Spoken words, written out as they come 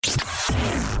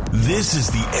This is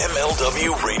the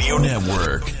MLW Radio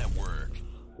Network.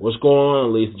 What's going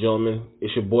on, ladies and gentlemen?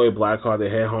 It's your boy Blackheart, the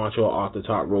head honcho off the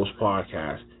Top Roast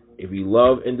Podcast. If you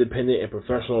love independent and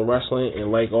professional wrestling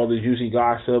and like all the juicy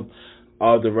gossip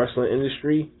of the wrestling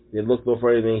industry, then look no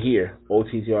further than here,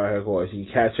 OTTR Headquarters. You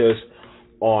can catch us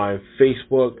on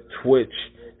Facebook, Twitch,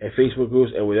 and Facebook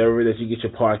groups, and whatever that you get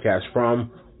your podcast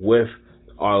from, with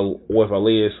our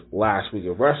latest Last Week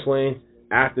of Wrestling,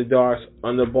 After Darks,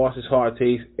 Underboss's Hard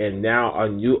Taste, and now our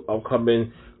new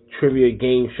upcoming trivia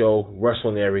game show,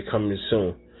 WrestleNary, coming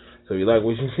soon. So if you like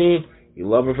what you see, you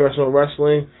love professional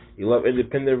wrestling, you love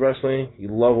independent wrestling, you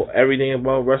love everything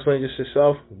about wrestling just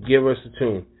yourself, give us a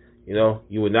tune. You know,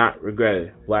 you would not regret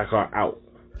it. Blackheart out.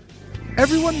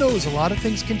 Everyone knows a lot of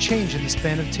things can change in the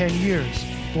span of 10 years.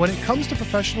 But when it comes to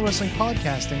professional wrestling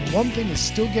podcasting, one thing is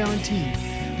still guaranteed.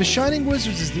 The Shining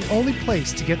Wizards is the only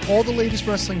place to get all the latest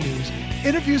wrestling news,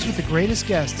 interviews with the greatest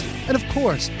guests, and of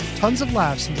course, tons of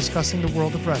laughs in discussing the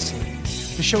world of wrestling.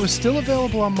 The show is still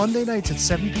available on Monday nights at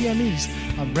 7 p.m. East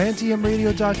on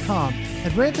rantemradio.com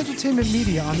and Rant Entertainment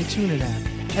Media on the TuneIn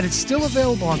app. And it's still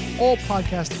available on all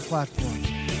podcasting platforms.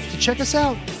 To check us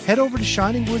out, head over to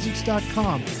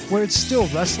shiningwizards.com, where it's still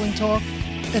wrestling talk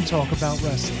and talk about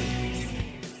wrestling.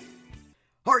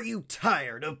 Are you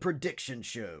tired of prediction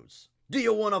shows? Do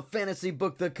you want to fantasy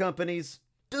book the companies?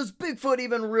 Does Bigfoot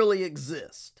even really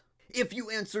exist? If you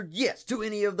answered yes to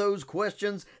any of those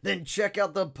questions, then check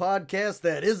out the podcast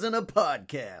that isn't a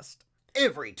podcast.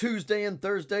 Every Tuesday and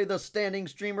Thursday, the standing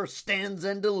streamer stands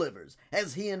and delivers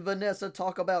as he and Vanessa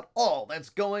talk about all that's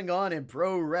going on in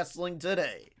pro wrestling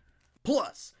today.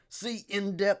 Plus, see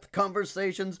in-depth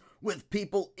conversations with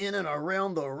people in and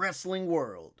around the wrestling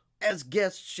world, as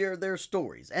guests share their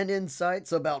stories and insights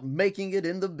about making it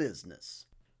in the business.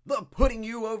 The Putting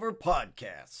You Over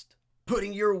podcast.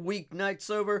 Putting your weeknights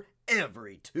over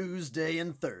every Tuesday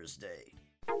and Thursday.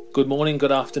 Good morning,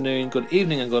 good afternoon, good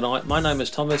evening, and good night. My name is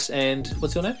Thomas, and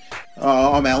what's your name?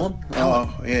 I'm Alan. Alan.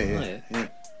 Oh, yeah.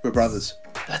 We're brothers.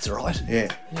 That's right. Yeah.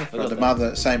 Got The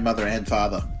mother, same mother and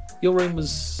father. Your room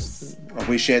was... Oh,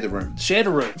 we shared the room. Shared a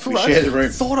room. We shared the room.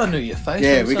 Thought I knew your face.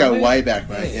 Yeah, we go way back,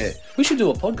 mate. Yeah. We should do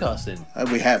a podcast then.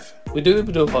 We have. We do a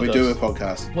podcast. We do a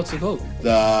podcast. What's it called?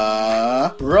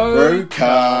 The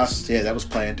Brocast. Yeah, that was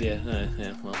planned. Yeah.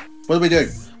 Well. What do we do?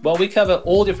 Well, we cover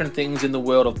all different things in the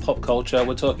world of pop culture.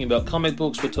 We're talking about comic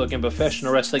books, we're talking about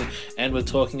professional wrestling, and we're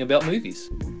talking about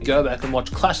movies. Go back and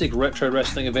watch classic retro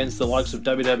wrestling events, the likes of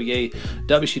WWE,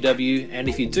 WCW, and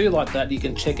if you do like that, you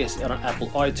can check us out on Apple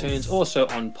iTunes, also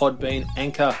on Podbean,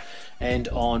 Anchor, and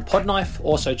on Podknife.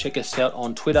 Also check us out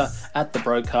on Twitter at The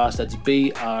Brocast. That's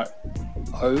BROKAST.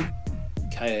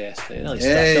 Nearly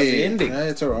stuffed up the ending. Yeah,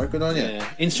 it's alright, good on you. Yeah.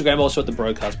 Instagram also at The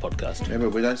Brocast Podcast. Remember,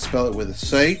 we don't spell it with a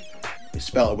C, we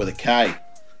spell it with a K.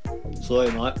 Sorry,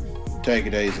 mate. Take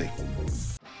it easy.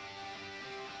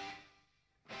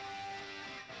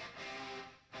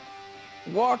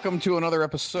 Welcome to another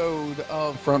episode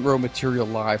of Front Row Material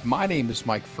Live. My name is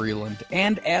Mike Freeland,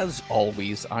 and as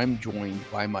always, I'm joined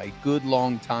by my good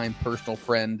long-time personal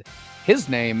friend. His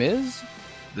name is...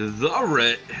 The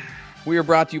Rit. We are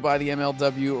brought to you by the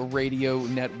MLW Radio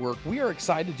Network. We are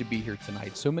excited to be here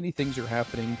tonight. So many things are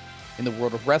happening in the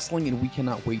world of wrestling, and we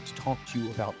cannot wait to talk to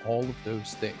you about all of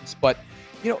those things. But,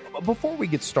 you know, before we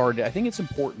get started, I think it's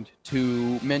important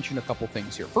to mention a couple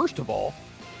things here. First of all,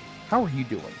 how are you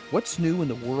doing? What's new in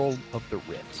the world of the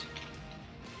Rit?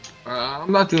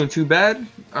 I'm not doing too bad.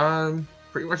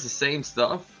 Pretty much the same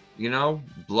stuff, you know,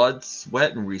 blood,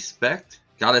 sweat, and respect.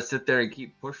 Gotta sit there and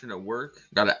keep pushing at work.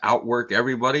 Gotta outwork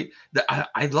everybody.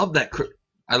 I love that.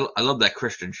 I love that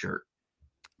Christian shirt.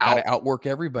 Gotta outwork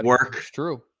everybody. Work. It's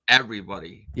true.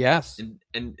 Everybody. Yes.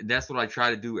 And that's what I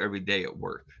try to do every day at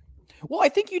work. Well, I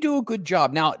think you do a good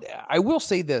job. Now, I will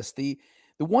say this. The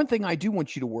one thing I do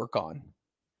want you to work on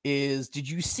is, did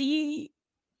you see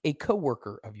a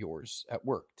coworker of yours at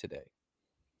work today?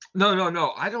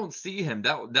 No. I don't see him.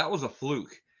 That was a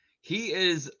fluke. He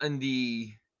is in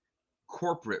the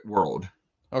corporate world.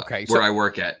 Okay. Where I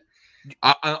work at.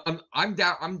 I'm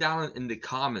down in the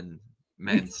common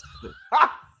man's.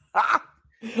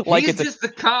 Like He's just a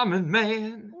common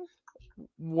man.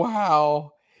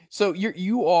 Wow. So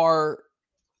you are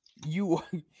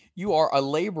a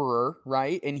laborer,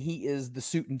 right? And he is the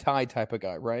suit and tie type of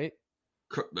guy, right?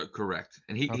 Correct.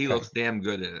 And he looks damn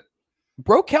good in it.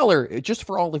 Bro Keller, just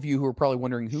for all of you who are probably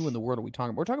wondering who in the world are we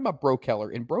talking about, we're talking about Bro Keller.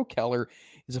 And Bro Keller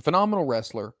is a phenomenal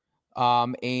wrestler.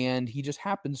 And he just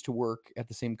happens to work at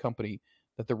the same company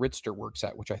that the Ritster works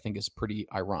at, which I think is pretty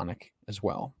ironic as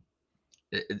well.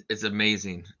 It's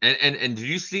amazing. And did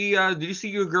you see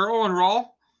your girl on Raw,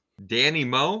 Danny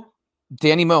Moe?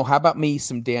 Danny Moe, how about me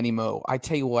some Danny Moe? I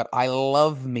tell you what, I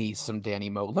love me some Danny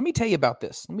Moe. Let me tell you about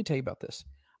this.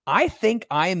 I think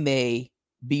I may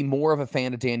be more of a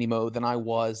fan of Danny Moe than I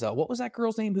was. What was that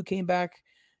girl's name who came back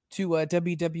to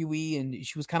WWE, and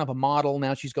she was kind of a model.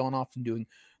 Now she's gone off and doing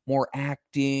more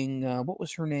acting. What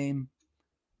was her name?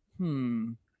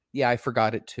 Yeah, I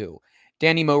forgot it too.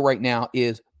 Danny Moe right now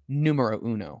is numero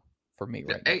uno for me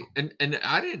right now. And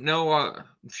I didn't know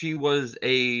she was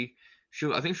I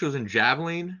think she was in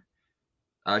javelin.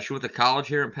 She went to college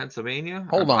here in Pennsylvania.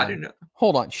 Hold on. I didn't know.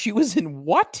 Hold on. She was in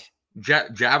what?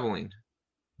 Javelin.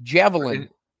 Javelin.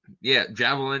 Yeah,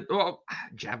 javelin. Oh,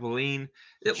 javelin.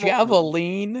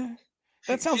 Javelin.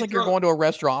 That sounds like you're going to a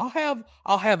restaurant.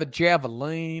 I'll have a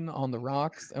javelin on the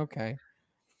rocks. Okay.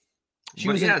 She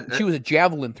was a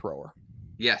javelin thrower.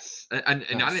 Yes, and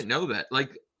nice. I didn't know that.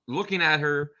 Like, looking at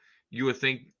her, you would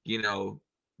think,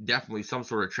 definitely some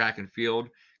sort of track and field,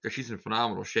 because she's in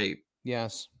phenomenal shape.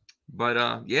 Yes. But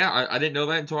I didn't know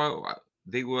that until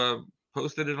they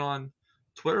posted it on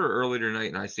Twitter earlier tonight,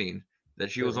 and I seen that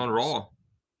she was on Raw.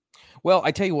 Well,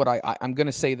 I tell you what, I'm going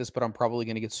to say this, but I'm probably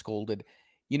going to get scolded.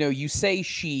 You say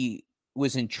she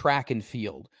was in track and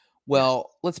field. Well,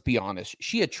 let's be honest.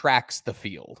 She attracts the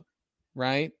field,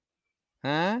 right?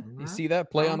 Huh? You see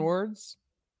that play on words?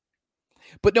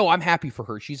 But no, I'm happy for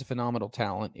her. She's a phenomenal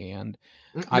talent, and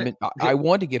I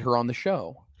want to get her on the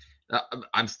show.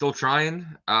 I'm still trying.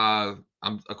 I'm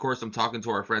talking to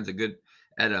our friends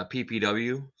at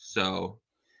PPW, so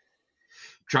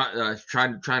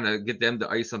trying to get them to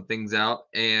ice some things out.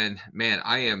 And man,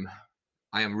 I am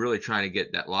really trying to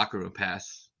get that locker room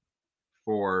pass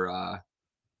for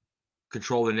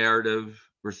Control the Narrative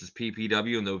versus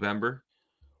PPW in November.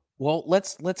 Well,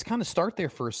 let's kind of start there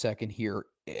for a second here.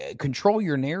 Control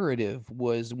Your Narrative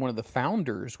was one of the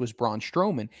founders, was Braun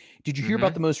Strowman. Did you hear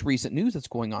about the most recent news that's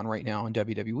going on right now in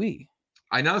WWE?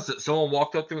 I know. Someone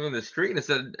walked up to me in the street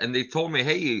and they told me,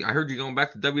 "Hey, I heard you going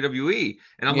back to WWE,"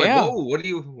 and I'm like, "Whoa, what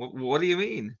do you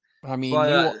mean?" I mean,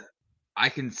 I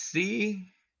can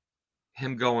see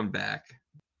him going back.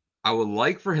 I would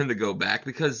like for him to go back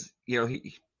because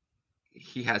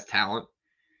he has talent.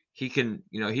 He can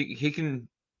he can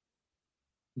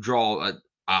draw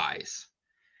eyes.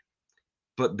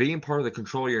 But being part of the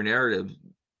Control Your Narrative,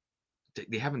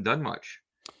 they haven't done much.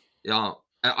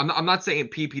 I'm not saying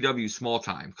PPW small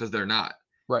time, because they're not.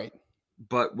 Right.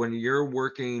 But when you're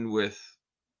working with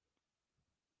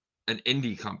an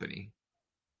indie company,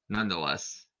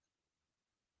 nonetheless,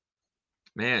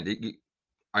 man,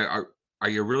 are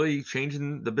you really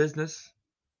changing the business?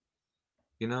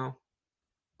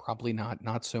 Probably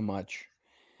not so much.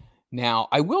 Now,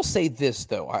 I will say this,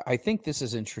 though. I think this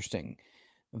is interesting,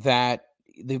 that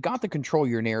they've got the Control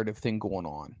Your Narrative thing going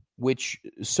on, which,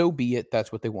 so be it,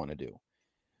 that's what they want to do.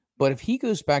 But if he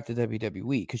goes back to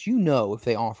WWE, because if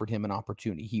they offered him an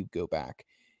opportunity, he would go back.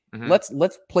 Mm-hmm.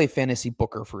 Let's play fantasy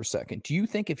booker for a second. Do you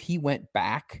think if he went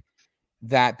back,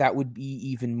 that would be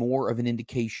even more of an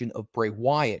indication of Bray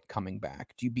Wyatt coming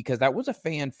back? Because that was a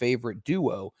fan favorite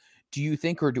duo. Do you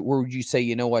think, or would you say,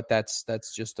 you know what, that's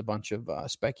just a bunch of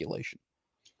speculation?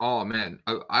 Oh man,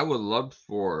 I would love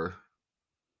for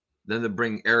them to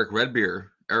bring Eric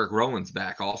Rowan's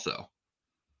back also.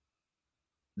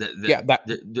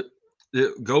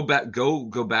 Go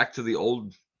back to the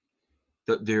old,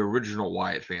 the original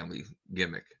Wyatt family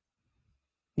gimmick.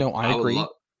 No, I agree.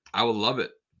 I would love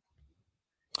it.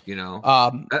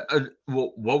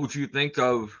 What would you think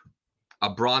of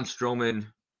a Braun Strowman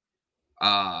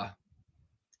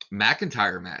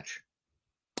McIntyre match?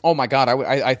 Oh my God,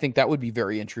 I think that would be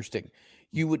very interesting.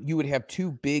 You would have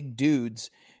two big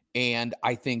dudes, and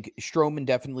I think Strowman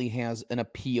definitely has an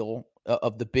appeal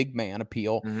of the big man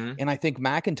appeal, and I think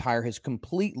McIntyre has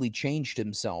completely changed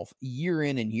himself year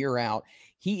in and year out.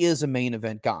 He is a main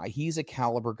event guy. He's a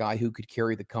caliber guy who could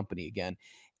carry the company again,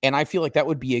 and I feel like that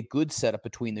would be a good setup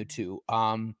between the two.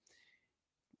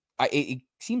 It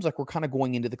seems like we're kind of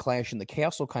going into the Clash in the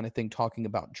Castle kind of thing, talking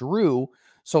about Drew.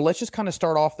 So let's just kind of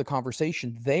start off the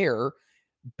conversation there.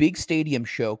 Big stadium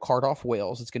show, Cardiff,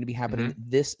 Wales. It's going to be happening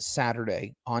this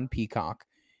Saturday on Peacock.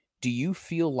 Do you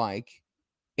feel like,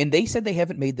 and they said they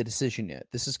haven't made the decision yet,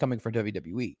 this is coming from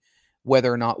WWE,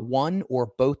 whether or not one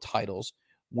or both titles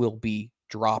will be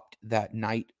dropped that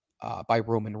night by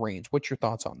Roman Reigns. What's your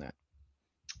thoughts on that?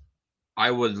 I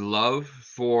would love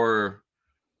for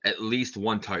at least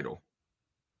one title.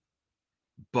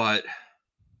 But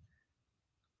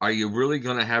are you really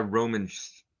going to have Roman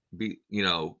be,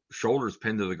 shoulders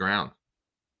pinned to the ground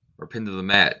or pinned to the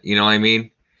mat? You know what I mean?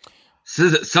 So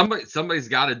somebody's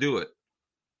got to do it.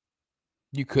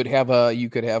 You could have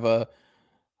a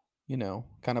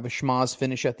kind of a schmoz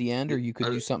finish at the end, or you could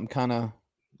do something kind of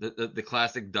the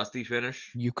classic Dusty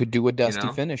finish. You could do a Dusty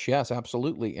finish. Yes,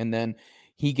 absolutely. And then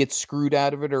he gets screwed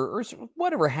out of it or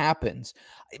whatever happens.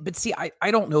 But see,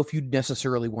 I don't know if you'd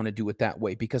necessarily want to do it that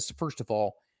way because, first of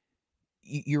all,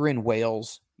 you're in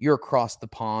Wales. You're across the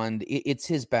pond. It's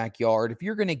his backyard. If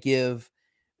you're going to give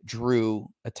Drew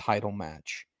a title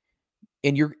match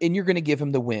and you're going to give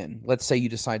him the win, let's say you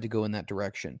decide to go in that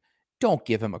direction, don't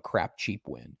give him a crap cheap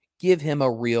win. Give him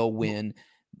a real win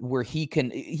where he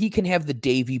can have the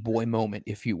Davey Boy moment,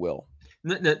 if you will.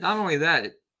 Not only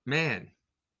that, man,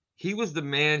 he was the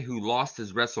man who lost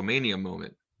his WrestleMania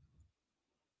moment.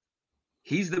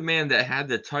 He's the man that had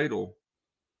the title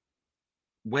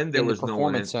when there was no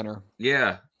one in the Performance Center.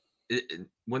 Yeah,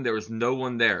 when there was no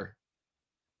one there.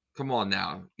 Come on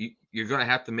now, you're gonna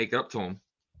have to make it up to him.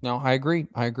 No, I agree.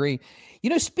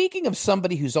 Speaking of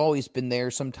somebody who's always been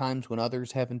there, sometimes when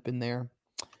others haven't been there.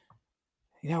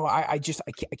 I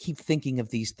keep thinking of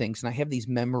these things and I have these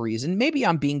memories and maybe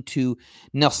I'm being too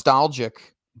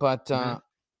nostalgic, but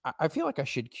I feel like I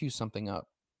should cue something up.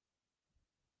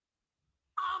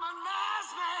 I'm a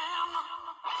nice man.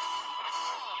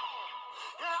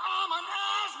 Yeah, I'm a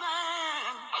nice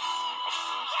man.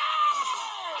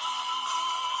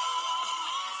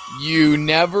 Yeah. You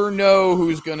never know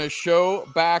who's going to show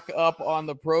back up on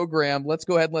the program. Let's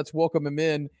go ahead and let's welcome him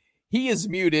in. He is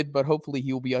muted, but hopefully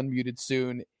he will be unmuted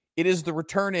soon. It is the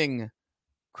returning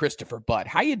Christopher Butt.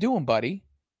 How you doing, buddy?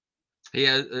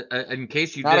 Yeah, in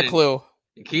case you Not didn't, a clue.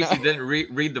 In case you didn't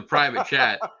read the private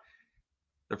chat,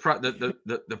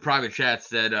 the private chat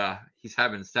said he's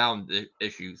having sound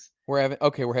issues. We're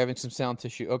having some sound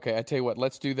tissue. Okay, I tell you what,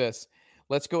 let's do this.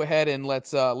 Let's go ahead and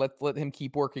let's let him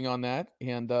keep working on that.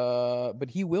 And but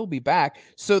he will be back.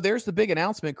 So there's the big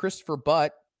announcement. Christopher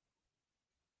Butt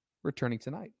returning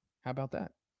tonight. How about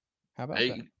that?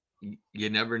 that? You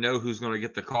never know who's going to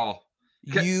get the call.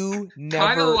 You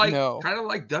never know. Kind of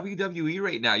like WWE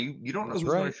right now. You don't know who's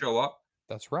going to show up.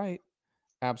 That's right.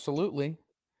 Absolutely.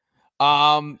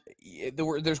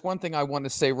 There's one thing I want to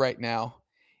say right now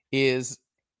is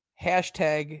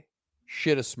hashtag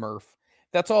shit a Smurf.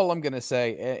 That's all I'm going to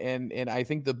say. And I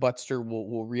think the Buttster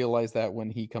will realize that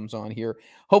when he comes on here.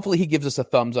 Hopefully he gives us a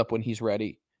thumbs up when he's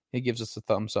ready. He gives us a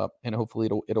thumbs up and hopefully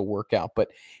it'll work out. But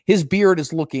his beard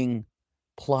is looking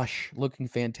plush, looking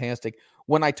fantastic.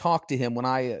 When I talked to him, when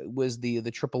I was the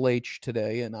Triple H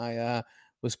today and I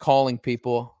was calling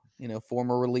people,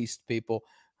 former released people,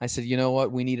 I said, you know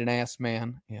what? We need an ass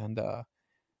man. And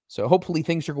so hopefully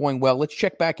things are going well. Let's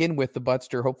check back in with the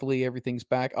Buttster. Hopefully everything's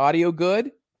back. Audio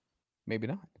good? Maybe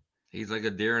not. He's like a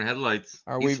deer in headlights.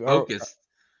 He's focused.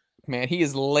 Man, he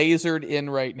is lasered in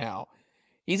right now.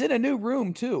 He's in a new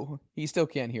room, too. He still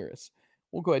can't hear us.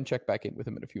 We'll go ahead and check back in with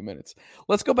him in a few minutes.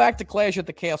 Let's go back to Clash at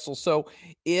the Castle. So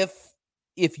if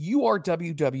you are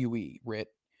WWE, Rit,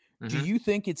 do you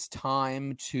think it's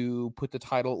time to put the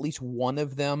title, at least one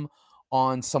of them,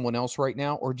 on someone else right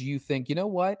now? Or do you think, you know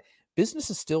what?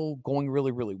 Business is still going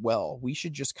really, really well. We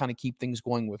should just kind of keep things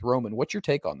going with Roman. What's your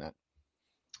take on that?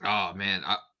 Oh, man.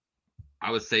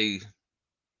 I would say,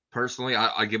 personally,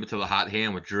 I give it to the hot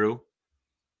hand with Drew.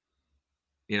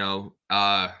 He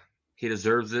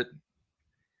deserves it.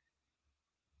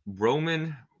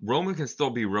 Roman can still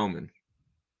be Roman.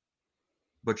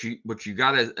 But you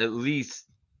gotta at least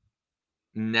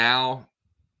now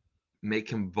make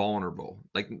him vulnerable.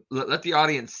 Like let the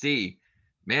audience see,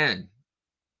 man,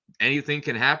 anything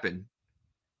can happen.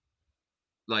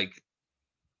 Like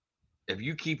if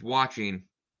you keep watching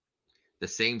the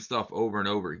same stuff over and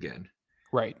over again.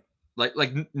 Right.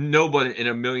 Like nobody in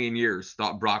a million years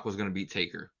thought Brock was going to beat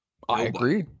Taker.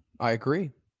 Nobody. I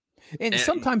agree. And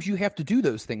sometimes you have to do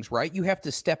those things, right? You have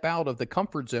to step out of the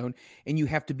comfort zone and you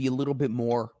have to be a little bit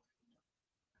more,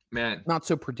 not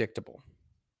so predictable.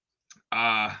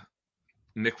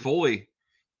 Mick Foley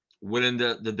winning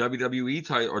the WWE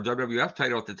title or WWF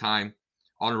title at the time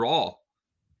on Raw.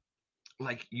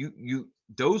 Like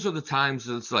those are the times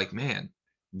that it's like, man,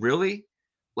 really?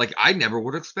 Like I never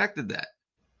would have expected that.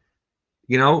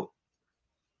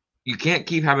 You can't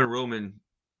keep having Roman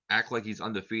act like he's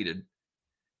undefeated.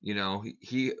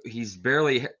 He's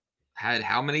barely had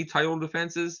how many title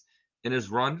defenses in his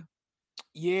run?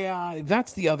 Yeah,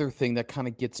 that's the other thing that kind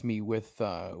of gets me with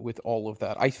all of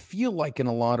that. I feel like in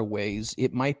a lot of ways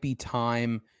it might be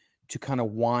time to kind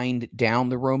of wind down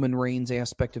the Roman Reigns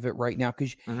aspect of it right now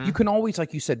because you can always,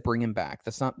 like you said, bring him back.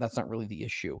 That's not really the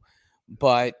issue,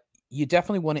 but you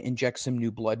definitely want to inject some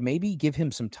new blood. Maybe give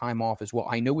him some time off as well.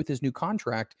 I know with his new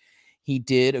contract, he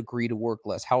did agree to work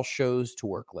less house shows, to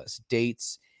work less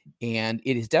dates, and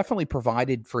it is definitely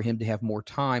provided for him to have more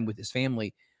time with his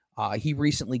family. He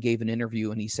recently gave an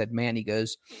interview and he said, man, he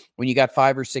goes, when you got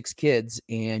 5 or 6 kids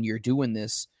and you're doing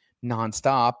this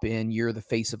nonstop and you're the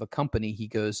face of a company, he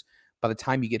goes, by the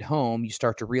time you get home, you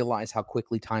start to realize how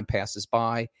quickly time passes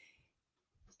by.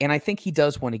 And I think he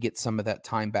does want to get some of that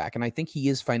time back. And I think he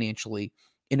is financially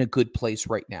in a good place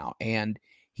right now. And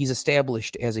he's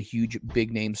established as a huge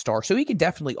big name star. So he can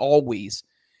definitely always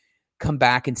come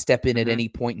back and step in at any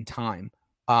point in time.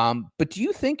 But do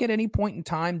you think at any point in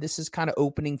time, this is kind of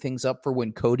opening things up for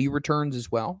when Cody returns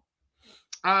as well?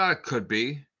 Could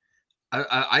be.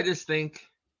 I just think,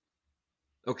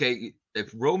 okay,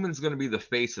 if Roman's going to be the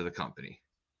face of the company,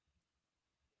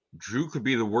 Drew could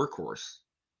be the workhorse,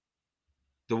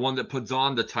 the one that puts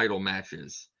on the title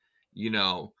matches. You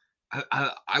know,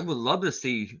 I would love to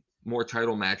see more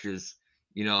title matches,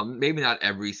 you know, maybe not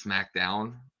every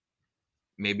SmackDown,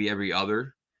 maybe every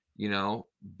other, you know,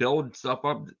 build stuff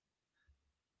up.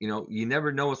 You know, you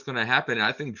never know what's going to happen. And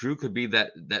I think Drew could be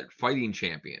that fighting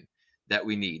champion that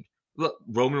we need. Look,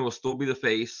 Roman will still be the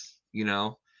face, you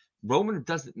know. Roman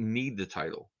doesn't need the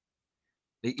title.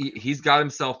 He's got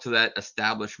himself to that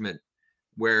establishment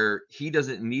where he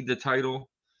doesn't need the title,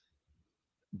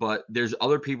 but there's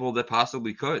other people that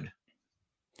possibly could.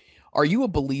 Are you a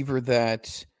believer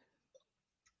that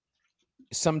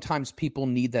sometimes people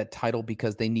need that title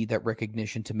because they need that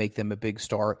recognition to make them a big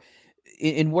star?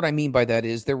 And what I mean by that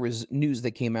is there was news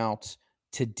that came out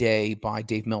today by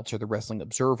Dave Meltzer, the Wrestling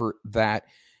Observer, that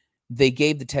they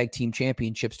gave the tag team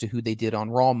championships to who they did on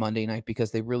Raw Monday night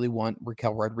because they really want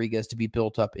Raquel Rodriguez to be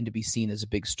built up and to be seen as a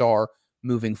big star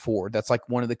moving forward. That's like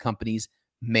one of the company's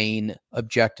main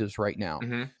objectives right now.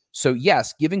 Mm-hmm. So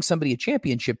yes, giving somebody a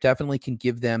championship definitely can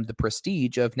give them the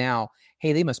prestige of now,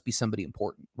 hey, they must be somebody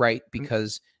important, right?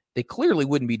 Because they clearly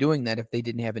wouldn't be doing that if they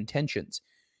didn't have intentions.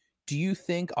 Do you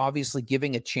think obviously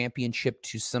giving a championship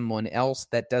to someone else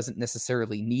that doesn't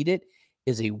necessarily need it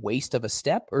is a waste of a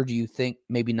step, or do you think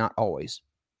maybe not always?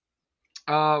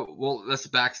 Well, let's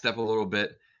backstep a little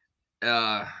bit.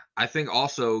 I think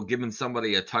also giving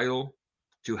somebody a title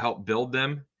to help build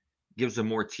them gives them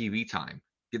more TV time,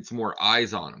 gets more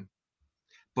eyes on them.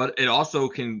 But it also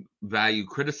can value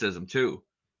criticism too,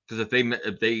 because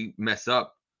if they mess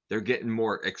up, they're getting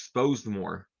more exposed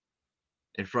more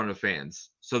in front of fans.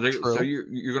 So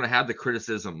you're going to have the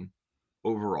criticism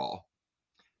overall.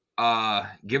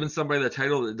 Giving somebody the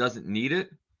title that doesn't need it,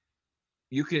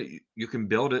 you can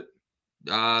build it.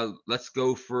 Let's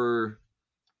go for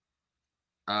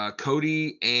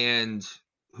Cody, and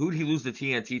who did he lose the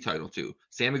TNT title to?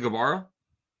 Sammy Guevara?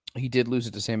 He did lose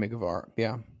it to Sammy Guevara.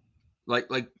 Yeah. Like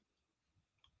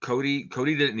Cody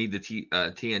didn't need the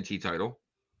TNT title,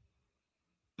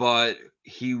 but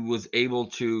he was able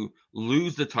to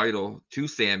lose the title to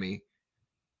Sammy,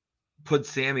 put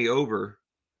Sammy over,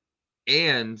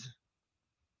 and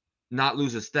not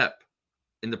lose a step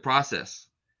in the process.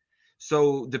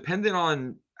 So depending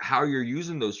on how you're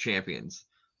using those champions,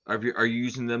 are you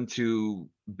using them to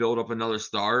build up another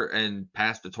star and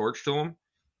pass the torch to them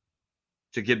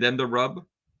to give them the rub,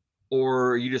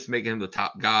 or are you just making him the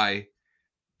top guy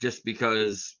just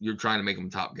because you're trying to make him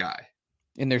top guy?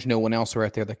 And there's no one else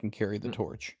right there that can carry the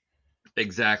torch.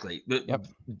 Exactly. Yep.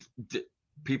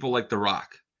 People like The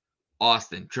Rock,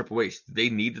 Austin, Triple H, they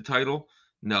need the title?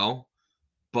 No.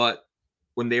 But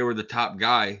when they were the top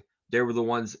guy, they were the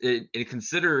ones. And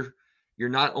consider you're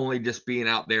not only just being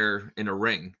out there in a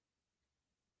ring,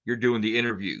 you're doing the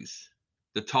interviews,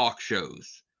 the talk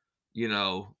shows, you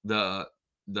know, the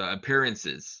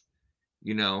appearances,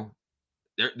 you know,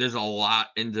 there's a lot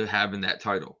into having that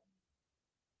title.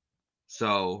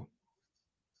 So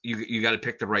you got to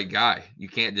pick the right guy. You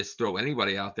can't just throw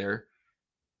anybody out there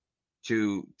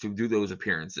to do those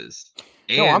appearances.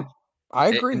 And I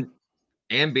agree.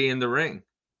 And be in the ring.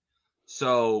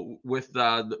 So with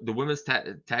the women's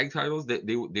tag titles,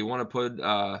 they want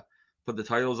to put the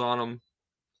titles on them,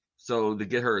 so to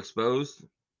get her exposed,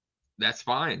 that's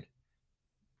fine.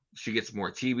 She gets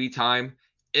more TV time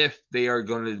if they are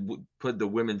going to put the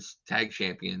women's tag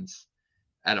champions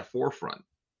at a forefront.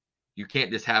 You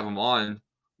can't just have them on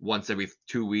once every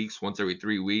 2 weeks, once every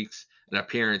 3 weeks, an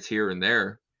appearance here and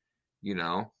there. You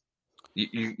know,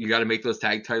 you got to make those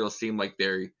tag titles seem like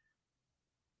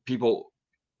people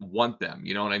want them.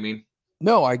 You know what I mean?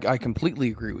 No, I completely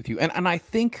agree with you. And I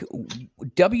think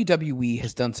WWE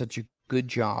has done such a good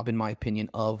job, in my opinion,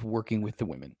 of working with the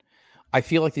women. I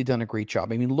feel like they've done a great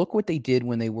job. I mean, look what they did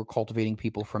when they were cultivating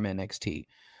people from NXT.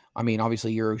 I mean,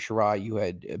 obviously, Io Shirai, you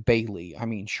had Bayley. I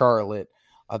mean, Charlotte.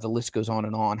 The list goes on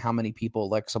and on. How many people,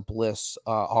 Alexa Bliss,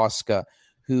 Asuka,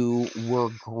 who were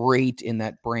great in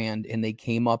that brand, and they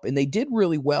came up and they did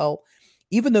really well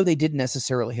even though they didn't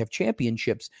necessarily have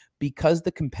championships, because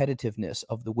the competitiveness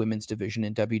of the women's division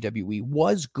in WWE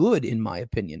was good, in my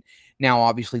opinion. Now,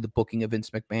 obviously, the booking of Vince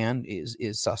McMahon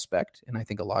is suspect, and I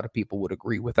think a lot of people would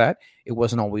agree with that. It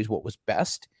wasn't always what was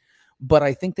best, but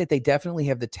I think that they definitely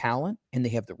have the talent and they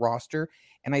have the roster,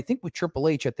 and I think with Triple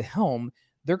H at the helm,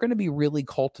 they're going to be really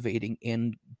cultivating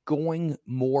and going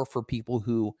more for people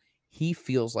who he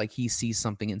feels like he sees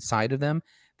something inside of them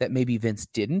that maybe Vince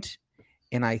didn't.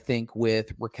 And I think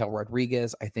with Raquel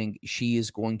Rodriguez, I think she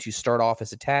is going to start off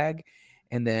as a tag,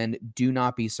 and then do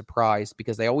not be surprised,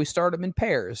 because they always start them in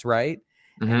pairs, right?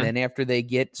 Mm-hmm. And then after they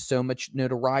get so much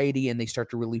notoriety and they start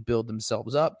to really build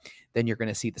themselves up, then you're going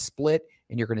to see the split,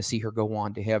 and you're going to see her go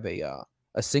on to have a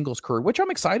singles career, which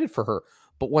I'm excited for her.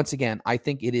 But once again, I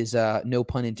think it is, no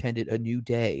pun intended, a new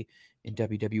day in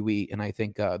WWE, and I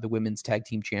think the Women's Tag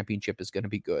Team Championship is going to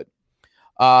be good.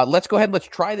 Let's go ahead. Let's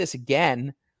try this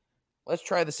again.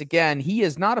 He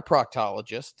is not a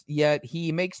proctologist, yet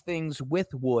he makes things with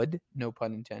wood, no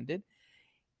pun intended.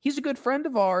 He's a good friend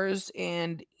of ours,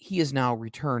 and he is now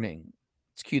returning.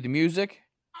 Let's cue the music.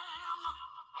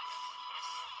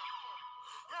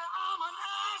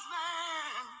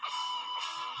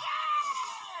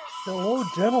 Hello,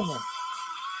 gentlemen.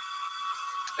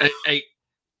 Hey,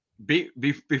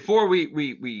 before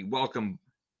we welcome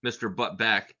Mr. Butt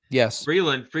back. Yes.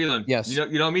 Freeland. Yes.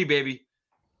 You know me, baby.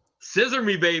 Scissor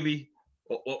me, baby.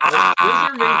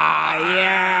 Scissor me.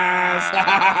 Yes.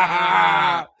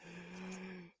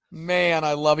 Man,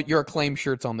 I love it. Your Acclaim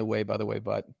shirt's on the way, by the way,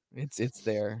 but it's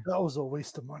there. That was a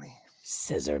waste of money.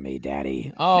 Scissor me,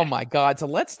 daddy. Oh my God. So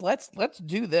let's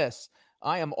do this.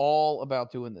 I am all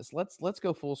about doing this. Let's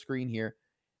go full screen here.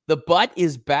 The Butt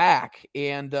is back,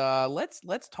 and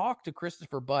let's talk to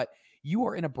Christopher Butt. You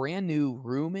are in a brand new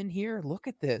room in here. Look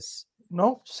at this.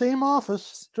 No, same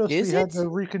office. Just Is we had it? to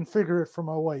reconfigure it for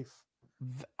my wife.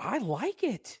 I like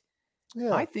it.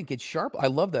 Yeah, I think it's sharp. I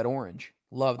love that orange.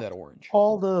 Love that orange.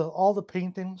 all the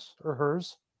paintings are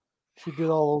hers. She did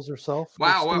all those herself.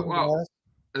 Wow.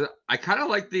 I kind of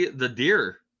like the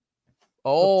deer.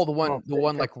 Oh, the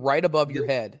one like right above your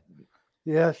head.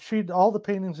 Yeah, all the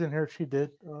paintings in here she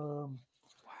did. Wow.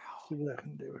 See what I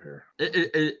can do here.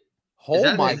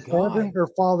 Oh my God. Her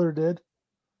father did.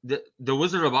 The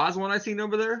Wizard of Oz one I seen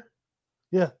over there?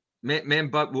 Yeah. Man,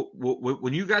 but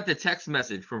when you got the text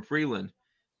message from Freeland,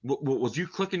 was you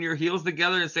clicking your heels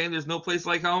together and saying there's no place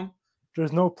like home?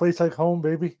 There's no place like home,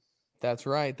 baby. That's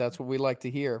right. That's what we like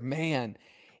to hear. Man.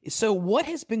 So what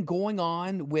has been going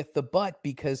on with the Butt?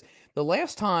 Because the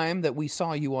last time that we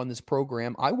saw you on this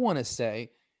program, I want to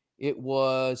say it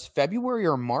was February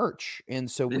or March. And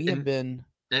so we have been...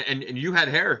 And you had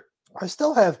hair. I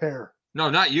still have hair. No,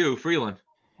 not you, Freeland.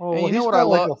 Oh, and you know what I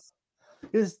love?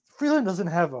 Freeland doesn't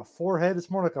have a 4-head.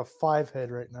 It's more like a 5-head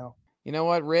right now. You know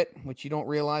what, Rit? What you don't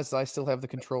realize is I still have the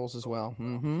controls as well.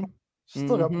 Mm-hmm.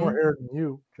 Still got more hair than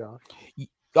you, Josh.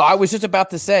 I was just about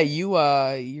to say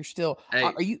you're still.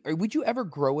 Hey. Would you ever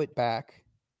grow it back?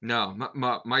 No,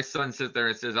 my son sits there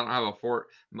and says I don't have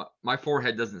my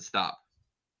forehead doesn't stop.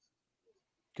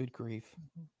 Good grief.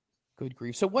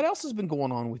 So what else has been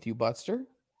going on with you, Butster?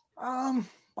 I've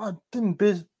been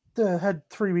busy. Had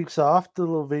 3 weeks off, did a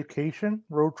little vacation,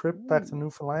 road trip back to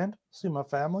Newfoundland, see my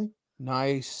family.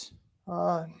 Nice.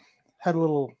 Had a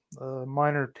little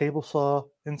minor table saw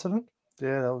incident.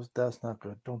 Yeah, that's not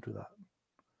good. Don't do that.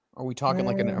 Are we talking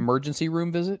like an emergency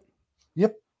room visit?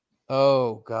 Yep.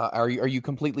 Oh God, are you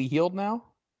completely healed now?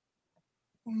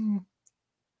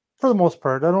 For the most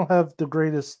part, I don't have the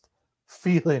greatest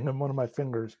feeling in one of my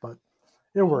fingers, but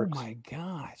it works. Oh my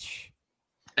gosh.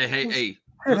 Hey.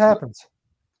 It happens.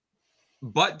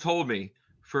 Butt told me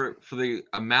for the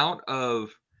amount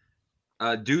of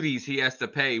duties he has to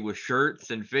pay with shirts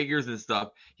and figures and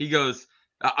stuff, he goes,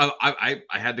 I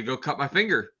had to go cut my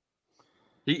finger.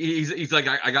 He's like,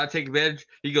 I got to take advantage.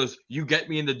 He goes, you get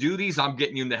me in the duties, I'm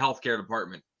getting you in the healthcare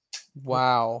department.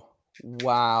 Wow.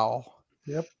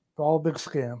 Yep. All a big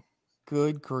scam.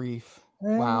 Good grief.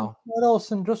 And wow. What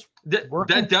else? And just tell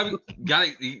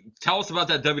us about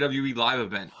that WWE live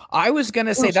event. I was going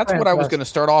to say, that's what I was going to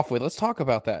start off with. Let's talk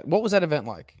about that. What was that event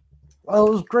like? Well, it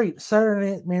was great.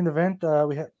 Saturday night main event.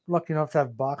 We had lucky enough to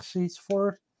have box seats for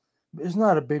it. It's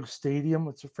not a big stadium.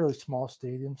 It's a fairly small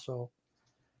stadium. So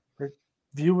the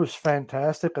view was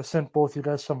fantastic. I sent both you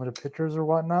guys some of the pictures or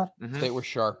whatnot. Mm-hmm. They were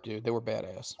sharp, dude. They were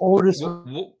badass.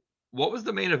 What was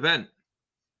the main event?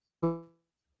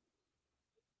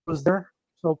 Was there?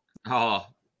 So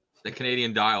the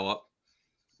Canadian dial-up.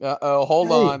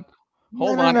 Hold on,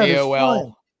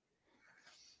 AOL.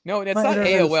 No, that's not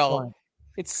AOL.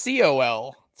 It's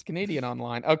COL. It's Canadian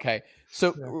online. Okay.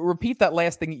 So Yeah. repeat that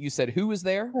last thing that you said. Who was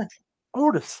there?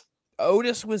 Otis.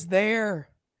 Otis was there.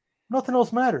 Nothing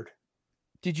else mattered.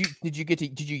 Did you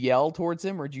yell towards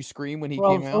him or did you scream when he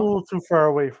Well, I came was out? a little too far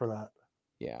away for that.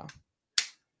 Yeah.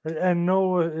 And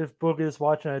no, if Boog is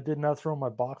watching, I did not throw my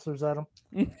boxers at him.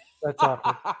 That's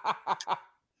awkward.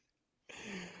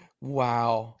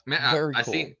 Wow. Man, Very I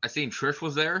cool. seen Trish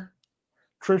was there.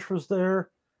 Trish was there.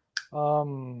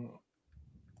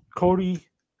 Cody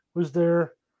was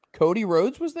there. Cody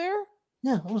Rhodes was there?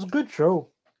 Yeah, it was a good show.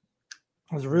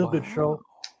 It was a real good show.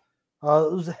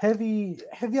 It was heavy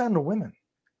on the women.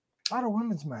 A lot of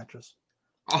women's matches.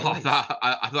 Oh,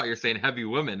 I thought you were saying heavy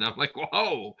women. I'm like,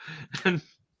 whoa.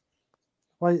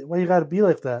 Why you got to be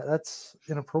like that? That's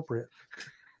inappropriate.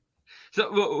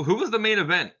 So, who was the main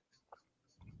event?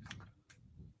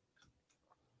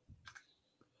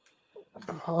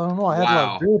 I don't know. I had a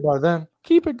lot of beer by then.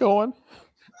 Keep it going.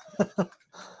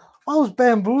 I was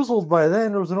bamboozled by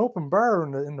then. There was an open bar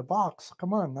in the box.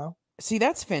 Come on now. See,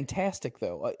 that's fantastic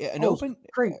though. An Oh, it was open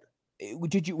great.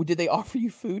 Did they offer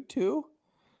you food too?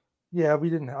 Yeah, I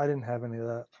didn't have any of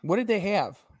that. What did they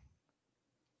have?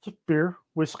 Just beer,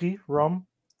 whiskey, rum,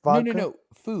 vodka. No.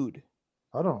 Food.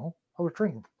 I don't know. I was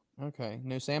drinking. Okay.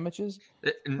 No sandwiches?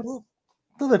 They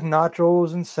like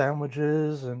nachos and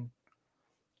sandwiches, and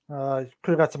you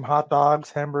could have got some hot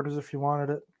dogs, hamburgers if you wanted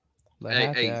it.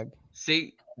 Hey,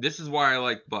 see, this is why I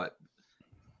like butt.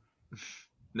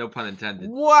 No pun intended.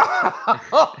 Wow.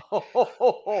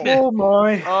 Oh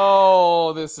my.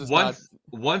 Oh, this is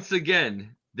once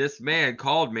again, this man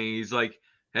called me. He's like,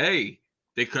 "Hey,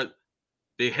 they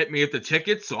hit me at the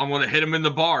tickets, so I'm going to hit him in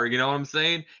the bar." You know what I'm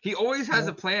saying? He always has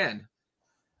a plan.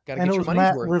 Gotta And get it your was money's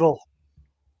Matt worth. Riddle.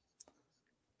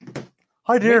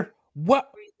 Hi, dear.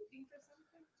 What?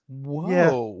 Whoa!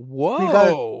 Yeah. Whoa! We got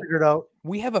it figured out.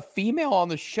 We have a female on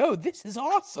the show. This is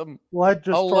awesome. Well, I just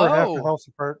tore half the Hello. house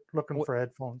apart looking for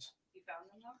headphones.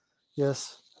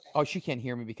 Yes. Oh, she can't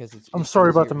hear me because it's. I'm it's sorry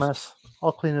those about the ears. mess.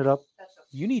 I'll clean it up.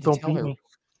 You need to Don't tell beat her. me.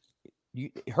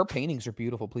 Her paintings are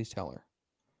beautiful. Please tell her.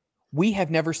 We have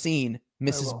never seen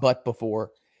Mrs. will. Butt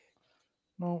before.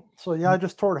 No. So yeah, I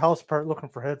just tore the house apart looking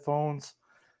for headphones.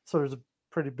 So there's a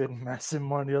pretty big mess in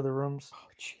one of the other rooms.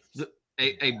 Oh,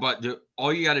 Hey, but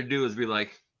all you got to do is be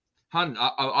like, "Hun,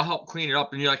 I'll help clean it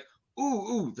up," and you're like,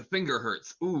 "Ooh, the finger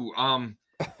hurts. Ooh,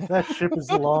 That ship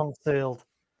is long sailed.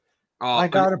 Oh, I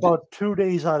got about 2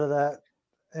 days out of that,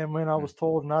 and when I was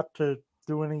told not to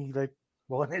do anything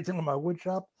in my wood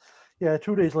shop, yeah,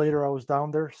 2 days later I was down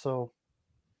there, so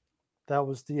that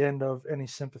was the end of any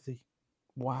sympathy.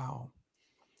 Wow.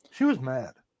 She was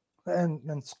mad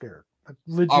and scared, like,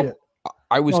 legit.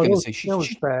 I was going to say it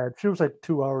was bad. She was like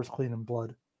 2 hours cleaning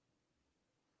blood.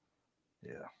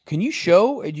 Yeah. Can you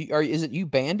show? Is it you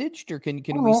bandaged or can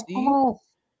we see?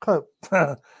 Cut.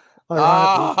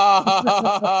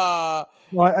 Ah.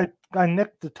 Well, I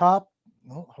nicked the top.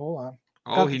 Oh, hold on.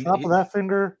 Oh, Got the top of that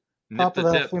finger, top of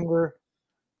the that tip. finger,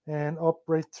 and up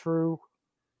right through.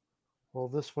 Well,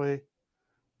 this way,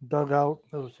 dug out.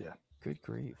 It was Good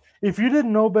grief. If you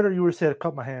didn't know better, you would have said,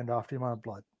 "Cut my hand off." The amount of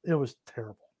blood. It was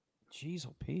terrible. Jeez,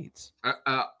 oh Pete's.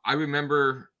 I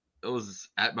remember it was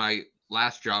at my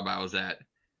last job I was at,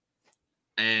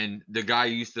 and the guy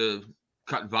used to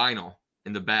cut vinyl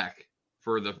in the back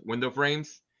for the window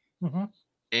frames, Mm-hmm.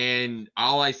 and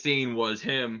all I seen was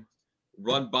him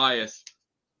run by us.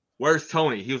 Where's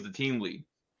Tony? He was the team lead.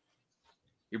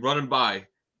 He running by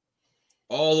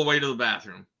all the way to the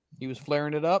bathroom. He was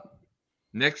flaring it up.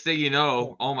 Next thing you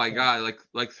know, oh my god!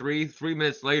 Like three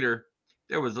minutes later,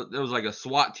 there was like a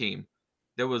SWAT team.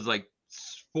 There was like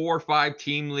 4 or 5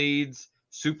 team leads,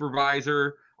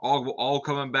 supervisor, all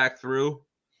coming back through,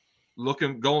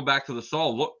 going back to the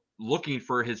stall, looking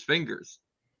for his fingers.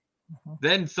 Mm-hmm.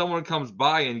 Then someone comes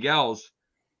by and yells,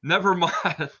 "Never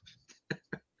mind,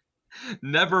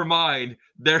 never mind.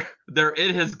 They're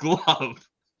in his glove."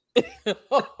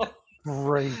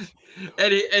 Great.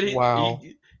 And Wow.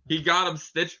 he got him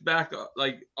stitched back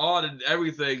like on and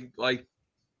everything, like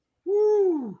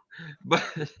woo. But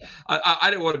I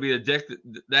didn't want to be a dick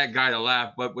that guy to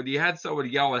laugh, but when you had someone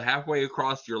yelling halfway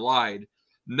across your line,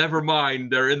 "Never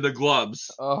mind, they're in the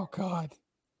gloves." Oh God.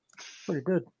 Pretty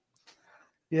good.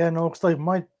 Yeah, no, it's like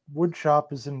my wood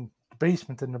shop is in the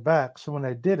basement in the back. So when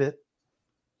I did it,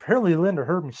 apparently Linda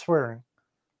heard me swearing.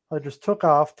 I just took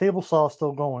off, table saw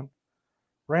still going,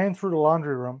 ran through the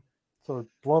laundry room, so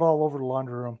blood all over the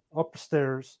laundry room, up the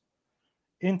stairs,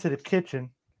 into the kitchen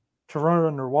to run it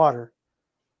underwater.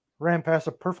 Ran past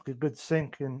a perfectly good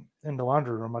sink in the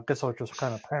laundry room. I guess I was just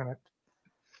kind of panicked.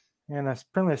 And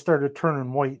apparently I started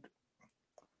turning white.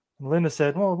 And Linda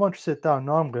said, "Well, why don't you sit down?"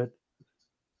 "No, I'm good."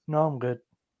 No, I'm good.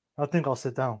 I think I'll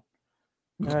sit down.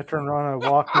 And I turned around and I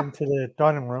walked into the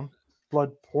dining room,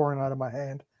 blood pouring out of my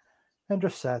hand, and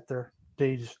just sat there,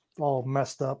 dazed, all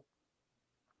messed up.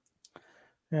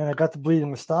 And I got the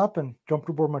bleeding to stop and jumped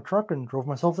aboard my truck and drove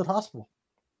myself to the hospital.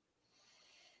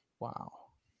 Wow.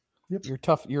 Yep.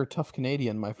 You're a tough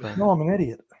Canadian, my friend. No, I'm an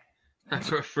idiot.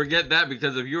 Forget that,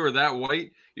 because if you were that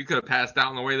white, you could have passed out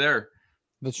on the way there.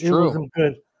 That's It true. wasn't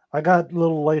good. I got a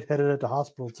little lightheaded at the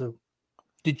hospital too.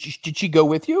 Did she go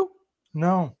with you?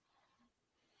 No.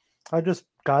 I just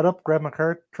got up, grabbed my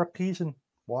truck keys, and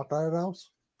walked out of the house.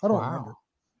 I don't remember.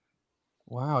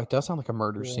 Wow, it does sound like a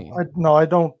murder scene. I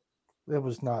don't. It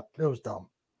was not. It was dumb.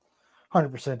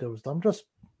 100% it was dumb. Just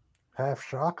half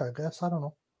shock, I guess. I don't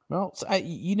know. Well,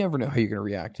 you never know how you're going to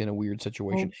react in a weird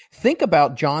situation. Think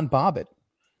about John Bobbitt.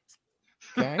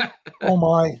 Okay. Oh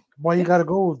my! Why you got to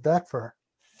go that far?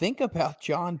 Think about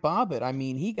John Bobbitt. I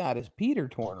mean, he got his Peter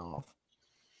torn off,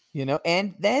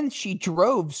 and then she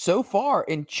drove so far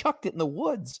and chucked it in the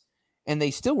woods, and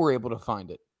they still were able to find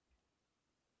it.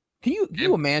 Can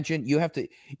you imagine?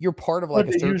 You're part of like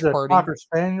a search party. Cocker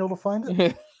Spaniel to find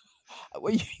it.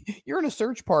 Well, you're in a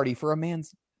search party for a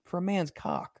man's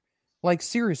cock. Like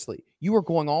seriously, you are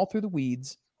going all through the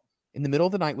weeds in the middle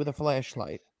of the night with a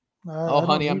flashlight. Oh,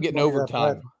 honey, I'm getting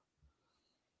overtime.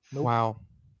 Nope. Wow.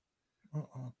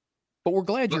 But we're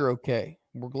glad you're okay.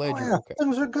 We're glad you're okay.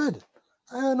 Things are good.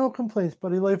 I have no complaints,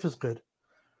 buddy. Life is good.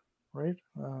 Right?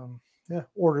 Yeah.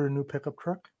 Ordered a new pickup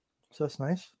truck, so that's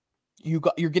nice.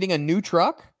 You're getting a new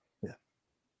truck? Yeah.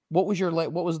 What was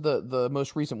the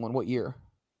most recent one? What year?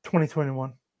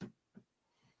 2021.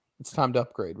 It's time to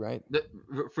upgrade, right?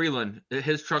 Freeland,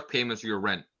 his truck payments are your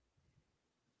rent.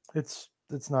 It's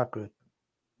not good.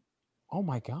 Oh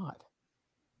my God.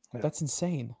 Yeah. That's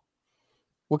insane.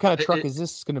 What kind of truck is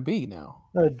this going to be now?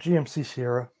 GMC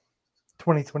Sierra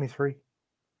 2023.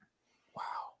 Wow.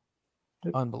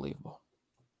 Yep. Unbelievable.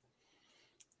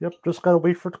 Yep, just got to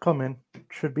wait for it to come in.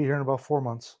 Should be here in about 4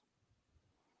 months.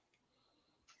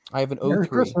 I have an Merry 03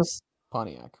 Christmas.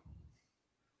 Pontiac.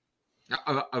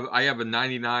 I have a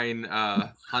 99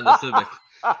 Honda Civic.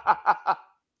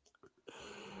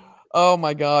 Oh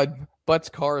my God. Butt's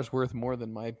car is worth more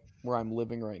than where I'm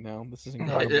living right now. This is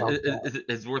incredible.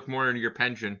 It's worth more than your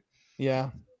pension. Yeah,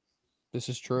 this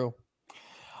is true.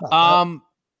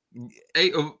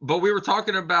 Hey, but we were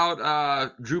talking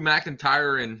about Drew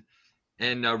McIntyre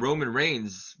and Roman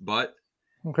Reigns, but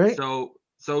okay.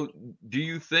 So do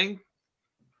you think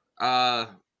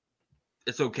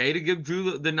it's okay to give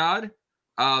Drew the nod?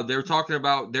 They're talking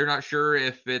about they're not sure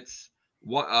if it's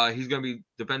what he's going to be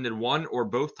defending one or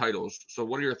both titles. So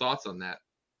what are your thoughts on that?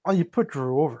 Oh, you put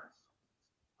Drew over.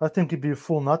 I think you'd be a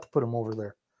fool not to put him over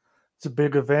there. It's a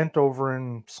big event over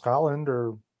in Scotland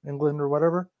or England or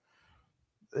whatever.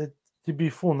 You'd be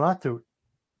a fool not to.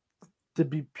 To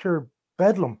be pure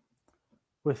bedlam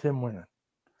with him winning.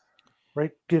 Right?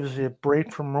 Gives you a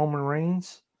break from Roman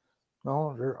Reigns.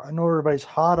 No, I know everybody's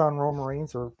hot on Roman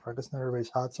Reigns, or I guess not everybody's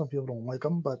hot. Some people don't like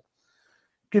him, but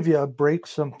give you a break,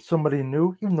 somebody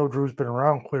new, even though Drew's been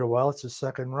around quite a while. It's his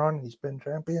second run. He's been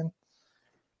champion.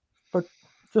 But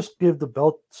just give the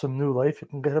belt some new life. You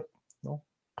can get a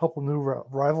couple new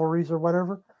rivalries or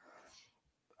whatever.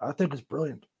 I think it's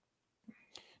brilliant.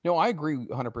 No, I agree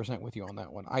 100% with you on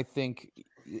that one. I think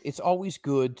it's always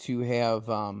good to have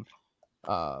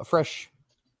a fresh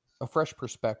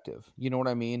perspective. You know what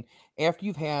I mean? After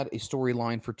you've had a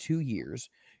storyline for 2 years,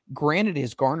 granted it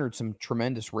has garnered some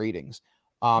tremendous ratings,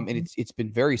 and it's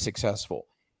been very successful.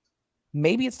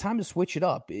 Maybe it's time to switch it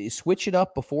up. Switch it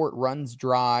up before it runs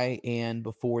dry and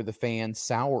before the fans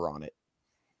sour on it.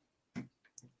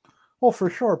 Well, for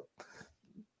sure.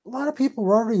 A lot of people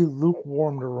are already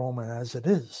lukewarm to Roman as it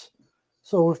is.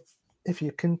 So if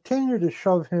you continue to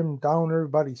shove him down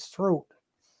everybody's throat,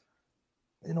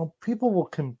 people will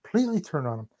completely turn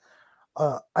on him.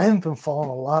 I haven't been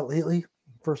following a lot lately.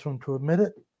 First one to admit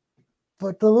it.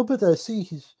 But the little bit that I see,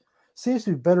 he seems to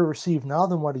be better received now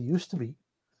than what he used to be.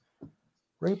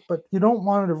 Right? But you don't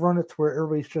want to run it to where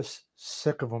everybody's just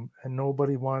sick of him and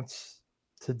nobody wants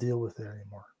to deal with it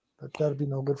anymore. That'd be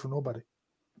no good for nobody.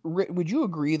 Would you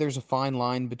agree there's a fine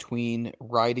line between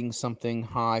riding something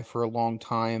high for a long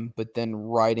time, but then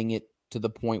riding it to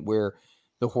the point where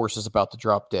the horse is about to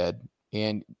drop dead,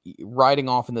 and riding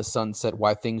off in the sunset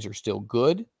while things are still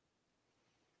good?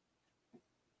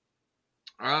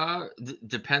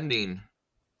 Depending.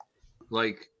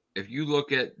 Like, if you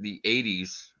look at the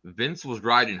 80s, Vince was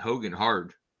riding Hogan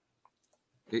hard.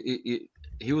 He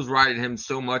was riding him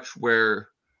so much where,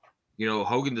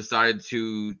 Hogan decided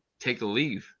to take the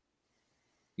leave,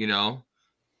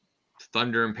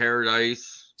 Thunder in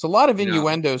Paradise. It's a lot of You know.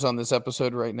 innuendos on this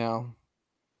episode right now.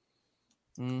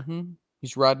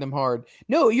 He's riding him hard.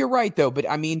 No, you're right, though. But,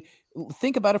 I mean,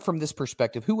 think about it from this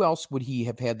perspective. Who else would he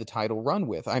have had the title run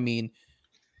with? I mean,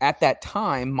 at that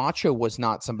time, Macho was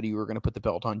not somebody you were going to put the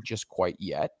belt on just quite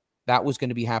yet. That was going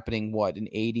to be happening, what, in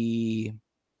 89?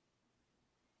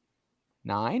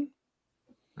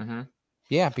 Mm-hmm.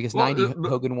 Yeah, because Well, 90,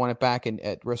 Hogan won it back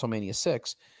at WrestleMania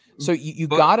 6. So you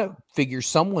got to figure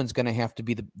someone's going to have to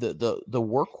be the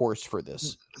workhorse for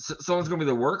this. Someone's going to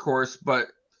be the workhorse, but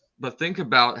think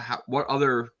about what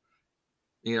other,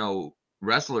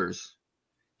 wrestlers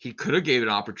he could have gave an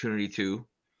opportunity to.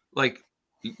 Like,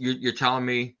 you're telling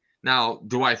me now,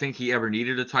 do I think he ever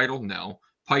needed a title? No.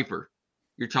 Piper.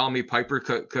 You're telling me Piper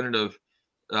couldn't have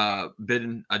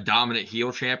been a dominant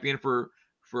heel champion for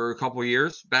a couple of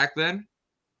years back then?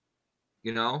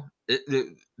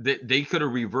 They could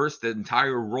have reversed the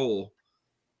entire role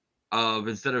of,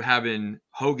 instead of having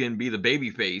Hogan be the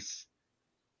babyface,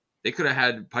 they could have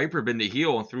had Piper been the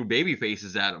heel and threw baby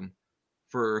faces at him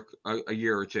for a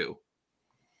year or two.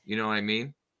 You know what I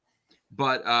mean?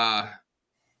 But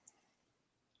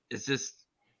it's just,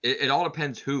 it all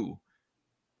depends who.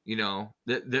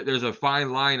 There's a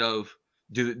fine line of,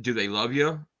 do they love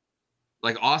you?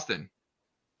 Like Austin.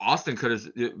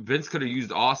 Vince could have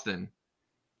used Austin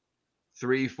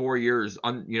 3-4 years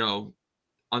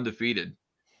undefeated.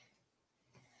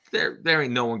 There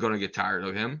ain't no one gonna get tired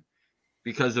of him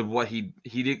because of what he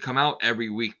did come out every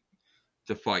week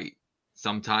to fight.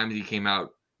 Sometimes he came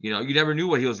out, you never knew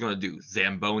what he was gonna do.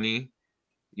 Zamboni,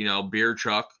 beer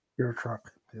truck. Beer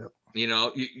truck. Yep.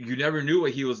 You never knew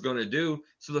what he was gonna do,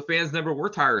 so the fans never were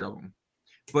tired of him.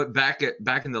 But back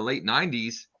in the late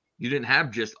 90s, you didn't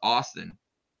have just Austin.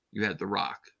 You had The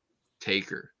Rock,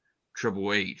 Taker,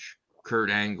 Triple H,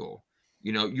 Kurt Angle.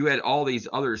 You had all these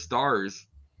other stars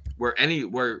where he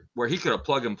could have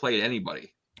plug and played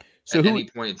anybody at any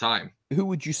point in time. Who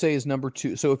would you say is number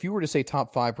 2? So if you were to say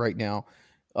top 5 right now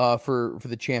for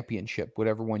the championship,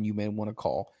 whatever one you may want to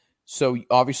call. So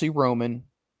obviously Roman,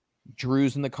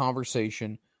 Drew's in the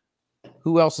conversation.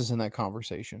 Who else is in that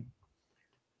conversation?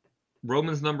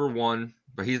 Roman's number 1,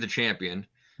 but he's the champion.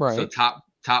 Right. So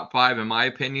top 5, in my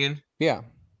opinion. Yeah.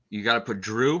 You got to put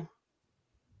Drew.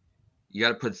 You got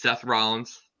to put Seth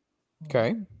Rollins.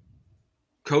 Okay.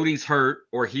 Cody's hurt,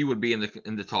 or he would be in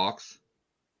the talks.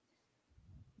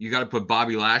 You got to put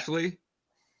Bobby Lashley,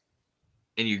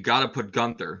 and you got to put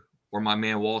Gunther or my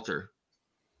man Walter.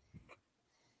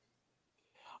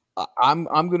 I'm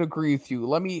going to agree with you.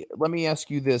 Let me ask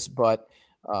you this, but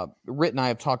Rit and I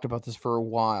have talked about this for a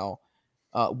while.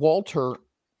 Walter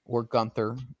or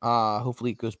Gunther,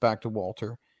 hopefully it goes back to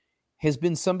Walter, has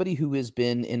been somebody who has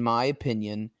been, in my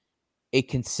opinion, a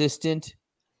consistent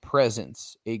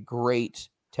presence, a great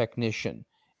technician,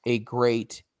 a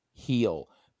great heel,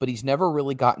 but he's never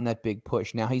really gotten that big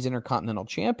push. Now he's Intercontinental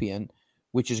Champion,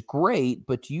 which is great,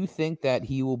 but do you think that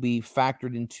he will be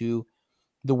factored into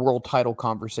the world title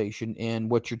conversation, and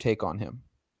what's your take on him?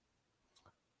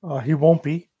 He won't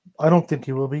be. I don't think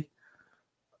he will be.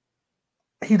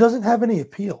 He doesn't have any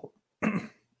appeal. I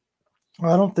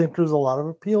don't think there's a lot of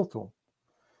appeal to him.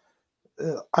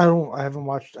 I haven't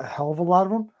watched a hell of a lot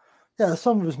of them. Yeah,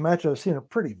 some of his matches I've seen are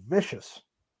pretty vicious.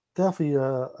 Definitely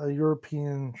a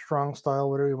European strong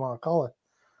style, whatever you want to call it,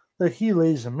 that he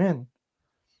lays him in.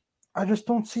 I just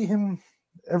don't see him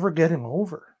ever getting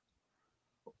over.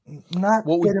 Not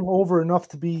getting over enough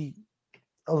to be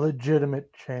a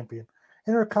legitimate champion.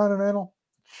 Intercontinental,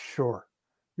 sure.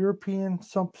 European,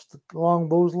 something along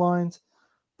those lines,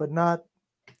 but not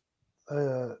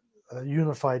a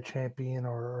unified champion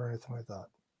or anything like that.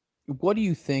 What do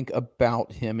you think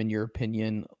about him, in your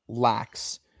opinion,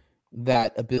 lacks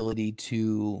that ability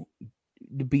to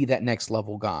be that next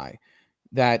level guy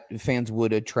that fans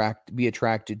would be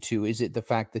attracted to? Is it the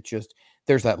fact that just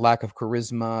there's that lack of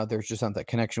charisma, there's just not that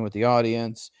connection with the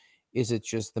audience? Is it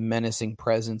just the menacing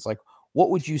presence? Like, what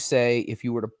would you say if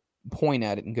you were to point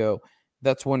at it and go,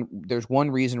 there's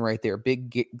one reason right there,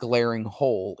 big glaring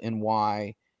hole in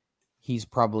why he's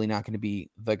probably not going to be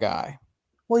the guy?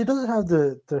 Well, he doesn't have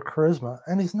the charisma,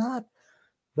 and he's not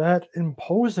that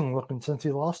imposing looking since he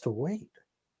lost the weight.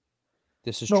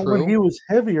 This is true. When he was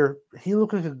heavier, he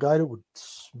looked like a guy that would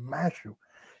smash you.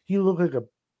 He looked like a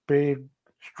big,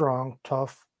 strong,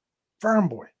 tough, firm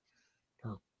boy.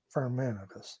 Or firm man,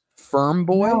 I guess. Firm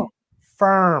boy? No,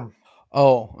 firm.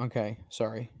 Oh, okay.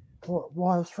 Sorry.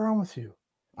 What's wrong with you?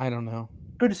 I don't know.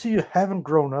 Good to see you haven't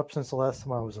grown up since the last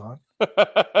time I was on.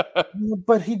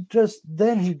 But he just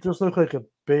looked like a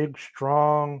big,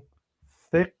 strong,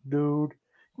 thick dude.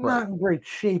 Not in great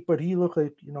shape, but he looked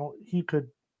like, he could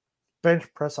bench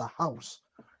press a house.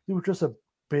 He was just a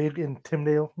big,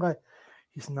 intimidating guy.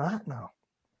 He's not now.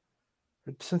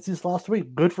 Since he's lost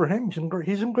weight, good for him.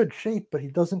 He's in good shape, but he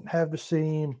doesn't have the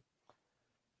same,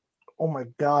 oh my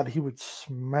God, he would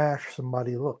smash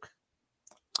somebody look.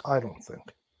 I don't think.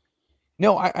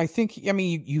 No, I think, I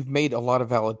mean, you've made a lot of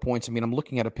valid points. I mean, I'm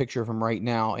looking at a picture of him right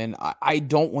now, and I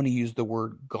don't want to use the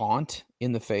word gaunt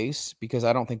in the face because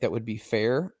I don't think that would be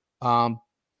fair.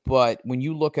 But when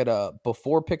you look at a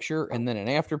before picture and then an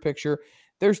after picture,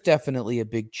 there's definitely a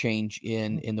big change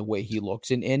in the way he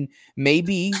looks. And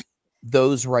maybe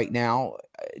those right now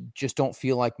just don't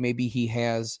feel like maybe he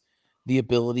has the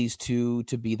abilities to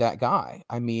be that guy.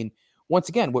 I mean, once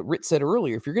again, what Rit said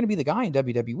earlier, if you're going to be the guy in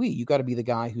WWE, you got to be the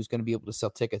guy who's going to be able to sell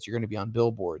tickets. You're going to be on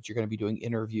billboards. You're going to be doing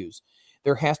interviews.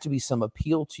 There has to be some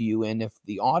appeal to you. And if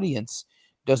the audience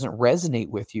doesn't resonate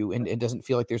with you and doesn't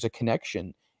feel like there's a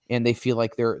connection and they feel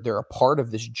like they're a part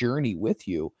of this journey with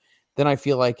you, then I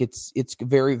feel like it's a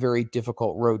very, very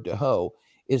difficult road to hoe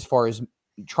as far as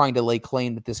trying to lay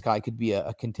claim that this guy could be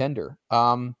a contender.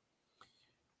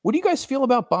 What do you guys feel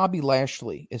about Bobby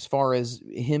Lashley as far as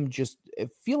him just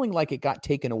feeling like it got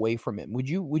taken away from him? Would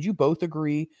you both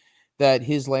agree that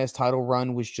his last title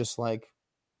run was just like,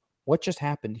 what just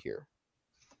happened here?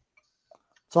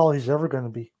 It's all he's ever going to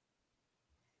be.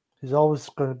 He's always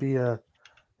going to be an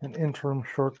interim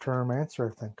short-term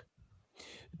answer, I think.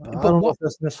 I don't know if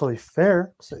that's necessarily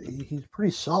fair. He's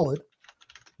pretty solid.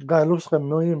 The guy looks like $1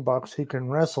 million. He can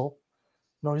wrestle.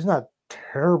 No, he's not a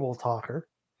terrible talker.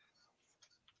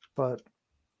 But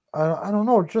I don't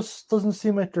know. It just doesn't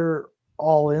seem like they're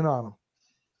all in on him.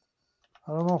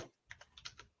 I don't know.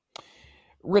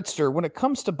 Ritster, when it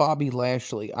comes to Bobby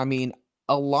Lashley, I mean,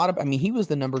 he was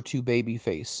the number 2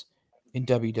 babyface in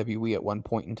WWE at one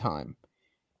point in time.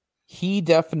 He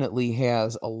definitely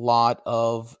has a lot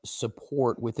of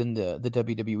support within the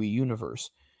WWE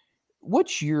universe.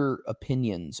 What's your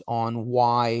opinions on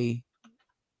why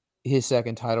his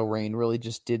second title reign really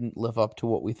just didn't live up to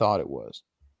what we thought it was?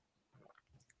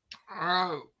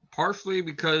 Partially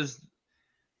because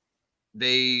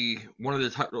they wanted the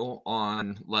title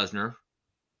on Lesnar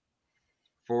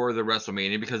for the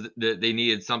WrestleMania because they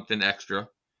needed something extra,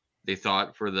 they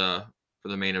thought, for the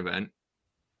main event.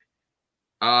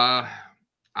 I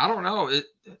don't know.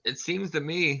 It seems to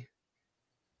me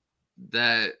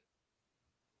that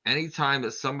anytime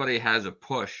that somebody has a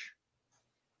push,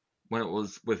 when it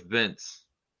was with Vince,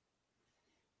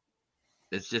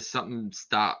 it's just something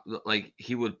stopped. Like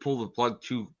he would pull the plug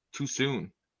too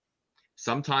soon.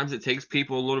 Sometimes it takes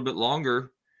people a little bit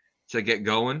longer to get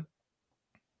going,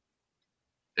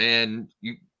 and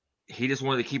he just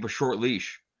wanted to keep a short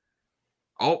leash.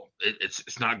 Oh,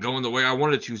 it's not going the way I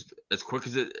wanted it to, as quick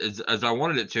as I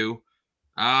wanted it to.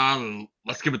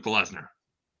 Let's give it to Lesnar.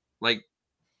 Like,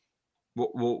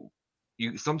 well,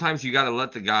 sometimes you got to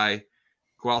let the guy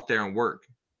go out there and work.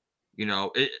 You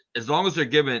know, as long as they're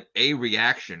given a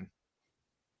reaction,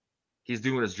 he's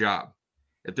doing his job.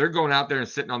 If they're going out there and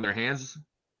sitting on their hands,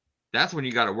 that's when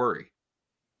you got to worry.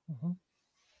 Mm-hmm.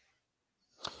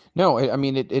 No, I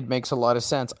mean, it makes a lot of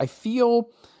sense. I feel,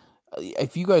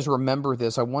 if you guys remember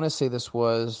this, I want to say this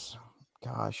was,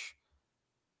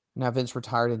 now Vince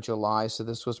retired in July, so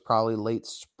this was probably late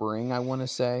spring, I want to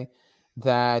say,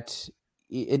 that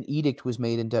an edict was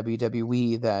made in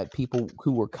WWE that people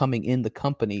who were coming in the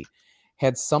company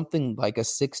had something like a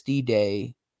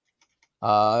 60-day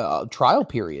trial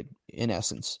period, in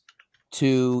essence,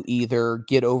 to either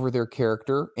get over their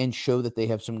character and show that they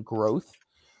have some growth,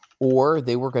 or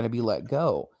they were going to be let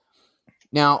go.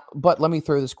 Now, but let me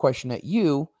throw this question at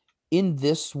you. In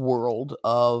this world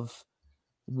of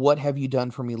what have you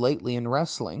done for me lately in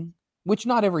wrestling, which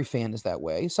not every fan is that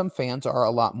way. Some fans are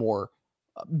a lot more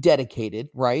dedicated,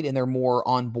 right? And they're more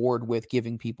on board with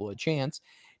giving people a chance.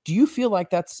 Do you feel like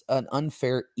that's an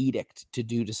unfair edict to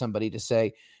do to somebody to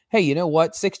say, hey, you know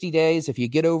what? 60 days, if you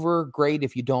get over, great.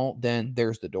 If you don't, then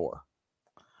there's the door.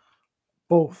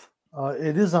 Both.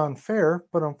 It is unfair,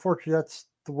 but unfortunately, that's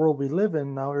the world we live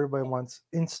in now. Everybody wants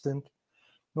instant.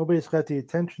 Nobody's got the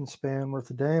attention span worth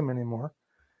a damn anymore.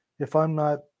 If I'm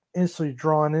not instantly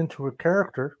drawn into a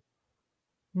character,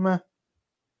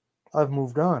 I've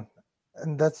moved on.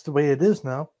 And that's the way it is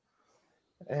now.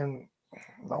 And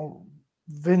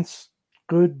Vince,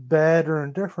 good, bad, or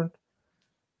indifferent,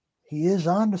 he is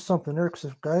on to something there, because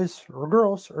if guys or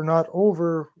girls are not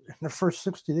over in the first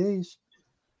 60 days,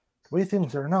 the way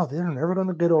things are now, they're never going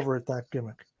to get over at that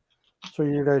gimmick. So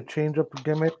you got to change up the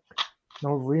gimmick,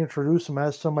 reintroduce them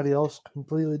as somebody else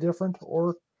completely different,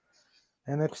 or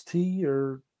NXT,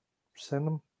 or send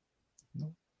them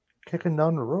kicking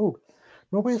down the road.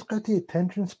 Nobody's got the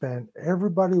attention span.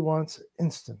 Everybody wants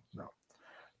instant now.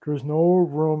 There's no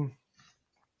room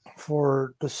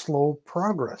for the slow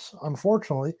progress,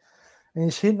 unfortunately. And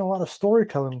he's hitting a lot of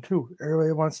storytelling too.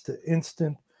 Everybody wants to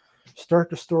instant start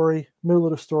the story, middle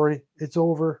of the story, it's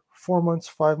over. 4 months,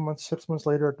 5 months, 6 months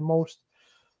later at the most.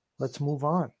 Let's move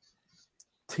on.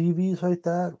 TV's like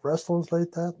that, wrestling's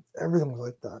like that, everything's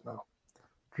like that now.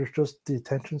 There's just the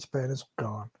attention span is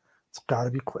gone. It's got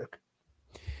to be quick.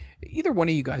 Either one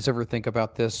of you guys ever think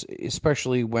about this,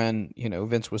 especially when,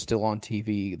 Vince was still on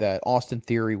TV, that Austin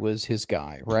Theory was his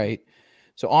guy, right?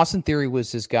 So Austin Theory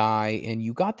was his guy, and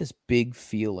you got this big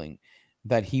feeling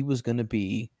that he was going to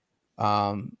be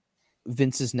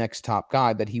Vince's next top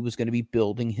guy, that he was going to be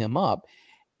building him up.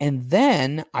 And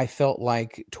then I felt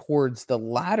like towards the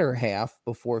latter half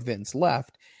before Vince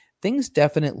left, things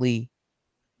definitely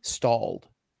stalled,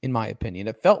 in my opinion.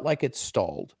 It felt like it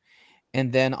stalled.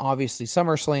 And then obviously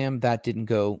SummerSlam, that didn't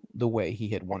go the way he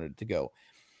had wanted it to go.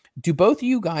 Do both of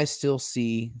you guys still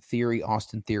see Theory,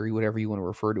 Austin Theory, whatever you want to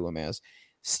refer to him as,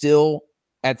 still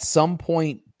at some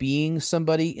point being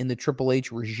somebody in the Triple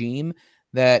H regime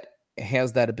that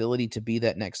has that ability to be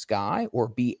that next guy or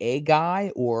be a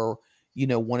guy or,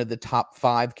 one of the top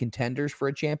 5 contenders for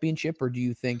a championship? Or do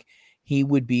you think he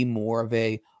would be more of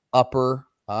a upper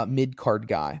mid-card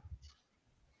guy?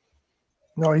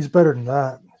 No, he's better than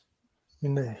that.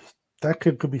 That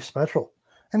kid could be special.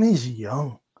 And he's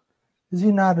young. Is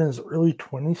he not in his early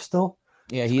 20s still?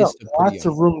 Yeah, he's got lots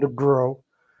of room to grow.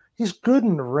 He's good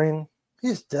in the ring.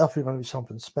 He's definitely going to be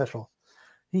something special.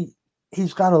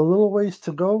 He's got a little ways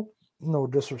to go. No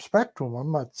disrespect to him.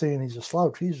 I'm not saying he's a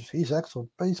slouch. He's excellent.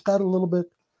 But he's got a little bit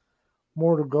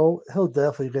more to go. He'll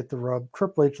definitely get the rub.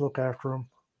 Triple H look after him.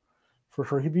 For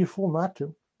sure. He'd be a fool not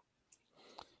to.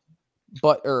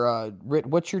 But, Rit,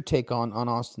 what's your take on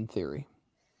Austin Theory?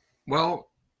 Well,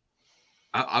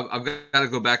 I've got to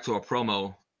go back to a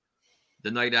promo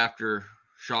the night after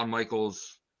Shawn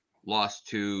Michaels lost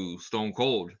to Stone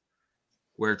Cold,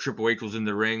 where Triple H was in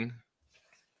the ring,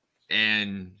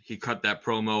 and he cut that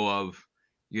promo of,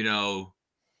 you go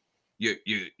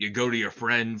to your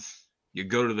friends, you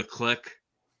go to the clique.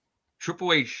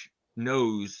 Triple H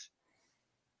knows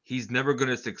he's never going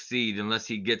to succeed unless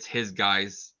he gets his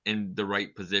guys in the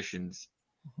right positions.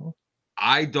 Mm-hmm.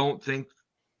 I don't think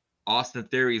Austin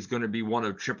Theory is going to be one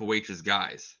of Triple H's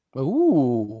guys.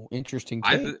 Ooh, interesting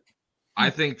take. I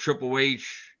think Triple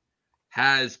H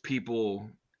has people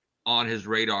on his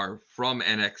radar from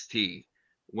NXT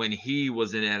when he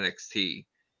was in NXT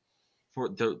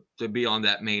to be on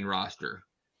that main roster.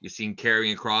 You've seen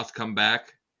Karrion Kross come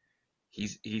back.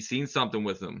 He's seen something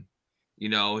with him.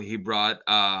 He brought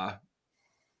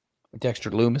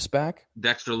Dexter Lumis back.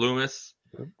 Dexter Lumis.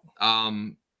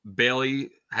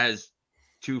 Bailey has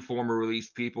 2 former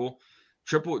released people.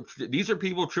 These are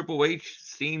people Triple H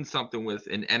seen something with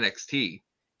in NXT,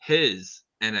 his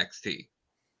NXT.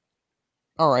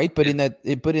 All right, but in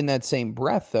that same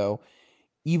breath, though,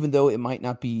 even though it might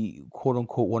not be quote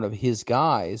unquote one of his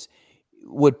guys,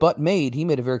 what Butt made, he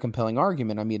made a very compelling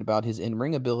argument. I mean, about his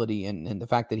in-ring ability and the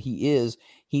fact that he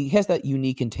has that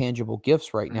unique intangible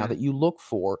gifts right now that you look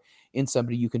for in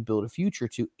somebody you can build a future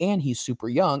to, and he's super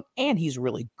young and he's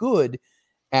really good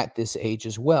at this age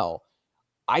as well.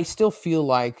 I still feel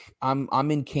like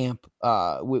I'm in camp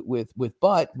with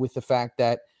Butt with the fact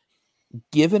that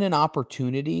given an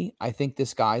opportunity, I think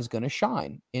this guy's going to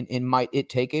shine. And might it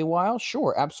take a while?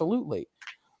 Sure, absolutely.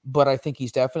 But I think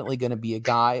he's definitely going to be a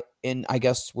guy, and I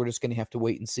guess we're just going to have to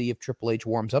wait and see if Triple H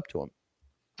warms up to him.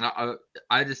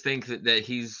 I just think that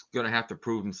he's going to have to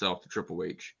prove himself to Triple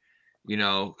H,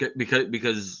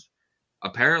 because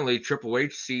apparently Triple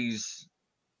H sees,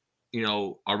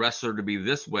 a wrestler to be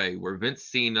this way, where Vince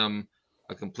seen him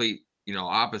a complete,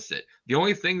 opposite. The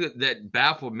only thing that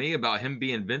baffled me about him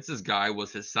being Vince's guy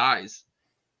was his size.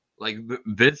 Like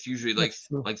Vince usually likes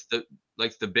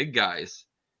the big guys.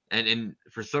 And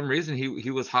for some reason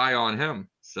he was high on him.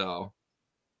 So,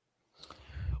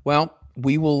 well,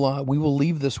 we will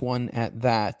leave this one at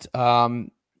that.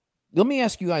 Let me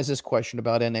ask you guys this question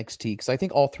about NXT, because I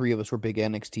think all 3 of us were big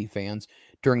NXT fans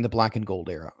during the Black and Gold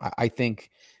era. I think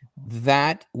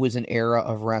that was an era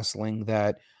of wrestling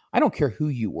that I don't care who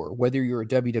you were, whether you're a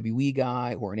WWE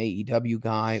guy or an AEW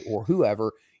guy or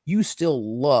whoever, you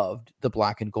still loved the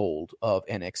Black and Gold of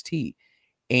NXT.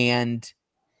 And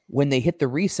when they hit the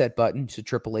reset button, so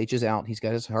Triple H is out, he's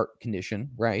got his heart condition,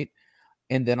 right?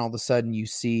 And then all of a sudden you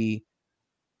see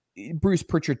Bruce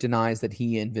Pritchard denies that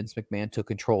he and Vince McMahon took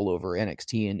control over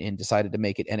NXT and decided to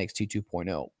make it NXT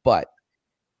 2.0. But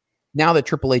now that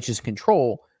Triple H is in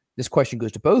control, this question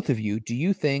goes to both of you. Do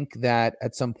you think that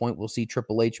at some point we'll see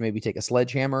Triple H maybe take a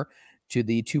sledgehammer to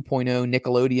the 2.0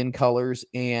 Nickelodeon colors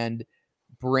and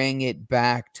bring it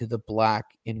back to the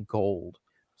black and gold?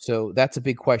 So that's a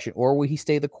big question. Or will he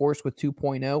stay the course with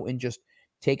 2.0 and just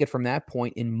take it from that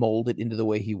point and mold it into the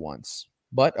way he wants?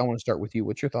 But I want to start with you.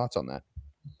 What's your thoughts on that?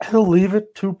 He'll leave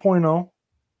it 2.0,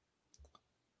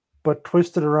 but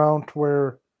twist it around to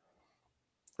where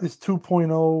it's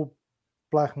 2.0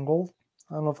 black and gold.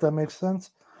 I don't know if that makes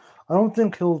sense. I don't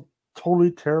think he'll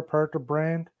totally tear apart the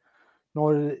brand.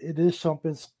 No, it is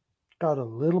something that's got a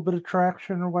little bit of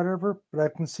traction or whatever, but I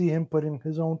can see him putting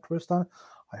his own twist on it.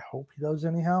 I hope he does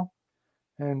anyhow,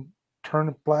 and turn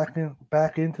it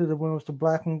back into the when it was the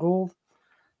black and gold.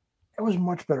 It was a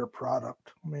much better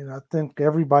product. I mean, I think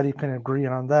everybody can agree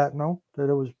on that, no? That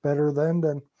it was better then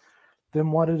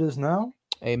than what it is now.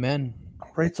 Amen.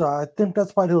 Right, so I think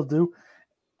that's what he'll do,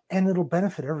 and it'll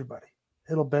benefit everybody.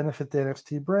 It'll benefit the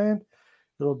NXT brand.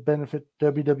 It'll benefit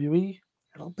WWE.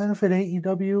 It'll benefit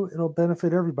AEW. It'll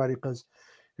benefit everybody, because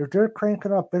if they're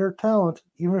cranking up better talent,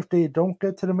 even if they don't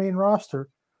get to the main roster,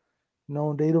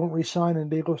 they don't resign and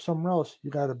they go somewhere else, you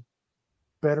got a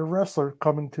better wrestler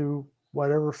coming to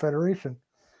whatever federation.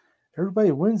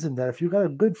 Everybody wins in that. If you got a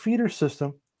good feeder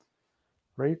system,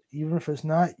 right, even if it's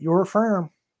not your firm,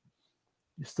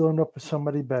 you still end up with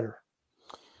somebody better,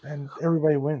 and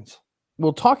everybody wins.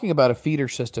 Well, talking about a feeder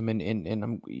system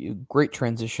and great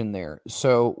transition there.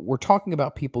 So we're talking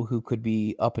about people who could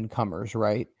be up and comers,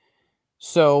 right?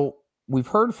 So we've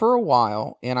heard for a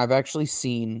while, and I've actually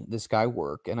seen this guy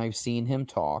work, and I've seen him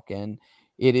talk, and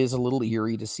it is a little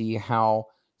eerie to see how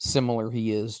similar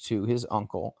he is to his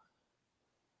uncle.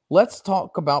 Let's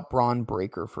talk about Bron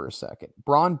Breakker for a second.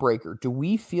 Bron Breakker, do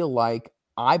we feel like,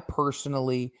 I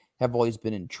personally have always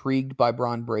been intrigued by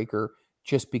Bron Breakker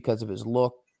just because of his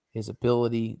look, his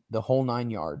ability, the whole 9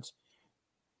 yards.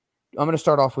 I'm going to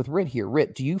start off with Rit here.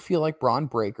 Rit, do you feel like Bron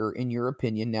Breakker, in your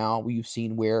opinion, now you've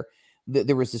seen where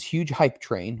there was this huge hype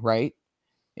train, right?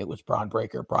 It was Bron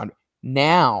Breakker.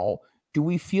 Now, do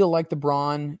we feel like the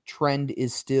Bron trend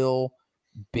is still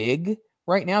big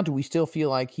right now? Do we still feel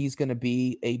like he's going to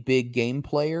be a big game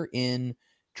player in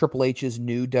Triple H's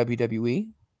new WWE?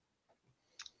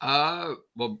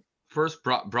 Well, first,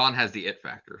 Bron has the it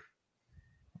factor.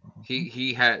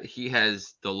 He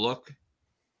has the look.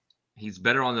 He's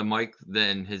better on the mic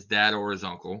than his dad or his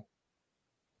uncle.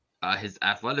 His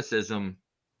athleticism,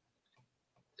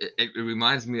 it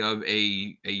reminds me of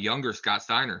a younger Scott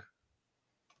Steiner.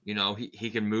 He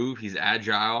can move. He's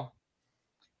agile.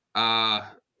 I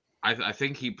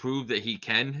think he proved that he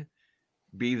can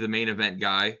be the main event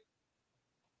guy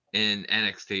in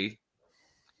NXT.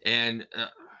 And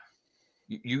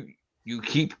you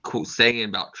keep saying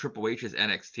about Triple H's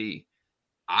NXT.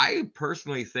 I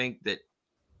personally think that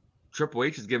Triple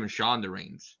H is giving Shawn the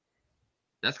reins.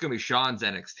 That's going to be Shawn's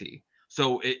NXT.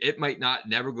 So it might not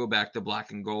never go back to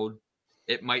black and gold.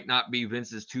 It might not be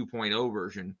Vince's 2.0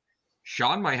 version.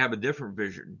 Shawn might have a different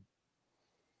vision,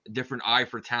 a different eye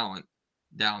for talent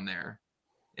down there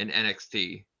in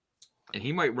NXT. And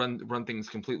he might run things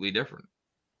completely different,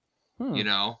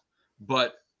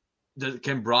 But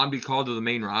can Bron be called to the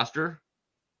main roster?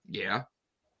 Yeah.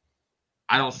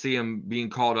 I don't see him being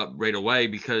called up right away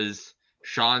because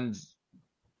Triple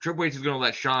H is going to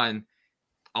let Shawn,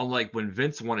 unlike when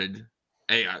Vince wanted,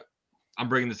 hey, I'm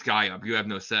bringing this guy up. You have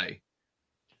no say.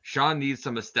 Shawn needs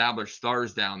some established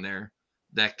stars down there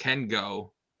that can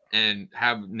go and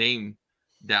have name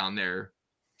down there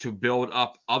to build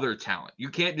up other talent. You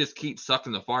can't just keep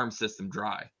sucking the farm system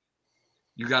dry.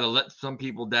 You got to let some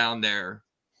people down there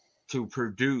to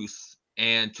produce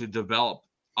and to develop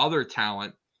other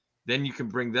talent. Then you can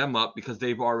bring them up because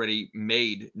they've already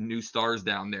made new stars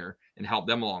down there and help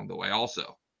them along the way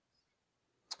also.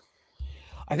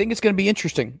 I think it's going to be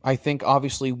interesting. I think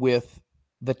obviously with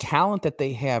the talent that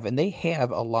they have, and they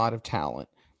have a lot of talent,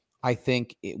 I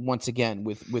think once again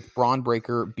with Bron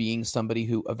Breakker being somebody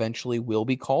who eventually will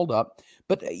be called up.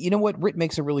 But you know what? Rit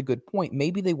makes a really good point.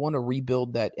 Maybe they want to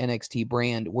rebuild that NXT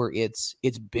brand where it's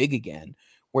big again,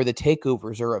 where the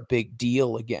takeovers are a big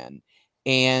deal again.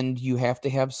 And you have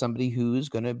to have somebody who's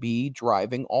going to be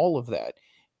driving all of that.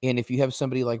 And if you have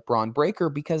somebody like Bron Breakker,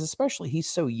 because especially he's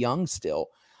so young still,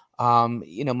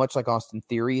 much like Austin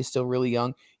Theory is still really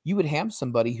young, you would have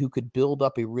somebody who could build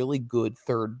up a really good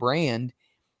third brand.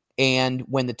 And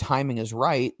when the timing is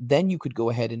right, then you could go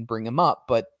ahead and bring him up.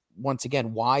 But once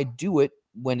again, why do it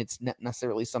when it's not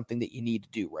necessarily something that you need to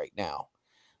do right now?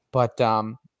 But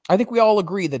I think we all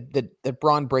agree that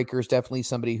Bron Breakker is definitely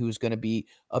somebody who's going to be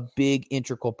a big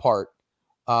integral part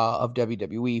of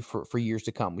WWE for years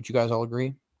to come. Would you guys all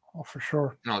agree? Oh, for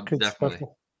sure. No, Kid's definitely.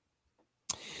 special.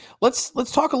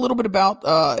 Let's talk a little bit about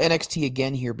NXT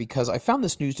again here, because I found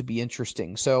this news to be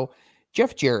interesting. So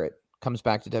Jeff Jarrett comes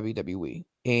back to WWE,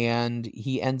 and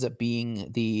he ends up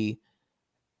being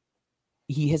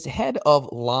he is head of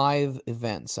live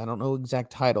events. I don't know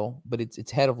exact title, but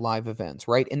it's head of live events,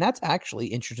 right? And that's actually,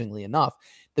 interestingly enough,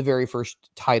 the very first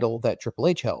title that Triple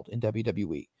H held in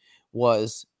WWE,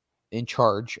 was in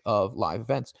charge of live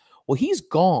events. Well, he's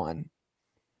gone,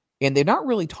 and they're not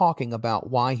really talking about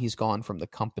why he's gone from the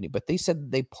company, but they said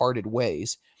that they parted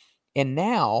ways. And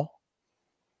now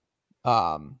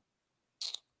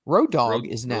Road Dogg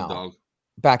is now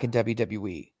back in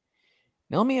WWE.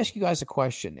 Now, let me ask you guys a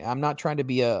question. I'm not trying to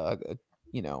be a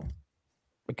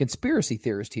conspiracy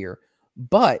theorist here,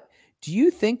 but do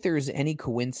you think there's any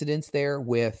coincidence there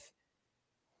with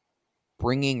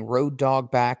bringing Road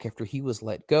Dogg back after he was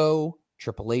let go?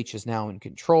 Triple H is now in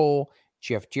control.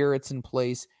 Jeff Jarrett's in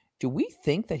place. Do we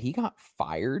think that he got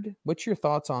fired? What's your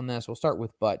thoughts on this? We'll start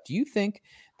with Butt. Do you think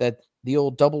that the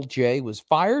old Double J was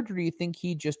fired, or do you think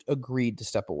he just agreed to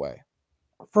step away?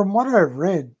 From what I've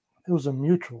read, it was a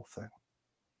mutual thing.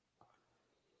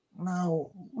 Now,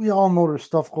 we all know there's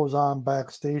stuff goes on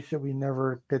backstage that we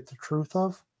never get the truth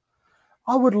of.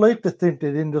 I would like to think they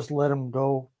didn't just let him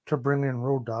go to bring in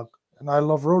Road Dogg. And I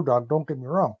love Road Dogg, don't get me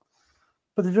wrong.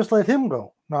 But they just let him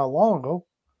go not long ago.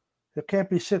 It can't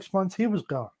be 6 months he was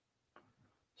gone.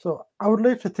 So I would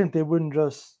like to think they wouldn't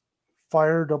just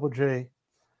fire Double J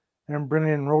and bring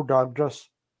in Road Dogg just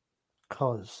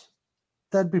because.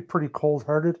 That'd be pretty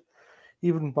cold-hearted.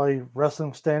 Even by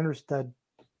wrestling standards,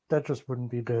 that just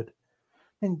wouldn't be good.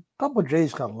 And Double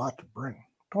J's got a lot to bring.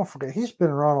 Don't forget, he's been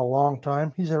around a long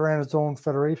time. He's ran his own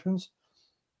federations.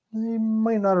 He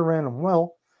might not have ran them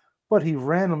well, but he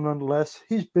ran them nonetheless.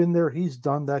 He's been there. He's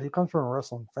done that. He comes from a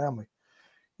wrestling family.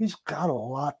 He's got a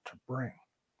lot to bring.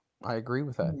 I agree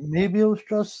with that. Maybe it was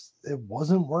just, it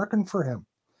wasn't working for him.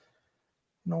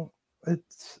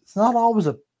 It's not always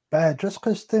a bad, just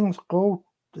because things go,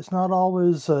 it's not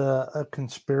always a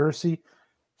conspiracy.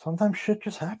 Sometimes shit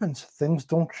just happens. Things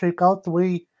don't shake out the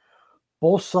way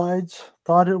both sides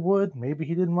thought it would. Maybe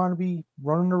he didn't want to be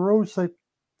running the roads like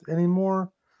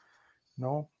anymore.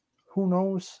 Who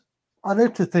knows? I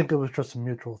like to think it was just a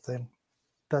mutual thing.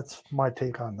 That's my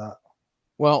take on that.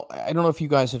 Well, I don't know if you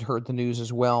guys had heard the news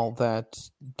as well that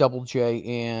Double J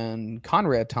and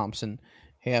Conrad Thompson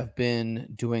have been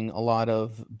doing a lot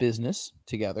of business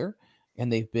together,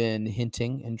 and they've been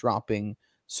hinting and dropping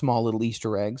small little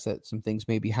Easter eggs that some things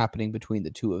may be happening between the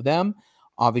two of them.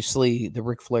 Obviously, the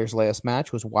Ric Flair's last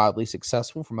match was wildly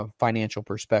successful from a financial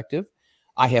perspective.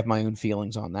 I have my own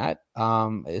feelings on that.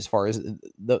 As far as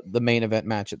the main event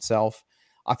match itself,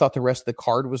 I thought the rest of the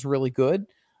card was really good.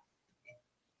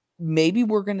 Maybe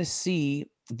we're going to see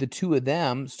the two of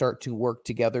them start to work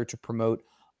together to promote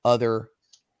other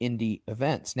indie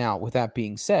events. Now, with that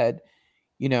being said,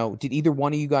 did either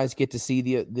one of you guys get to see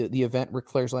the event, Ric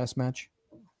Flair's last match?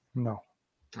 No.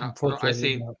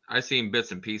 I seen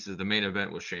bits and pieces. The main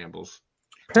event was shambles.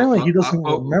 Apparently, he doesn't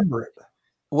remember it.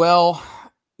 Well,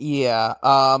 yeah.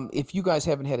 If you guys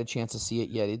haven't had a chance to see it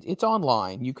yet, it's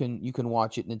online. You can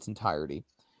watch it in its entirety.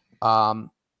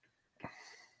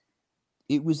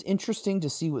 It was interesting to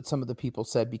see what some of the people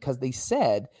said, because they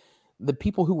said the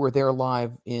people who were there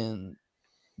live in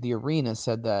the arena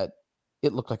said that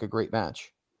it looked like a great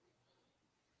match.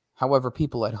 However,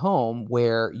 people at home,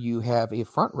 where you have a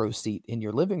front row seat in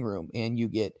your living room and you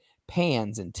get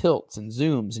pans and tilts and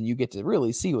zooms and you get to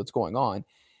really see what's going on,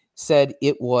 said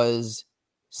it was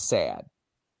sad.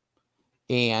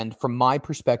 And from my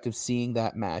perspective, seeing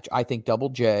that match, I think Double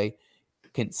J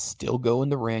can still go in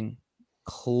the ring.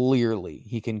 Clearly,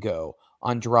 he can go.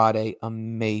 Andrade,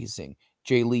 amazing.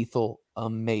 Jay Lethal,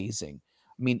 amazing.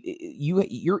 I mean,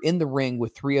 you're in the ring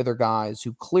with three other guys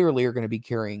who clearly are going to be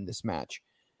carrying this match.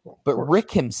 But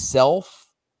Rick himself,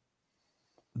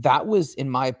 that was, in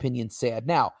my opinion, sad.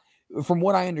 Now, from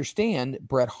what I understand,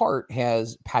 Bret Hart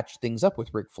has patched things up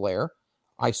with Ric Flair.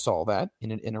 I saw that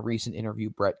in a recent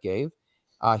interview Bret gave.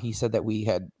 He said that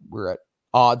we're at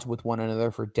odds with one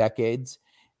another for decades.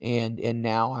 And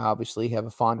now I obviously have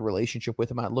a fond relationship with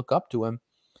him. I look up to him.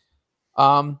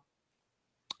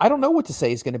 I don't know what to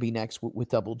say is going to be next with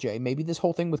Double J. Maybe this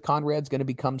whole thing with Conrad's going to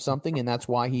become something, and that's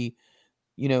why he,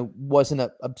 wasn't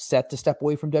upset to step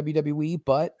away from WWE.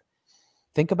 But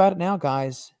think about it now,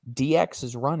 guys. DX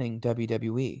is running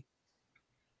WWE.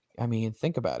 I mean,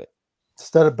 think about it. Is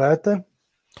that a bad thing?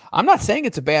 I'm not saying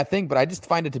it's a bad thing, but I just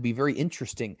find it to be very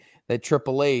interesting that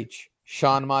Triple H,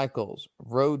 Shawn Michaels,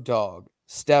 Road Dogg,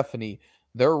 Stephanie,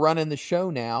 they're running the show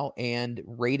now, and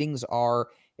ratings are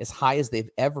as high as they've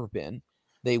ever been.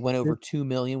 They went over 2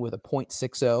 million with a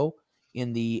 .60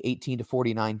 in the 18 to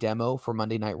 49 demo for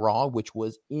Monday Night Raw, which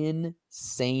was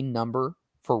insane number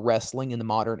for wrestling in the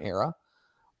modern era.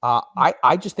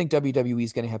 I just think WWE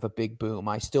is going to have a big boom.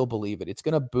 I still believe it. It's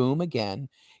going to boom again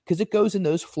because it goes in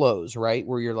those flows, right?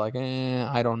 Where you're like,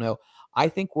 I don't know. I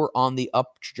think we're on the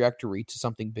up trajectory to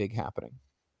something big happening.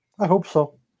 I hope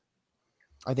so.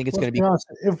 I think it's Let's going to be honest,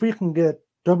 if we can get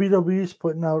WWE's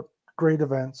putting out great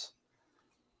events,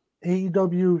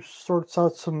 AEW sorts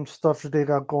out some stuff that they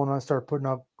got going on, start putting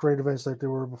out great events like they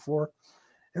were before,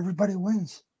 everybody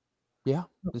wins. Yeah,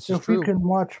 this is if true. we can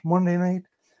watch Monday night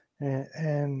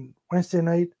and Wednesday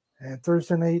night and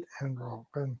Thursday night and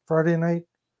Friday night,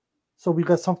 so we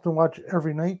got something to watch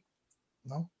every night.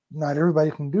 No, not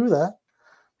everybody can do that.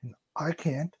 I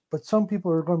can't, but some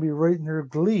people are going to be right in their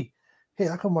glee. Hey,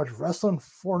 I can watch wrestling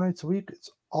 4 nights a week. It's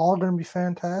all going to be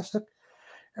fantastic.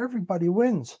 Everybody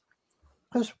wins.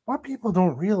 Because what people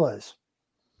don't realize,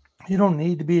 you don't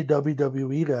need to be a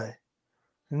WWE guy.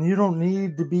 And you don't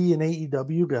need to be an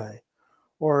AEW guy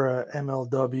or a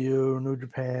MLW, New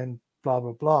Japan, blah,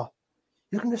 blah, blah.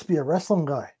 You can just be a wrestling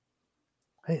guy.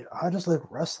 Hey, I just like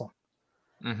wrestling.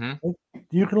 Mm-hmm.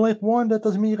 You can like one, that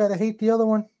doesn't mean you got to hate the other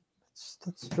one.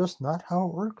 That's just not how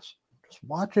it works. Just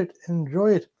watch it and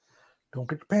enjoy it. Don't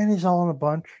get your panties all in a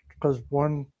bunch because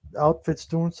one outfit's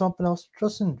doing something else.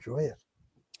 Just enjoy it.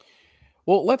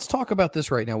 Well, let's talk about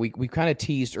this right now. We kind of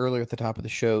teased earlier at the top of the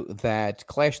show that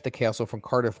Clash at the Castle from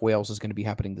Cardiff, Wales is going to be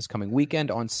happening this coming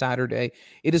weekend on Saturday.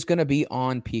 It is going to be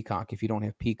on Peacock. If you don't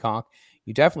have Peacock,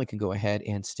 you definitely can go ahead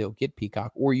and still get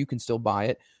Peacock, or you can still buy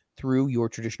it through your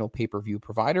traditional pay-per-view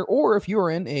provider. Or if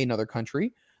you're in another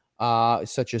country,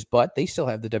 such as Butt, they still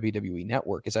have the WWE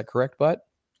Network. Is that correct, Butt?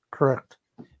 Correct.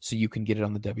 So you can get it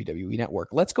on the WWE Network.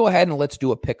 Let's go ahead and let's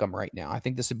do a pick'em right now. I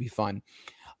think this would be fun.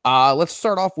 Let's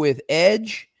start off with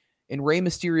Edge and Rey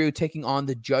Mysterio taking on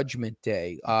the Judgment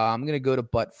Day. I'm going to go to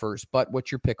Butt first. Butt,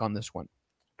 what's your pick on this one?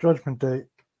 Judgment Day.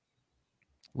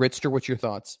 Ritster, what's your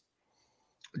thoughts?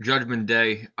 Judgment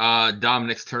Day.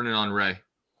 Dominic's turning on Rey.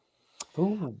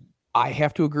 Ooh. I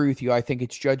have to agree with you. I think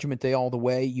it's Judgment Day all the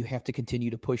way. You have to continue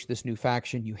to push this new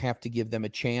faction. You have to give them a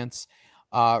chance.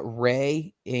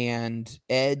 Rey and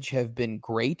Edge have been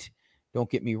great. Don't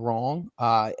get me wrong.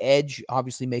 Edge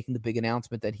obviously making the big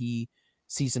announcement that he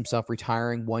sees himself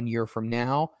retiring 1 year from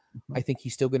now. I think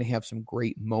he's still going to have some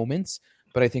great moments,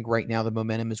 but I think right now the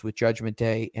momentum is with Judgment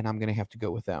Day, and I'm going to have to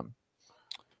go with them.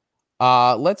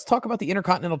 Let's talk about the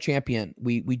Intercontinental Champion.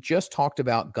 We just talked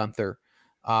about Gunther.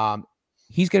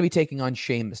 He's going to be taking on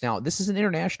Sheamus. Now, this is an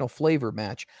international flavor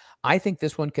match. I think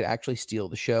this one could actually steal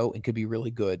the show and could be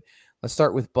really good. Let's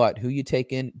start with Butt. Who you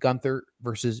taking? Gunther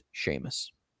versus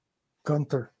Sheamus.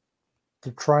 Gunther.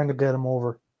 They're trying to get him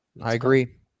over. I agree.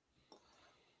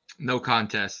 No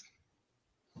contest.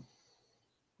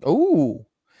 Oh,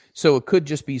 so it could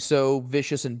just be so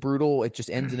vicious and brutal. It just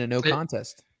ends in a no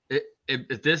contest.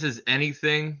 If this is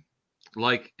anything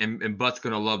like, and Butt's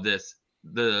going to love this,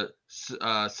 the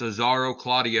Cesaro,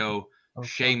 Claudio,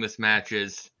 Sheamus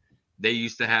matches, they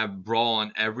used to have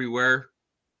brawling everywhere.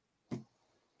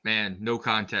 Man, no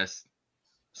contest.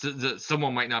 So,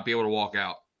 someone might not be able to walk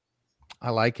out.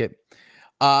 I like it.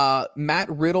 Matt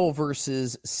Riddle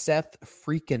versus Seth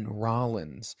freaking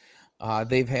Rollins.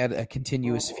 They've had a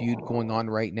continuous feud going on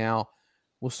right now.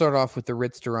 We'll start off with the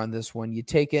Ritster on this one. You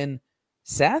taking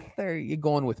Seth, or are you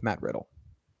going with Matt Riddle?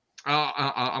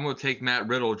 I'm going to take Matt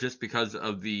Riddle just because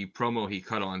of the promo he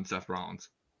cut on Seth Rollins.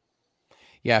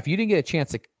 Yeah, if you didn't get a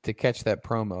chance to catch that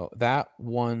promo, that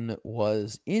one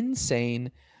was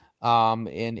insane.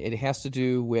 And it has to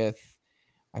do with,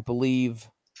 I believe,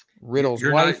 Riddle's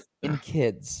wife and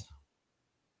kids.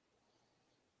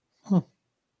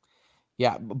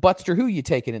 Yeah, Butster, who you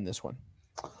taking in this one?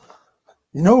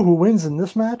 You know who wins in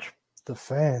this match? The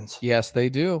fans. Yes, they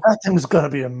do. That thing is going to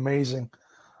be amazing.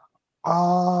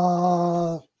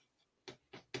 I'll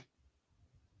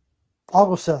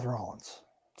go Seth Rollins.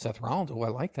 Seth Rollins. Oh, I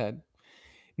like that.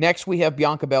 Next, we have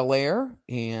Bianca Belair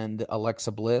and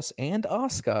Alexa Bliss and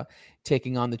Asuka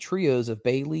taking on the trios of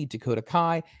Bayley, Dakota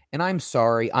Kai, and I'm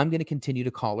sorry, I'm going to continue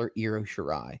to call her Io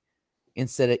Shirai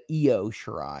instead of Io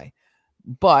Shirai.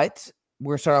 But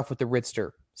we're going to start off with the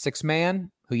Ritster. 6-man,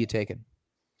 who you taking?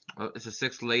 It's a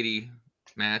 6-lady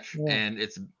match, and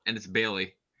it's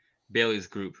Bayley's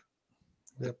group.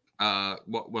 Yep.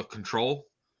 What Control?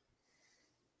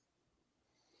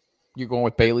 You're going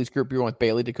with Bayley's group? You're going with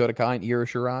Bayley, Dakota Kai, and Io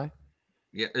Shirai?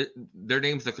 Yeah, their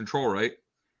name's the Control, right?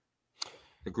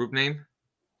 The group name?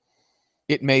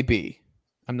 It may be.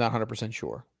 I'm not 100%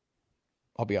 sure.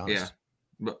 I'll be honest. Yeah,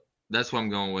 but that's what I'm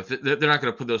going with. They're not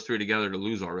going to put those three together to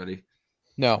lose already.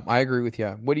 No, I agree with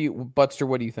you. Butster,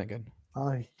 what are you thinking?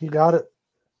 You got it.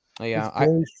 Yeah,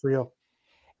 it's real.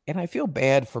 And I feel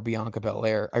bad for Bianca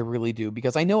Belair. I really do,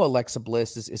 because I know Alexa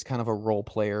Bliss is kind of a role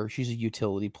player. She's a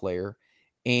utility player.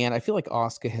 And I feel like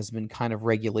Asuka has been kind of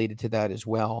regulated to that as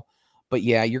well. But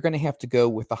yeah, you're going to have to go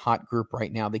with the hot group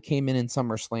right now. They came in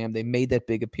SummerSlam. They made that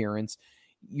big appearance.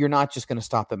 You're not just going to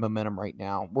stop that momentum right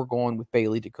now. We're going with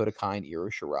Bayley, Dakota Kai, and Io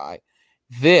Shirai.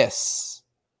 This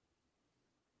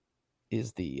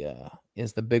is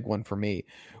the big one for me.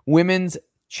 Women's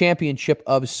Championship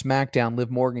of SmackDown.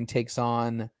 Liv Morgan takes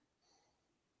on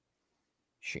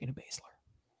Shayna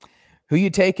Baszler. Who you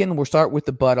taking? We'll start with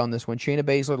the butt on this one. Shayna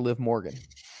Baszler, Liv Morgan.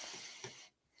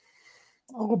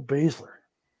 I'll go Baszler.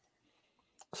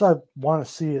 Because I want to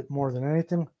see it more than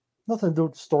anything. Nothing to do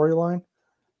with the storyline.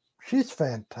 She's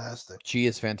fantastic. She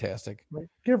is fantastic. Like,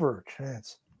 give her a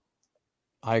chance.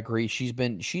 I agree. She's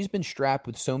been strapped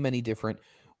with so many different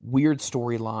weird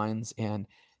storylines and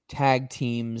tag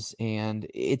teams, and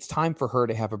it's time for her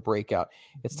to have a breakout.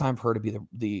 It's time for her to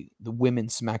be the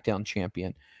women's SmackDown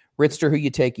champion. Ritster, who you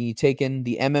taking? You taking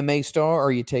the MMA star, or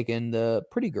are you taking the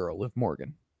pretty girl, Liv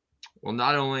Morgan? Well,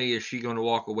 not only is she going to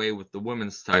walk away with the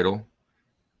women's title,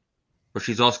 but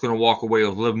she's also going to walk away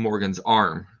with Liv Morgan's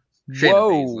arm.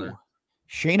 Shayna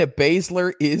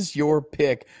Baszler is your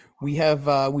pick. We've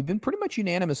been pretty much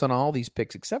unanimous on all these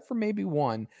picks, except for maybe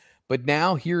one. But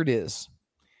now here it is.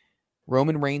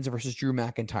 Roman Reigns versus Drew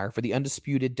McIntyre for the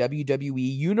undisputed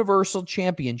WWE Universal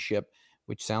Championship,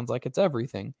 which sounds like it's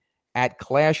everything, at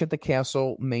Clash at the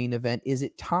Castle main event. Is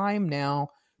it time now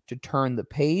to turn the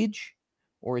page,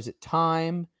 or is it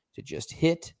time to just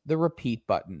hit the repeat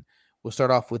button? We'll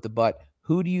start off with the butt.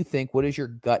 Who do you think, what does your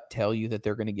gut tell you that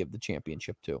they're going to give the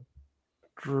championship to?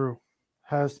 Drew.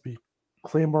 Has to be.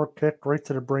 Claymore kick right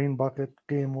to the brain bucket.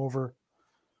 Game over.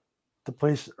 The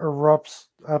place erupts.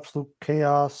 Absolute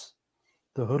chaos.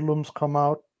 The hoodlums come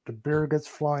out. The beer gets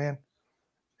flying.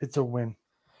 It's a win.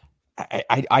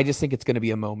 I just think it's going to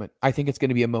be a moment. I think it's going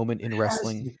to be a moment in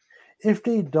wrestling. If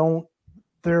they don't,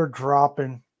 they're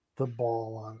dropping the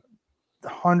ball on it.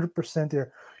 100%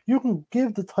 there. You can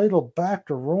give the title back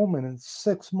to Roman in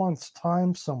 6 months'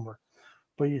 time somewhere.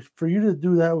 But for you to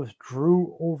do that with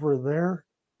Drew over there,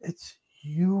 it's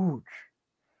huge.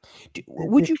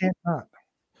 Would you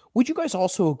guys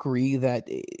also agree that,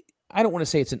 I don't want to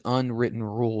say it's an unwritten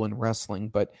rule in wrestling,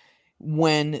 but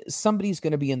when somebody's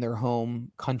going to be in their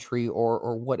home country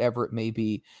or whatever it may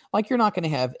be, like you're not going to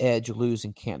have Edge lose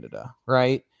in Canada,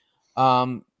 right?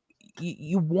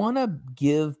 You want to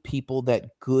give people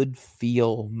that good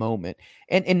feel moment,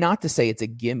 and not to say it's a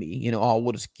gimme,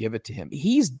 we'll just give it to him.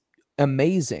 He's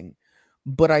amazing.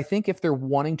 But I think if they're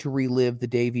wanting to relive the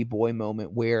Davey Boy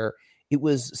moment where it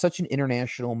was such an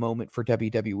international moment for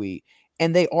WWE,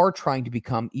 and they are trying to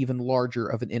become even larger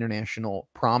of an international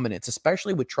prominence,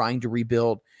 especially with trying to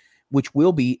rebuild, which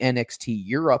will be NXT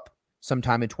Europe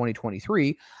sometime in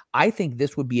 2023, I think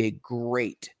this would be a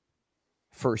great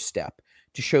first step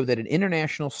to show that an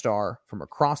international star from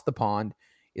across the pond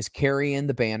is carrying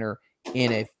the banner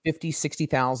in a 50,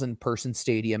 60,000 person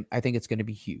stadium. I think it's going to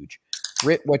be huge.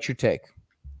 Rit, what's your take?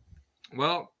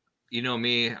 Well, you know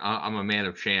me, I'm a man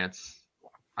of chance.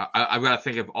 I've got to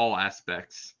think of all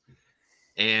aspects.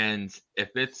 And if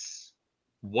it's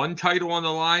one title on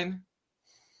the line,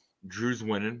 Drew's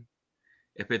winning.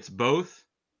 If it's both,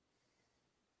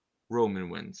 Roman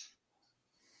wins.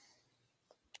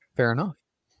 Fair enough.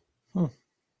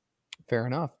 Fair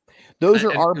enough. Those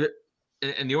are our...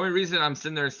 And the only reason I'm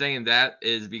sitting there saying that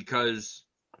is because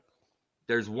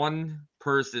there's one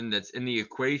person that's in the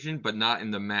equation, but not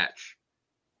in the match.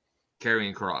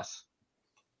 Karrion Kross.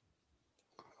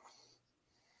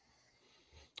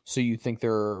 So you think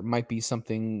there might be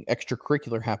something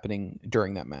extracurricular happening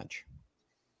during that match?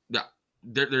 Yeah.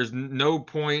 There's no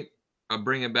point of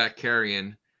bringing back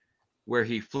Karrion where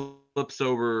he flips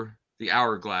over the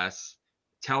hourglass,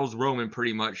 tells Roman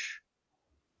pretty much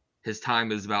his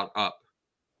time is about up,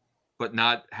 but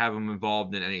not have him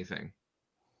involved in anything.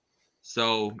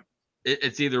 So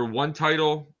it's either one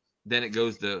title, then it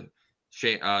goes to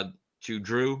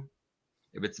Drew.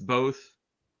 If it's both,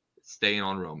 it's staying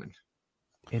on Roman.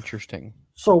 Interesting.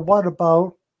 So what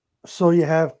about, you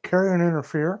have Karrion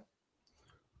interfere,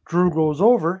 Drew goes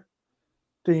over,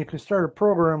 then you can start a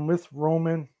program with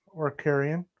Roman or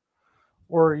Karrion,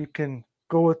 or you can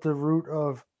go with the route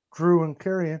of Drew and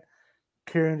Karrion.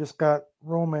 Karrion just got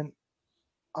Roman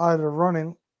out of the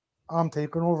running. I'm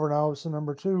taking over now as the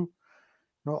number 2.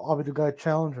 I'll be the guy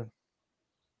challenging.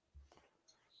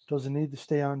 Doesn't need to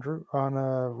stay on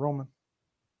Roman.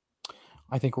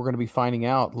 I think we're going to be finding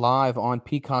out live on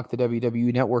Peacock, the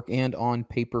WWE Network, and on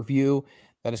pay-per-view.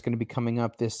 That is going to be coming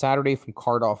up this Saturday from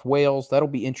Cardiff, Wales. That'll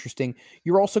be interesting.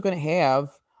 You're also going to have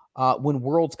When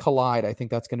Worlds Collide. I think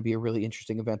that's going to be a really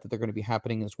interesting event that they're going to be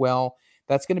happening as well.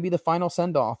 That's going to be the final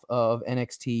send-off of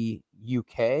NXT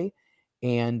UK.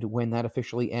 And when that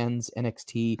officially ends,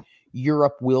 NXT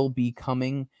Europe will be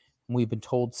coming. We've been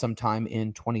told sometime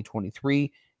in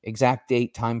 2023. Exact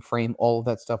date, time frame, all of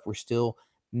that stuff, we're still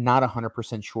not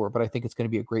 100% sure. But I think it's going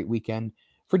to be a great weekend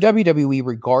for WWE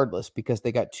regardless, because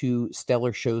they got two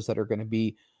stellar shows that are going to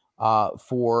be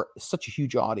for such a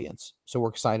huge audience. So we're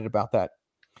excited about that.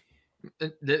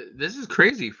 This is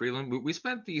crazy, Freeland. We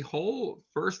spent the whole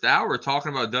first hour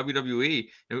talking about WWE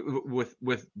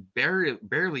with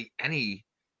barely any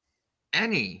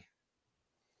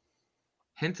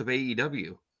hint of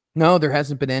AEW. No, there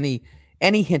hasn't been any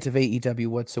hint of AEW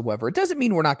whatsoever. It doesn't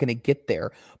mean we're not going to get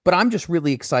there, but I'm just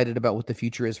really excited about what the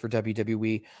future is for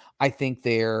WWE. I think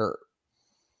they're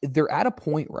at a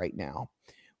point right now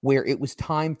where it was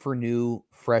time for new,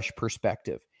 fresh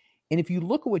perspective. And if you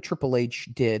look at what Triple H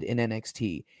did in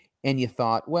NXT and you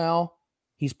thought, well,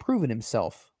 he's proven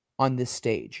himself on this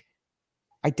stage,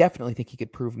 I definitely think he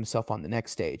could prove himself on the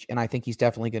next stage. And I think he's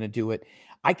definitely going to do it.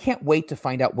 I can't wait to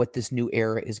find out what this new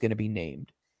era is going to be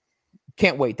named.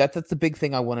 Can't wait. That's the big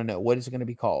thing I want to know. What is it going to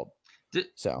be called? Did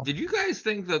you guys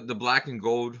think that the black and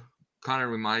gold kind of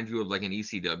remind you of like an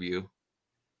ECW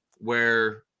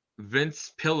where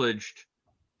Vince pillaged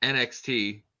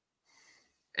NXT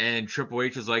and Triple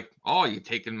H is like, oh, you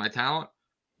taking my talent?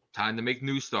 Time to make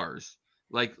new stars.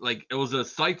 Like it was a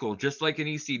cycle, just like in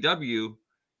ECW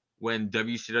when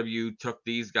WCW took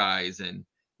these guys and,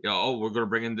 you know, oh, we're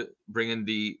going to bring in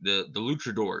the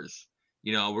luchadors.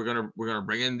 You know, we're gonna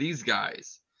bring in these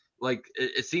guys. Like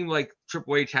it seemed like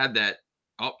Triple H had that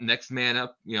next man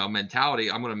up, you know,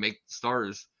 mentality. I'm gonna make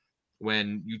stars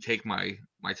when you take my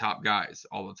top guys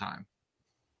all the time.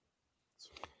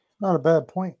 Not a bad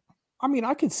point. I mean,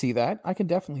 I can see that. I can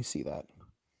definitely see that.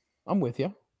 I'm with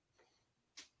you.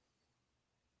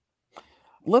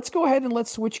 Let's go ahead and let's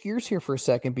switch gears here for a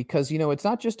second because, you know, it's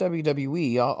not just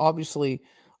WWE. Obviously,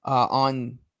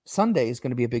 on Sunday is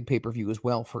going to be a big pay-per-view as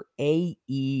well for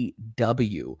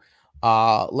AEW.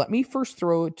 Let me first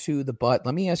throw it to the Butt.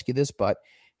 Let me ask you this, Butt.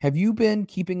 Have you been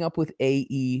keeping up with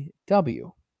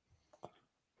AEW?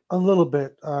 A little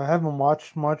bit. I haven't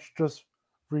watched much, just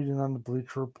reading on the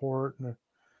Bleacher Report and the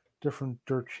different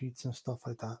dirt sheets and stuff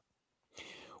like that.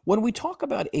 When we talk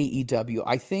about AEW,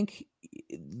 I think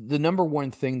the number one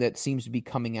thing that seems to be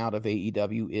coming out of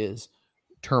AEW is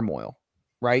turmoil.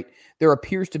 Right? There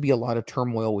appears to be a lot of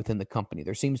turmoil within the company.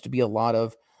 There seems to be a lot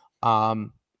of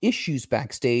issues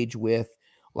backstage with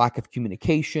lack of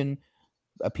communication,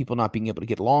 people not being able to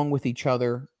get along with each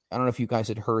other. I don't know if you guys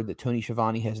had heard that Tony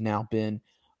Schiavone has now been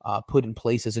put in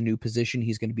place as a new position.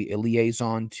 He's going to be a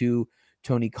liaison to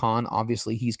Tony Khan.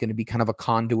 Obviously, he's going to be kind of a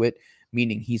conduit,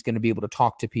 meaning he's going to be able to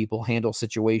talk to people, handle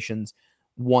situations.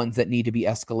 Ones that need to be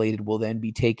escalated will then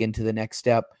be taken to the next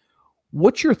step.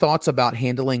 What's your thoughts about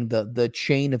handling the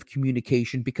chain of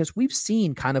communication? Because we've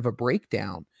seen kind of a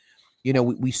breakdown. You know,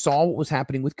 we saw what was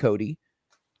happening with Cody,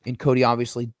 and Cody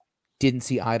obviously didn't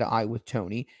see eye to eye with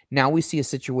Tony. Now we see a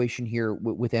situation here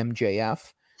with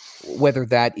MJF, whether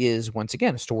that is, once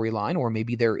again, a storyline or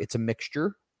maybe it's a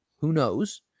mixture. Who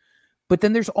knows? But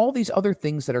then there's all these other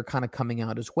things that are kind of coming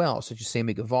out as well, such as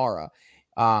Sammy Guevara,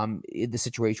 the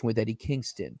situation with Eddie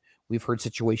Kingston. We've heard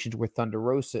situations with Thunder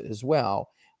Rosa as well.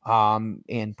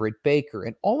 And Britt Baker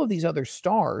and all of these other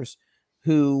stars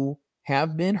who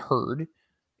have been heard,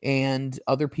 and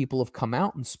other people have come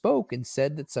out and spoke and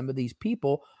said that some of these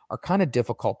people are kind of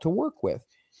difficult to work with.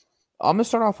 I'm going to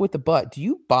start off with the Butt. Do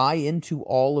you buy into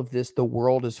all of this, the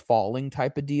world is falling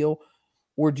type of deal?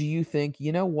 Or do you think,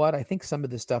 you know what, I think some of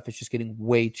this stuff is just getting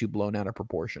way too blown out of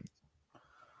proportion?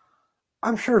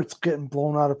 I'm sure it's getting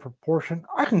blown out of proportion.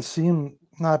 I can see him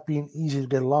not being easy to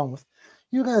get along with.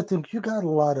 You got to think you got a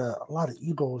lot of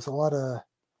egos, a lot of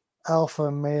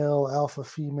alpha male, alpha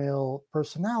female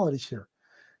personalities here,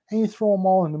 and you throw them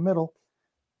all in the middle,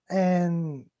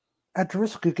 and at the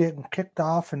risk of getting kicked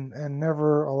off and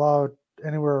never allowed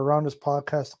anywhere around this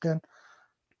podcast again,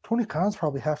 Tony Khan's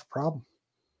probably half the problem.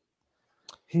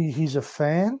 He's a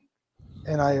fan,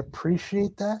 and I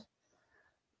appreciate that.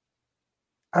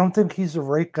 I don't think he's the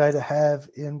right guy to have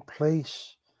in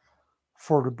place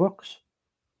for the books.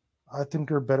 I think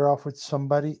you're better off with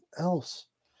somebody else.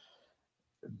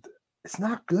 It's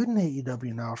not good in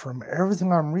AEW now. From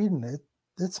everything I'm reading,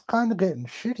 it's kind of getting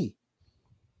shitty.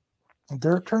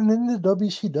 They're turning into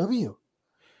WCW,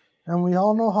 and we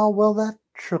all know how well that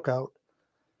shook out.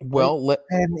 Well,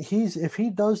 if he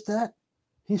does that,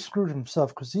 he screwed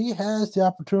himself because he has the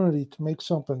opportunity to make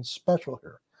something special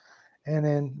here. And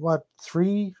in what,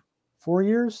 3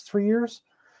 years,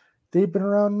 they've been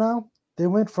around now. They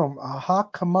went from a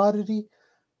hot commodity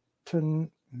to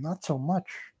not so much.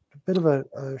 A bit of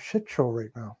a shit show right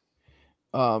now.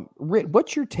 Rit,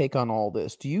 what's your take on all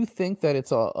this? Do you think that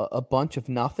it's a bunch of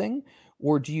nothing,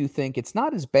 or do you think it's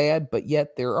not as bad, but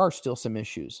yet there are still some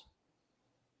issues?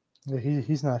 Yeah,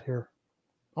 he's not here.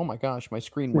 Oh my gosh, my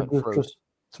screen went froze. Just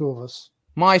two of us.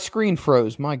 My screen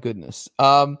froze. My goodness.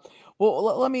 Well,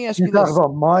 let me ask you You're talking this.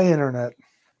 about my internet.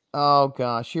 Oh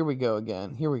gosh, here we go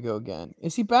again.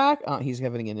 Is he back? Oh, he's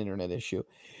having an internet issue.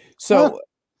 So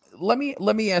let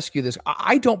me ask you this.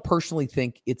 I don't personally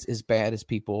think it's as bad as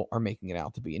people are making it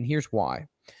out to be, and here's why.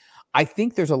 I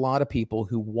think there's a lot of people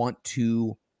who want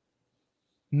to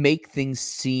make things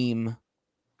seem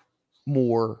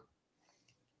more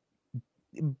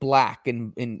black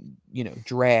and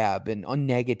drab and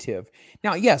unnegative.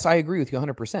 Now, yes, I agree with you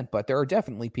 100%, but there are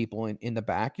definitely people in the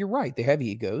back. You're right. They have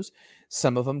egos.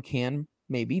 Some of them can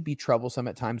maybe be troublesome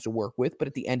at times to work with, but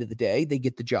at the end of the day, they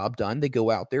get the job done. They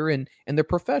go out there and they're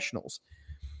professionals.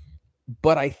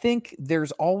 But I think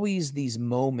there's always these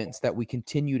moments that we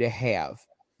continue to have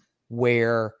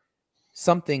where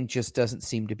something just doesn't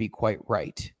seem to be quite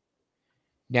right.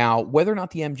 Now, whether or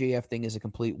not the MJF thing is a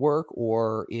complete work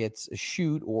or it's a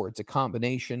shoot or it's a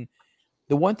combination,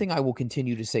 the one thing I will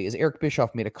continue to say is Eric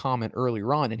Bischoff made a comment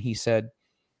earlier on, and he said,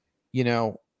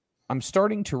 I'm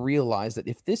starting to realize that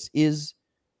if this is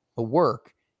a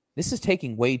work, this is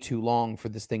taking way too long for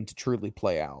this thing to truly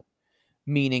play out.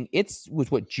 Meaning was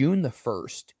June the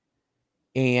 1st.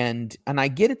 And I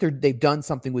get it. They've done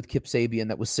something with Kip Sabian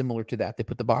that was similar to that. They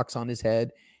put the box on his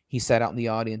head. He sat out in the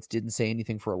audience, didn't say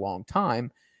anything for a long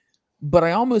time. But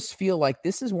I almost feel like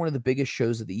this is one of the biggest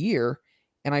shows of the year.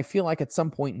 And I feel like at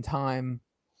some point in time,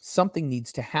 something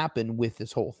needs to happen with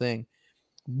this whole thing.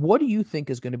 What do you think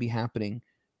is going to be happening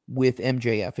with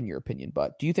MJF, in your opinion,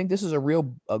 Bud? Do you think this is a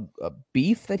real a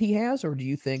beef that he has, or do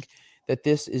you think that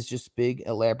this is just big,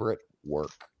 elaborate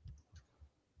work?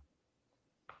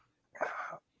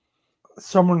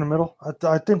 Somewhere in the middle.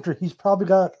 I think that he's probably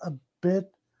got a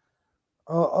bit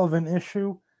of an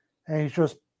issue, and he's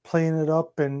just playing it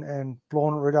up and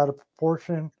blowing it right out of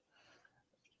proportion.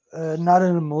 Not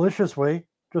in a malicious way,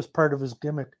 just part of his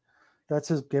gimmick. That's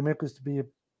his gimmick, is to be a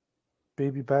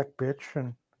baby back bitch,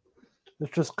 and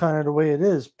it's just kind of the way it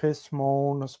is. Piss,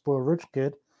 moan, a spoiled rich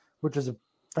kid, which is a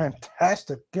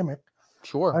fantastic gimmick.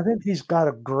 Sure. I think he's got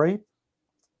a great,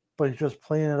 but he's just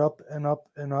playing it up and up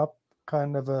and up,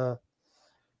 kind of a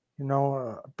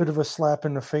bit of a slap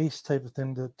in the face type of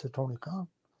thing to Tony Khan.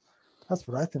 That's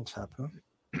what I think's happening.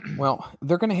 Well,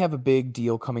 they're going to have a big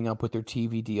deal coming up with their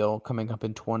TV deal coming up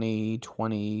in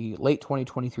 2020, late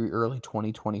 2023, early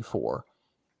 2024.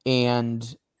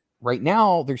 And right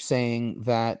now they're saying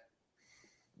that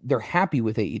they're happy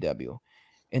with AEW.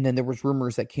 And then there was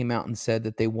rumors that came out and said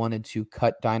that they wanted to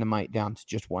cut Dynamite down to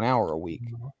just 1 hour a week.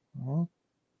 Mm-hmm.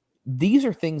 These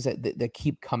are things that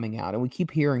keep coming out, and we keep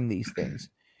hearing these things.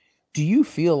 Do you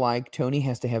feel like Tony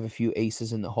has to have a few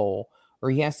aces in the hole, or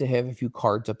he has to have a few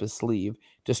cards up his sleeve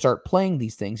to start playing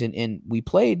these things? And we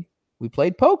played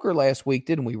poker last week,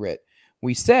 didn't we, Rit?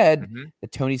 We said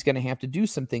that Tony's going to have to do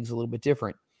some things a little bit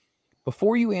different.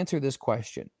 Before you answer this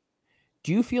question,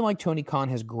 do you feel like Tony Khan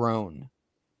has grown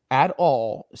at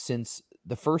all since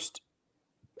the first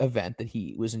event that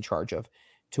he was in charge of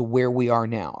to where we are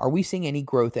now? Are we seeing any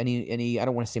growth, any, I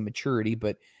don't want to say maturity,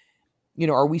 but,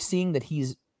 are we seeing that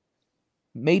he's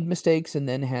made mistakes and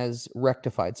then has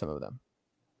rectified some of them?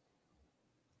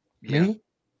 Yeah. Me?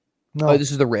 No. Oh,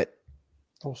 this is the Rit.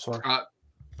 Oh, sorry.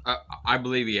 I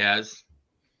believe he has.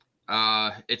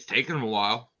 It's taken him a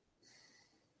while.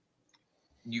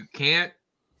 You can't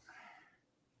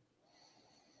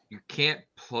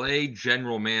play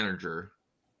general manager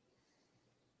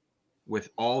with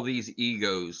all these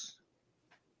egos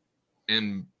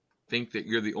and think that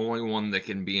you're the only one that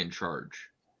can be in charge.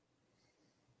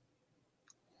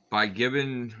 By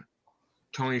giving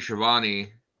Tony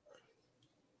Schiavone,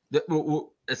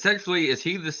 essentially, is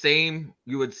he the same,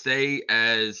 you would say,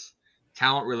 as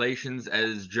talent relations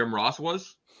as Jim Ross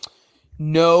was?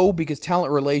 No, because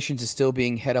talent relations is still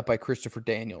being head up by Christopher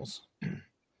Daniels.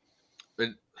 But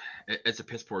it's a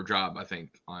piss poor job, I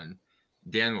think, on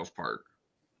Daniels' part.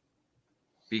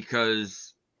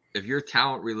 Because if you're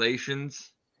talent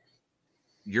relations,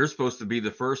 you're supposed to be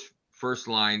the first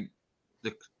line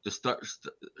to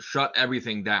shut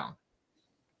everything down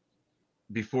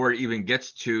before it even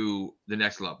gets to the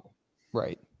next level.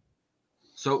 Right.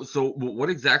 So what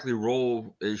exactly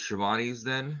role is Schiavone's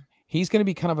then? He's going to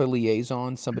be kind of a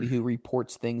liaison, somebody who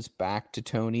reports things back to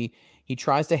Tony. He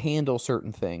tries to handle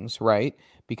certain things, right?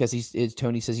 Because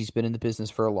Tony says he's been in the business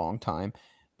for a long time,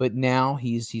 but now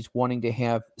he's wanting to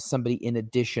have somebody in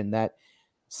addition, that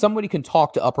somebody can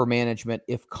talk to upper management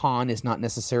if Khan is not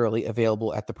necessarily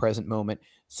available at the present moment.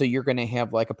 So you're going to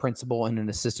have like a principal and an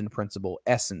assistant principal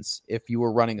essence if you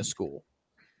were running a school.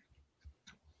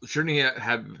 Shouldn't he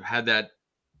have had that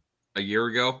a year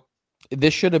ago?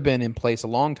 This should have been in place a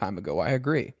long time ago. I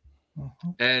agree.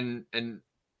 And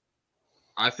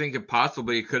I think it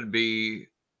possibly could be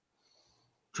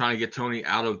trying to get Tony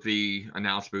out of the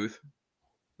announce booth,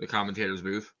 the commentator's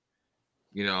booth,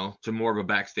 to more of a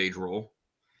backstage role,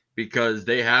 because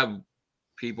they have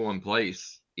people in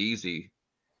place easy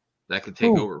that could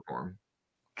take over for him.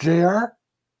 JR?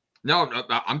 No,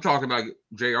 I'm talking about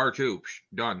JR too.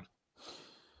 Done.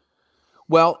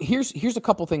 Well, here's a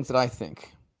couple things that I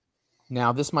think.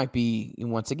 Now, this might be,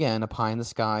 once again, a pie in the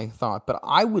sky thought, but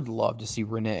I would love to see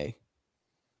Renee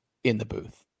in the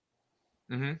booth.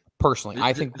 Mm-hmm. Personally,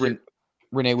 I think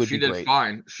Renee would be great.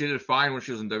 She did fine when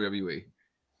she was in WWE.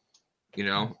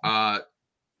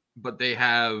 But they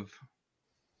have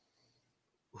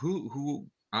who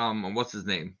what's his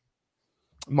name?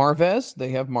 Marvez. They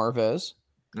have Marvez.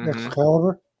 Mm-hmm.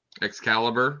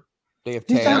 Excalibur. They have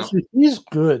Taz. He's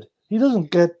good. He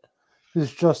doesn't get his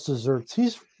just desserts.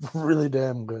 He's really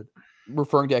damn good.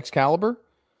 Referring to Excalibur?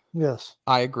 Yes.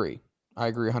 I agree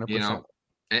 100%.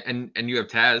 And you have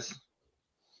Taz.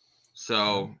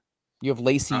 So you have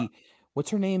Lacey. What's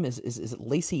her name? Is it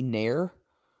Lacey Nair?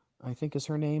 I think is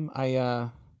her name. I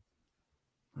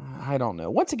don't know.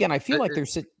 Once again, I feel like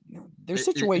there's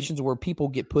situations where people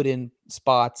get put in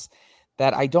spots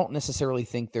that I don't necessarily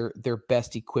think they're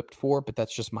best equipped for, but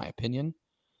that's just my opinion.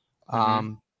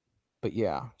 Mm-hmm. But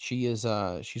yeah, she's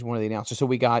one of the announcers. So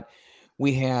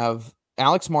we have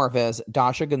Alex Marvez,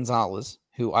 Dasha Gonzalez,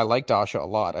 who I like Dasha a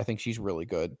lot. I think she's really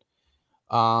good.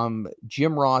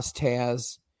 Jim Ross,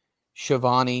 Taz,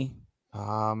 Shivani.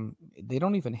 They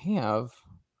don't even have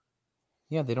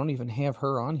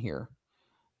her on here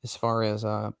as far as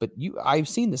but I've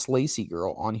seen this Lacey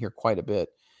girl on here quite a bit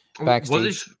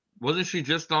backstage. Wasn't she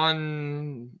just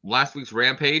on last week's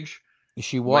Rampage?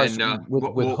 She was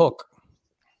with Hook.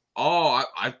 Oh,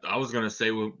 I was gonna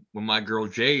say when my girl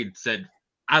Jade said,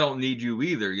 "I don't need you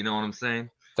either." You know what I'm saying?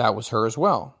 That was her as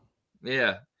well.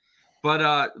 Yeah, but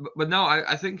no,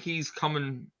 I think he's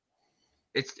coming.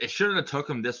 It shouldn't have took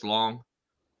him this long,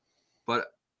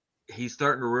 but he's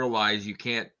starting to realize you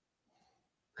can't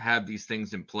have these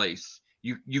things in place.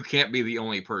 You can't be the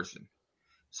only person.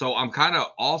 So I'm kind of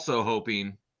also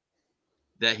hoping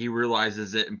that he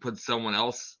realizes it and puts someone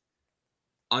else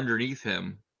underneath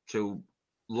him to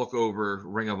look over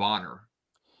Ring of Honor.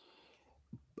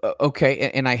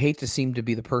 Okay, and I hate to seem to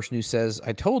be the person who says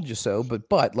I told you so, but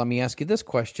let me ask you this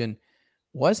question.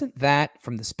 Wasn't that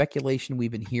from the speculation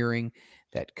we've been hearing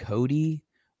that Cody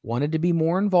wanted to be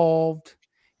more involved?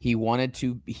 He wanted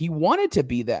to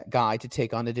be that guy to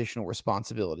take on additional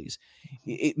responsibilities.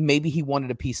 Maybe he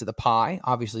wanted a piece of the pie,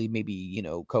 obviously maybe,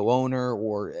 co-owner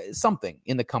or something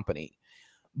in the company.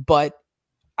 But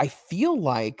I feel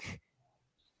like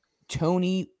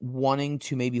Tony wanting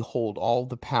to maybe hold all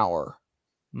the power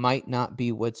might not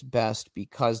be what's best,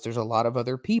 because there's a lot of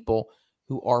other people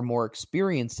who are more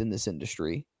experienced in this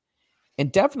industry.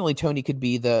 And definitely Tony could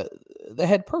be the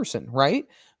head person, right?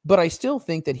 But I still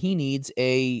think that he needs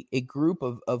a group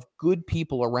of good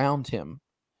people around him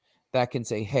that can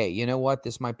say, hey, you know what?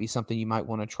 This might be something you might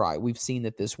want to try. We've seen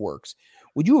that this works.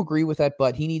 Would you agree with that,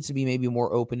 Bud? He needs to be maybe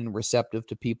more open and receptive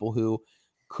to people who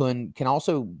can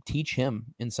also teach him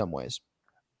in some ways.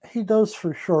 He does,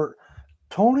 for sure.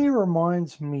 Tony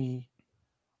reminds me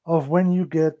of when you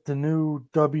get the new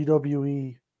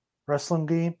WWE wrestling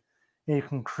game and you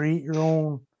can create your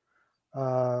own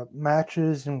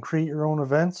matches and create your own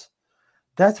events.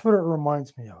 That's what it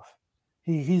reminds me of.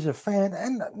 He's a fan,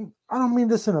 and I don't mean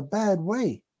this in a bad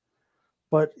way,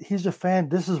 but he's a fan.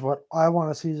 This is what I want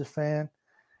to see as a fan.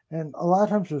 And a lot of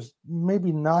times there's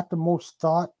maybe not the most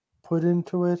thought put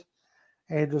into it,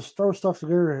 and just throw stuff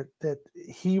together that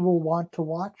he will want to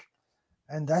watch.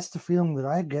 And that's the feeling that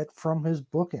I get from his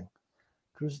booking.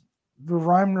 Because the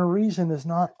rhyme or reason is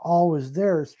not always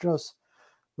there. It's just,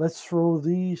 let's throw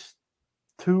these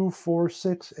 2, 4,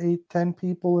 6, 8, 10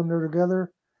 people in there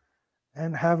together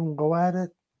and have them go at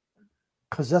it.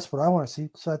 Because that's what I want to see.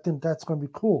 So I think that's going to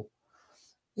be cool.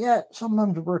 Yeah,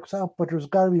 sometimes it works out, but there's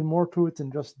got to be more to it than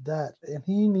just that. And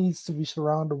he needs to be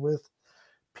surrounded with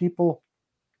people.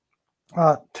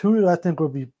 Two that I think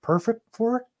would be perfect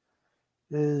for it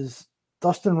is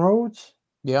Dustin Rhodes.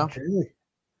 Yeah. Jay.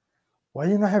 Why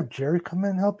didn't I have Jerry come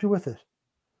in and help you with it?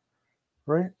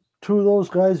 Right? Two of those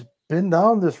guys been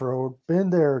down this road, been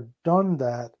there, done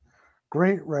that.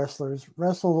 Great wrestlers,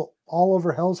 wrestled all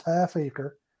over Hell's Half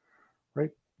Acre,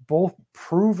 right? Both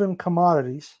proven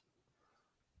commodities.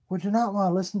 Would you not want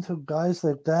to listen to guys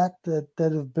like that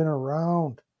have been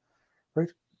around, right?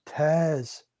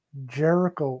 Taz,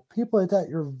 Jericho, people like that,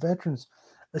 you're veterans,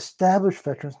 established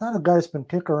veterans, not a guy that's been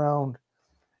kicked around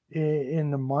in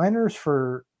the minors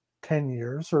for 10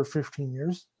 years or 15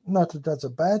 years. Not that that's a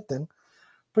bad thing,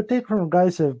 but they from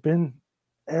guys that have been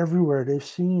everywhere. They've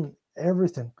seen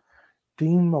everything.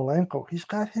 Dean Malenko, he's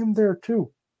got him there too.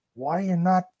 Why are you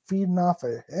not feeding off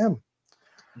of him?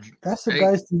 That's the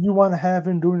guys that you want to have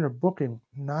in doing your booking,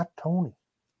 not Tony.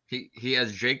 He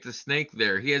has Jake the Snake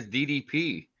there. He has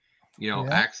DDP,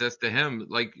 access to him.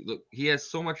 Like, look, he has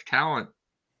so much talent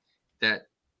that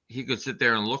he could sit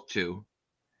there and look to.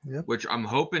 Yep. Which I'm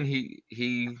hoping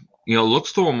he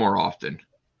looks to him more often,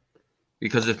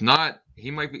 because if not,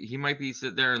 he might be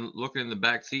sitting there and looking in the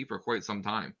back seat for quite some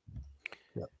time.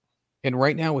 Yep. And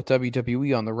right now with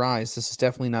WWE on the rise, this is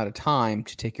definitely not a time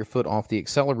to take your foot off the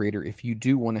accelerator. If you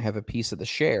do want to have a piece of the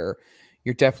share,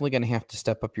 you're definitely going to have to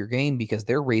step up your game, because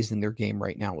they're raising their game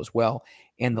right now as well.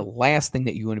 And the last thing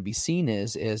that you want to be seen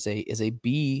is a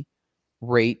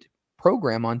B-rate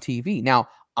program on TV. Now,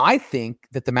 I think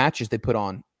that the matches they put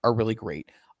on are really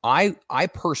great. I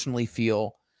personally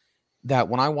feel that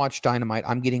when I watch Dynamite,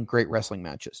 I'm getting great wrestling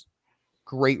matches.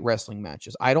 Great wrestling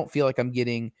matches. I don't feel like I'm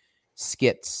getting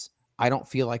skits. I don't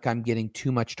feel like I'm getting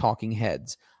too much talking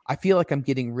heads. I feel like I'm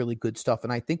getting really good stuff.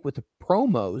 And I think with the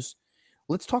promos,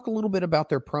 let's talk a little bit about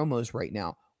their promos right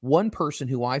now. One person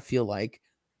who I feel like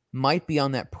might be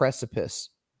on that precipice,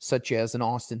 such as an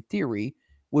Austin Theory,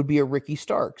 would be a Ricky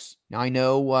Starks. Now, I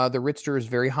know the Ritzter is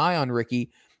very high on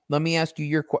Ricky. Let me ask you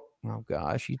your question. Oh,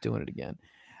 gosh, he's doing it again.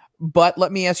 But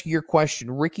let me ask you your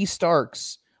question. Ricky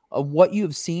Starks, what you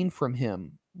have seen from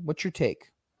him, what's your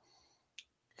take?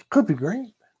 It could be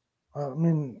great. I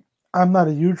mean, I'm not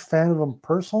a huge fan of him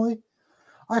personally.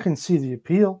 I can see the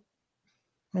appeal.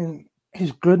 I mean,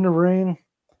 he's good in the ring,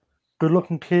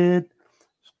 good-looking kid,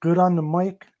 he's good on the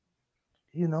mic.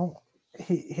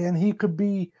 He could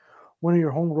be one of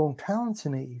your homegrown talents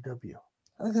in AEW.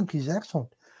 I think he's excellent.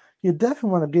 You definitely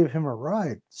want to give him a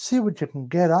ride. See what you can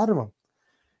get out of him.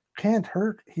 Can't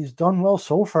hurt. He's done well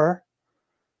so far.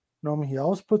 He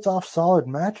always puts off solid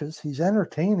matches. He's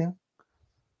entertaining.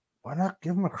 Why not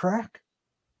give him a crack?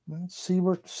 See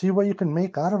what you can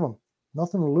make out of him.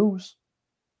 Nothing to lose.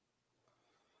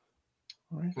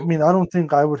 Right? I mean, I don't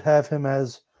think I would have him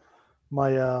as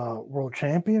my world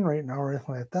champion right now or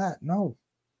anything like that. No.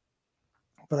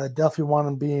 But I definitely want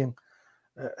him being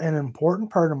an important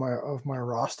part of my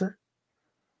roster.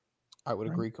 I would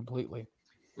agree completely.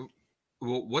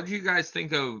 Well, what do you guys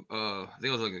think of? I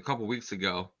think it was like a couple weeks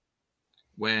ago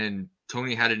when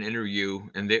Tony had an interview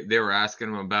and they were asking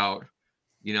him about,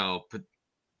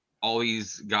 all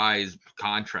these guys'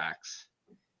 contracts,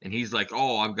 and he's like,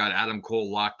 "Oh, I've got Adam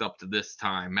Cole locked up to this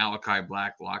time, Malachi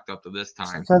Black locked up to this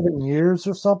time, 7 years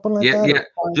or something like that." Yeah.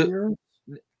 5 years?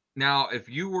 Now, if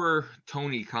you were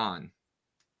Tony Khan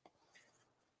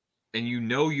and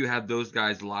you had those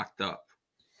guys locked up,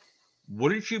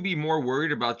 wouldn't you be more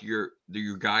worried about your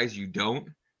guys you don't?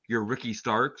 Your Ricky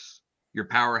Starks, your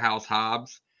Powerhouse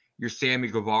Hobbs, your Sammy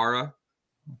Guevara?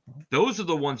 Those are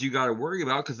the ones you got to worry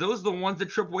about, because those are the ones that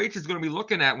Triple H is going to be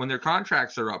looking at when their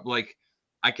contracts are up. Like,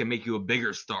 I can make you a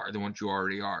bigger star than what you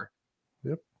already are.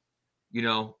 Yep.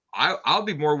 I'll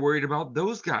be more worried about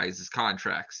those guys'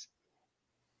 contracts.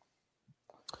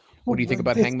 What do you think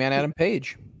about Hangman Adam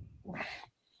Page?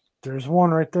 There's one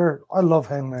right there. I love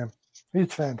Hangman.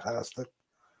 He's fantastic.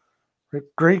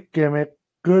 Great gimmick,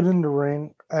 good in the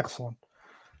ring, excellent.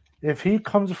 If he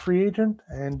comes a free agent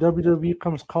and WWE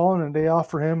comes calling and they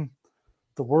offer him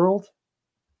the world,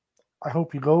 I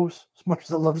hope he goes. As much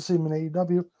as I love to see him in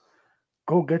AEW,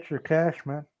 go get your cash,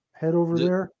 man. Head over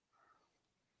there.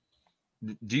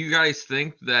 Do you guys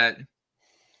think that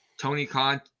Tony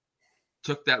Khan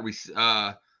took that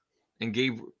and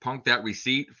gave Punk that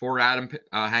receipt for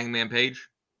Hangman Page?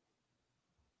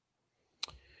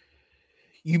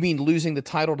 You mean losing the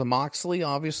title to Moxley,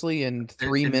 obviously, in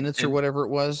 3 minutes or whatever it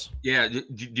was? Yeah.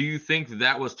 Do you think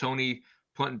that was Tony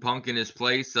putting Punk in his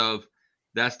place of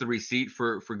that's the receipt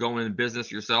for going in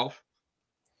business yourself?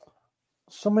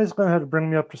 Somebody's going to have to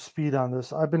bring me up to speed on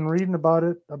this. I've been reading about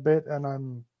it a bit, and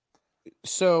I'm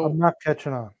not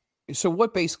catching on. So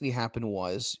what basically happened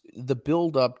was the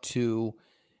build up to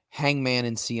Hangman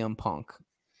and CM Punk,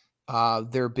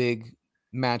 their big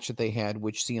match that they had,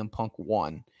 which CM Punk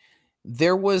won.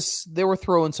 they were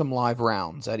throwing some live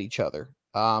rounds at each other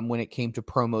when it came to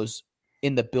promos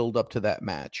in the build up to that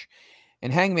match.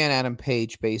 And Hangman Adam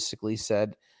Page basically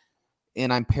said,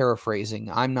 and I'm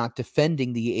paraphrasing, I'm not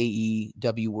defending the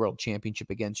AEW World Championship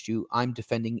against you. I'm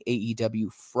defending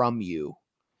AEW from you.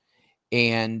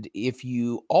 And if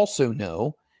you also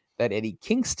know that Eddie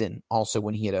Kingston, also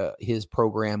when he had his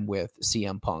program with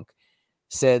CM Punk,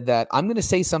 said that I'm going to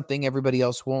say something everybody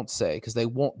else won't say because they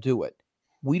won't do it.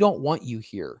 We don't want you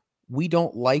here. We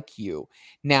don't like you.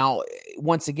 Now,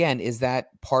 once again, is that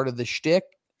part of the shtick?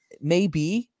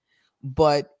 Maybe,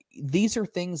 but these are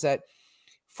things that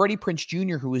Freddie Prinze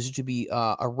Jr., who was to be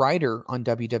a writer on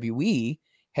WWE,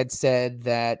 had said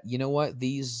that, you know what,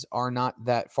 these are not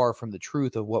that far from the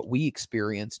truth of what we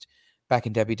experienced back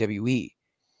in WWE.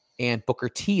 And Booker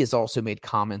T has also made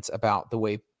comments about the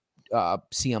way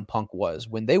CM Punk was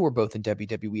when they were both in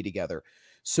WWE together.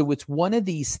 So it's one of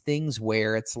these things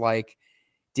where it's like,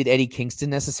 did Eddie Kingston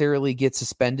necessarily get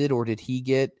suspended, or did he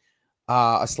get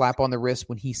a slap on the wrist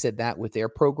when he said that with their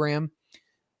program?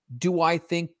 Do I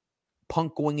think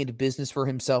Punk going into business for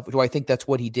himself, do I think that's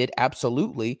what he did?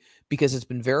 Absolutely, because it's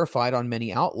been verified on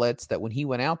many outlets that when he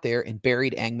went out there and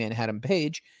buried Hangman Adam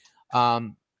Page,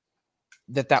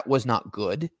 that was not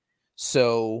good.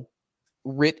 So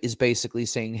Rit is basically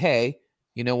saying, hey,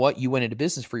 you know what? You went into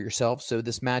business for yourself, so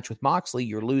this match with Moxley,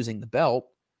 you're losing the belt.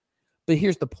 But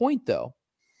here's the point, though.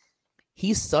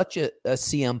 He's such a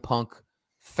CM Punk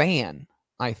fan,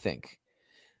 I think.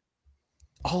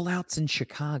 All Out's in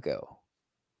Chicago.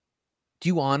 Do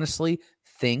you honestly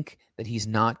think that he's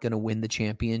not going to win the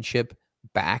championship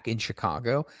back in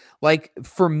Chicago? Like,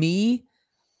 for me,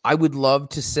 I would love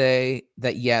to say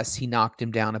that, yes, he knocked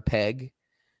him down a peg,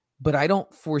 but I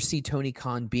don't foresee Tony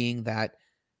Khan being that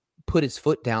put his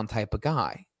foot down type of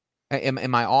guy.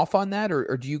 Am I off on that?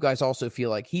 Or do you guys also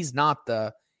feel like he's not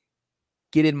the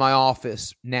get in my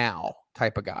office now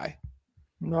type of guy?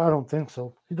 No, I don't think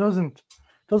so. He doesn't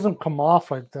come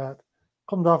off like that.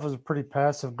 Comes off as a pretty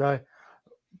passive guy.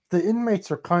 The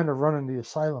inmates are kind of running the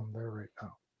asylum there right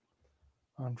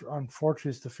now.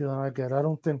 Unfortunately, it's the feeling I get. I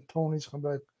don't think Tony's going to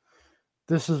be like,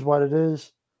 this is what it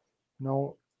is.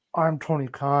 No, I'm Tony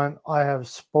Khan. I have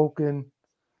spoken.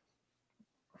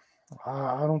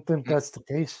 I don't think that's the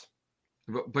case.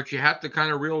 But you have to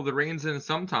kind of reel the reins in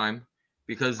sometime,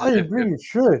 because I agree, you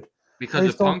should. Because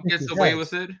if Punk gets away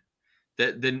with it,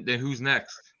 then who's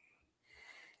next?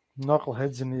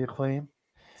 Knuckleheads in the Acclaim.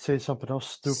 Say something else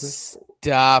stupid.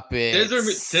 Stop it.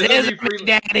 Scissor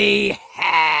Daddy.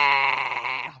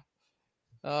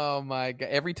 Oh my God.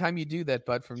 Every time you do that,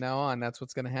 bud, from now on, that's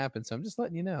what's going to happen. So I'm just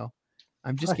letting you know.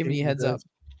 I'm just giving you a heads up.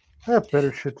 I have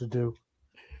better shit to do.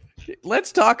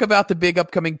 Let's talk about the big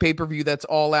upcoming pay-per-view that's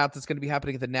All Out that's going to be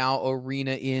happening at the Now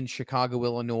Arena in Chicago,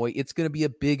 Illinois. It's going to be a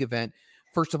big event.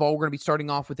 First of all, we're going to be starting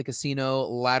off with the casino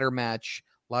ladder match.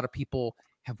 A lot of people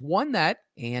have won that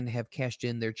and have cashed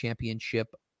in their championship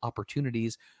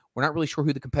opportunities. We're not really sure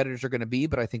who the competitors are going to be,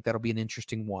 but I think that'll be an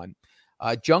interesting one.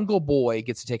 Jungle Boy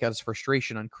gets to take out his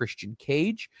frustration on Christian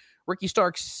Cage. Ricky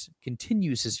Starks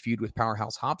continues his feud with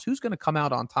Powerhouse Hobbs. Who's going to come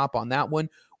out on top on that one?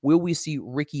 Will we see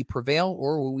Ricky prevail,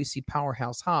 or will we see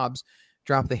Powerhouse Hobbs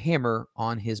drop the hammer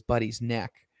on his buddy's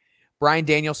neck? Bryan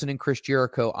Danielson and Chris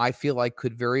Jericho, I feel like,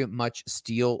 could very much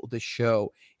steal the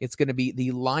show. It's going to be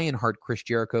the Lionheart Chris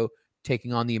Jericho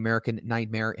taking on the American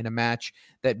Nightmare in a match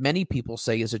that many people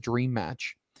say is a dream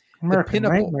match. American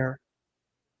Nightmare.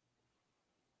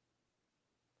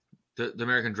 The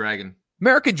American Dragon.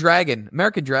 American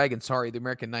Dragon. Sorry, the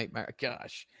American Nightmare.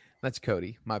 Gosh, that's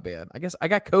Cody. My bad. I guess I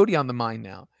got Cody on the mind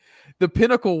now. The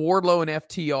Pinnacle, Wardlow, and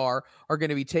FTR are going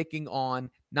to be taking on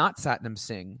not Satnam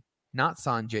Singh, not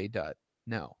Sanjay Dutt.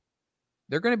 No,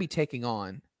 they're going to be taking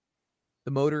on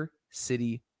the Motor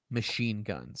City Machine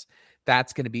Guns.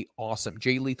 That's going to be awesome.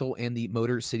 Jay Lethal and the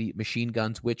Motor City Machine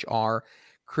Guns, which are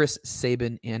Chris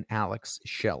Sabin and Alex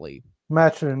Shelley.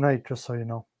 Match of the night, just so you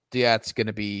know. That's going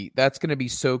to be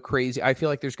so crazy. I feel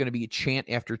like there's going to be chant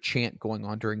after chant going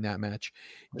on during that match.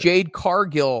 Jade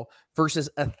Cargill versus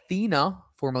Athena,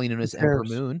 formerly known as Ember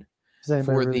Moon,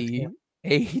 for the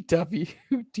AEW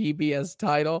TBS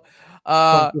title.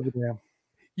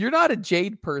 You're not a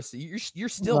Jade person. You're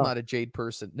still not a Jade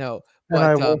person. No, but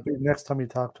I won't be next time you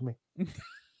talk to me.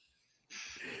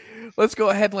 Let's go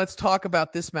ahead and let's talk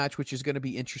about this match, which is going to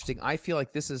be interesting. I feel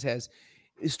like this has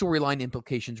storyline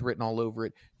implications written all over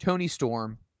it. Tony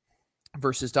Storm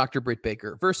versus Dr. Britt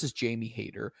Baker versus Jamie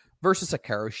Hayter versus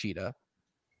Hikaru Shida.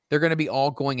 They're going to be all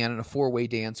going out in a four-way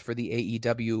dance for the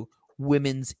AEW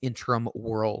Women's Interim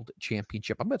World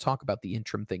Championship. I'm going to talk about the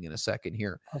interim thing in a second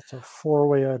here. That's a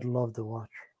four-way I'd love to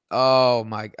watch. Oh,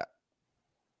 my God.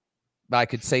 I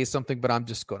could say something, but I'm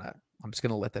just gonna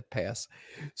let that pass.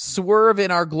 Swerve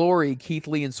in Our Glory, Keith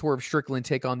Lee and Swerve Strickland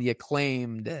take on the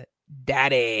Acclaimed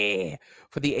Daddy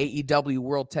for the AEW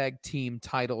World Tag Team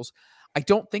titles. I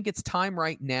don't think it's time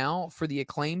right now for the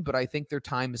Acclaimed, but I think their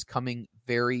time is coming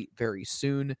very, very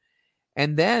soon.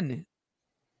 And then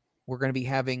we're going to be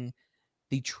having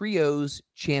the Trios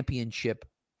Championship,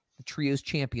 the Trios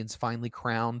Champions finally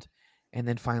crowned. And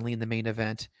then finally in the main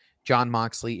event, Jon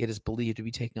Moxley, it is believed to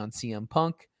be taking on CM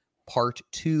Punk, Part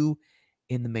 2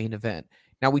 in the main event.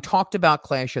 Now, we talked about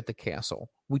Clash at the Castle.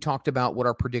 We talked about what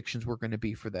our predictions were going to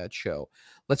be for that show.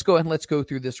 Let's go ahead and let's go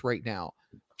through this right now.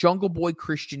 Jungle Boy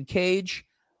Christian Cage.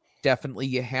 Definitely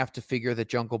you have to figure that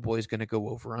Jungle Boy is going to go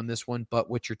over on this one, but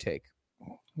what's your take?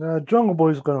 Jungle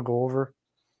Boy's going to go over.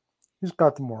 He's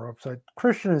got the more upside.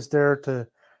 Christian is there to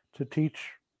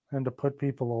teach and to put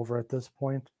people over at this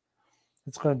point.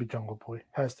 It's going to be Jungle Boy.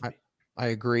 Has to be. I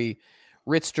agree.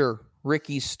 Ritzter,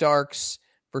 Ricky Starks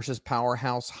versus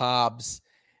Powerhouse Hobbs.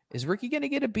 Is Ricky going to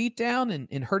get a beat down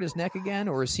and hurt his neck again,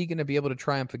 or is he going to be able to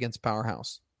triumph against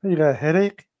Powerhouse? You got a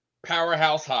headache?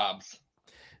 Powerhouse Hobbs.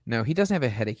 No, he doesn't have a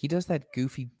headache. He does that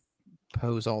goofy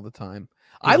pose all the time.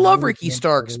 I love Ricky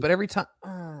Starks, but every time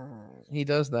he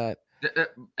does that.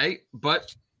 Hey,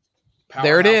 but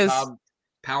there it is.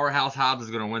 Powerhouse Hobbs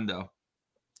is going to win, though.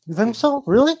 You think so?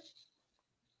 Really?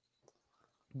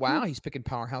 Wow, he's picking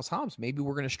Powerhouse Hobbs. Maybe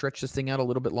we're going to stretch this thing out a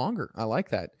little bit longer. I like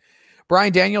that.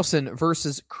 Bryan Danielson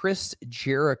versus Chris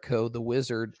Jericho, the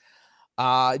Wizard.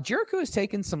 Jericho has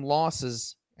taken some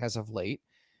losses as of late.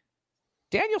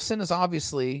 Danielson is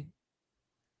obviously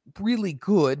really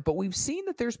good, but we've seen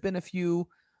that there's been a few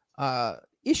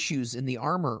issues in the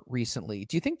armor recently.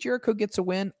 Do you think Jericho gets a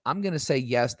win? I'm going to say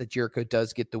yes, that Jericho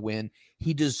does get the win.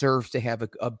 He deserves to have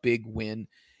a big win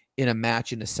in a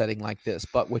match in a setting like this.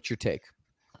 But what's your take?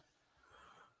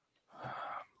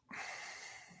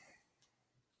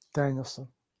 Danielson.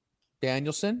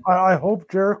 I hope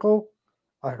Jericho.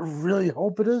 I really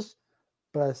hope it is,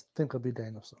 but I think it'll be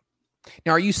Danielson.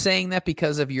 Now, are you saying that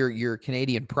because of your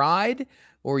Canadian pride,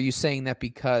 or are you saying that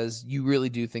because you really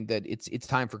do think that it's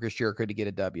time for Chris Jericho to get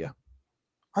a W?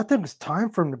 I think it's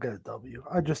time for him to get a W.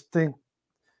 I just think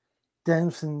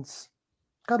Danielson's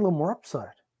got a little more upside.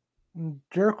 And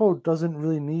Jericho doesn't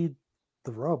really need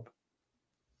the rub.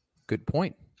 Good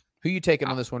point. Who you taking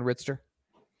on this one, Ritzter?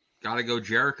 Gotta go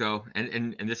Jericho.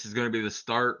 And this is going to be the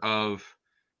start of,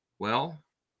 well,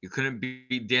 you couldn't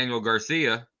beat Daniel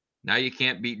Garcia. Now you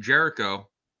can't beat Jericho.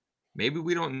 Maybe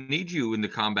we don't need you in the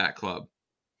Combat Club.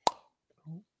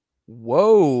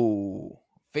 Whoa.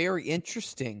 Very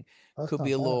interesting. That's could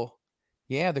be a bad. little,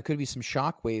 yeah, there could be some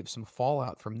shockwaves, some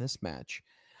fallout from this match.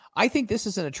 I think this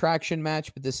is an attraction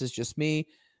match, but this is just me.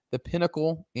 The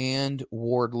Pinnacle and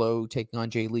Wardlow taking on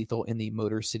Jay Lethal in the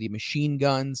Motor City Machine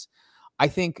Guns. I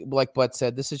think, like Bud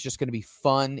said, this is just going to be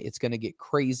fun. It's going to get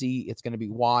crazy. It's going to be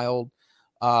wild.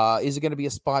 Is it going to be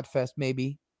a spot fest?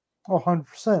 Maybe. Oh,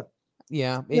 100%.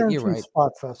 Yeah, you're right.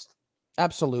 Spot fest.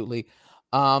 Absolutely.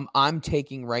 I'm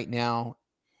taking right now,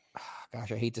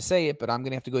 gosh, I hate to say it, but I'm going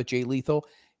to have to go with Jay Lethal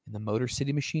and the Motor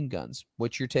City Machine Guns.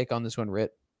 What's your take on this one,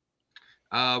 Rit?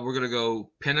 We're going to go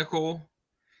Pinnacle.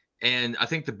 And I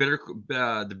think the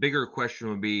bigger question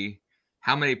would be,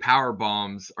 how many power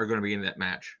bombs are going to be in that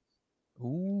match?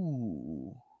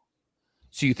 Ooh.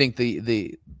 So you think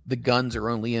the guns are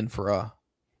only in for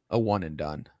a one and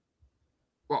done?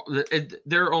 Well,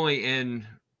 they're only in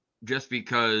just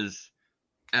because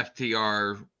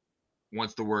FTR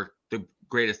wants to work the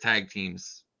greatest tag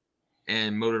teams,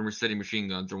 and Motor City Machine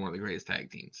Guns are one of the greatest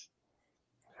tag teams.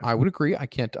 I would agree. I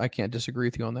can't disagree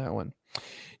with you on that one.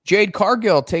 Jade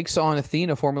Cargill takes on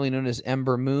Athena, formerly known as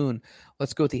Ember Moon.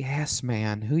 Let's go with the Ass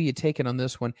Man. Who are you taking on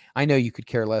this one? I know you could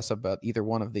care less about either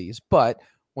one of these, but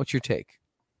what's your take?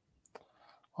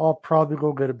 I'll probably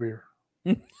go get a beer.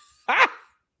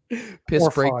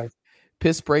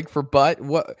 Piss break for Butt.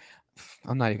 What?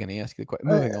 I'm not even going to ask you the question.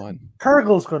 Moving on.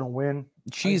 Cargill's going to win.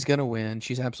 She's going to win.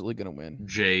 She's absolutely going to win.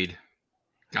 Jade.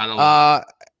 Gotta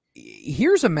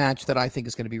Here's a match that I think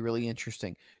is going to be really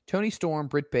interesting. Toni Storm,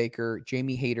 Britt Baker,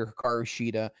 Jamie Hayter, Hikaru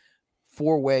Shida,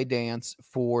 4-way dance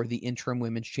for the interim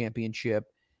women's championship.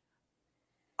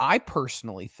 I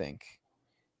personally think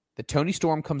that Toni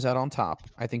Storm comes out on top.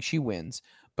 I think she wins,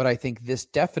 but I think this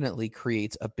definitely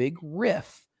creates a big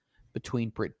riff between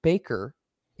Britt Baker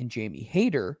and Jamie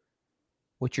Hayter.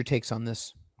 What's your takes on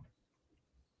this?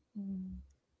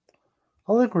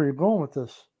 I like where you're going with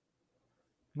this.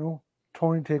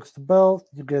 Tony takes the belt.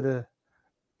 You get a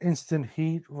instant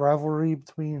heat rivalry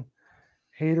between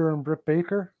Hayter and Britt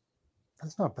Baker.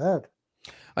 That's not bad.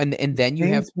 And then you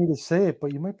have me to say it,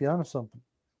 but you might be onto something.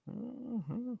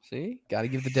 See, got to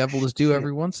give the devil his due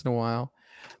every once in a while.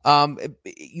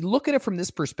 You look at it from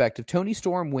this perspective. Toni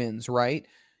Storm wins, right?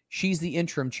 She's the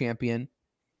interim champion.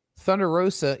 Thunder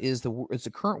Rosa is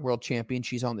the current world champion.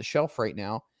 She's on the shelf right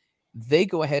now. They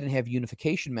go ahead and have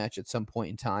unification match at some point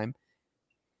in time.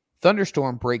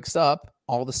 Thunderstorm breaks up.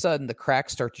 All of a sudden, the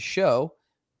cracks start to show.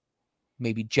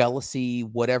 Maybe jealousy,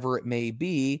 whatever it may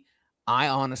be. I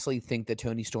honestly think that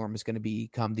Toni Storm is going to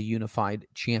become the unified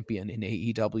champion in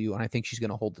AEW, and I think she's going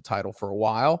to hold the title for a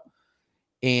while.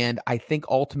 And I think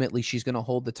ultimately she's going to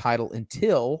hold the title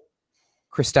until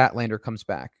Chris Statlander comes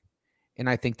back. And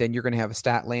I think then you're going to have a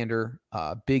Statlander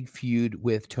big feud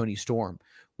with Toni Storm,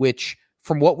 which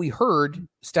from what we heard,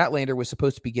 Statlander was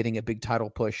supposed to be getting a big title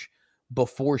push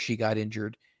before she got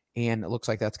injured. And it looks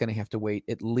like that's going to have to wait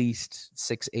at least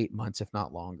 6-8 months, if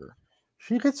not longer.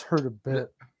 She gets hurt a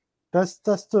bit. That's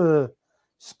the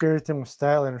scary thing with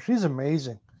Statlander. She's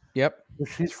amazing. Yep. But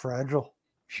she's fragile.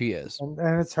 She is.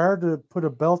 And it's hard to put a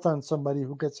belt on somebody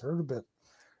who gets hurt a bit.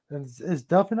 And it's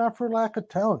definitely not for lack of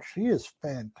talent. She is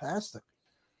fantastic.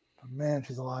 But man,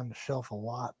 she's on the shelf a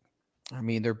lot. I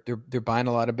mean, they're buying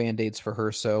a lot of Band-Aids for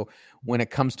her. So when it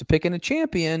comes to picking a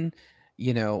champion,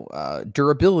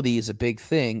 durability is a big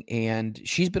thing. And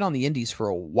she's been on the indies for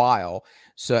a while.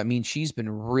 So, I mean, she's been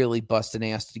really busting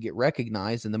ass to get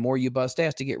recognized. And the more you bust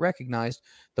ass to get recognized,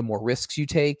 the more risks you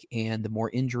take and the more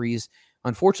injuries,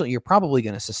 unfortunately, you're probably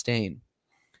going to sustain.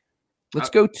 Let's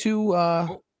go to,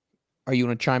 are you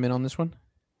going to chime in on this one?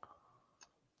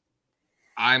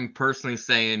 I'm personally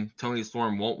saying Toni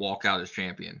Storm won't walk out as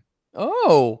champion.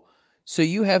 Oh, so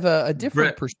you have a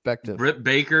different perspective. Britt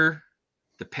Baker,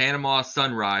 the Panama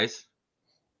Sunrise,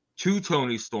 to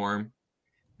Toni Storm.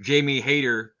 Jamie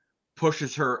Hayter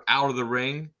pushes her out of the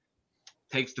ring,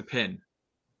 takes the pin.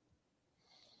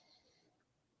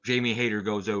 Jamie Hayter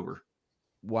goes over.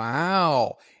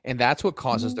 Wow. And that's what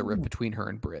causes the rift between her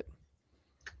and Britt.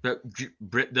 But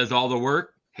Britt does all the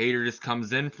work. Hayter just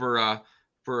comes in for a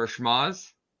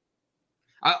schmaz.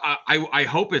 I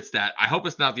hope it's that. I hope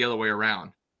it's not the other way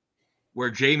around, where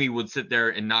Jamie would sit there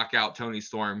and knock out Toni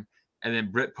Storm, and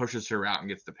then Britt pushes her out and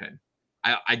gets the pin.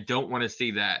 I don't want to see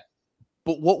that.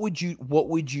 But what would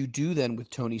you do then with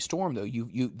Toni Storm though?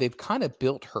 They've kind of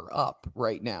built her up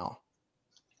right now.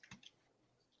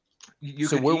 You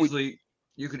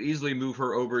could easily move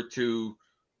her over to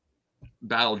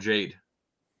Battle Jade.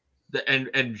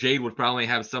 And Jade would probably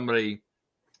have somebody,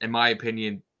 in my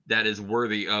opinion, that is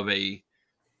worthy of a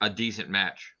decent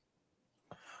match.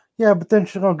 Yeah, but then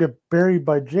she's gonna get buried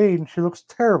by Jade, and she looks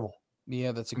terrible.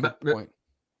 Yeah, that's a good point.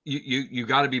 You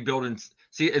got to be building.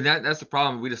 See, and that's the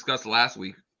problem we discussed last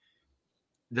week.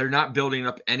 They're not building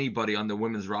up anybody on the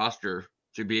women's roster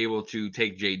to be able to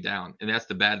take Jade down, and that's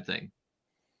the bad thing.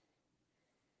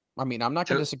 I mean, I'm not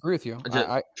going to disagree with you.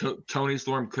 Toni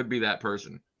Storm could be that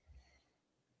person.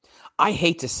 I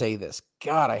hate to say this.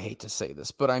 God, I hate to say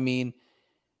this. But, I mean,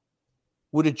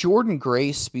 would a Jordan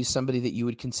Grace be somebody that you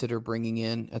would consider bringing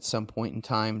in at some point in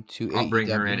time to AEW? I'll bring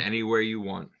her in anywhere you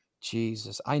want.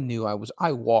 Jesus, I knew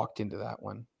I walked into that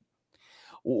one.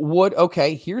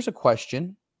 Okay, here's a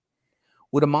question.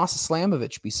 Would Amasa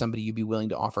Slamovich be somebody you'd be willing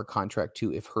to offer a contract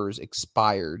to if hers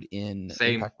expired in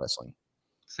Impact Wrestling?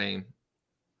 Same.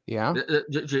 Yeah?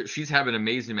 She's having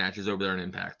amazing matches over there in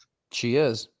Impact. She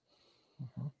is.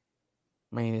 Mm-hmm.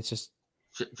 I mean, it's just,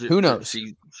 who knows?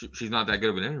 She's not that good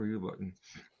of an interview, but...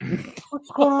 What's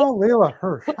going on with Layla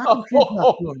Hirsch? How come she's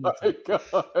not doing my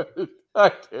God. I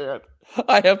can't.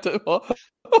 I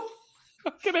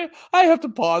have to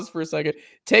pause for a second.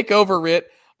 Take over, Rit.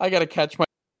 I got to catch my...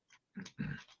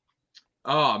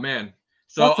 Oh, man.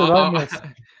 So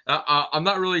I'm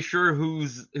not really sure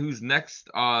who's next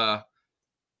on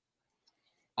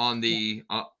the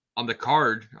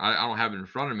card. I don't have it in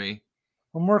front of me.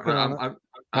 I'm working on it.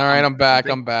 All right, I'm back.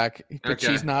 But okay.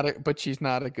 She's not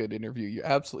a good interview. You're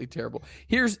absolutely terrible.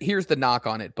 Here's the knock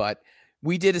on it, but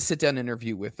we did a sit-down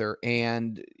interview with her,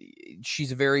 and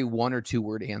she's a very one or two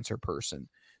word answer person.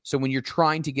 So when you're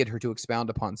trying to get her to expound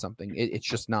upon something, it's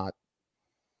just not.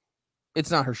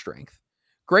 It's not her strength.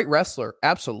 Great wrestler,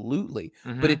 absolutely,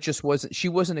 but it just wasn't. She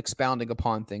wasn't expounding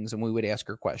upon things, and we would ask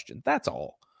her questions. That's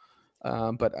all.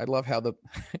 But I love how the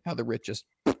Rich just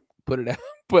put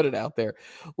it out there.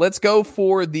 Let's go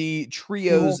for the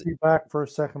trios. We'll be back for a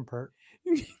second part.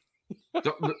 It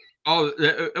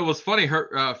was funny.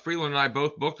 Her Freeland and I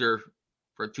both booked her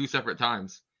for 2 separate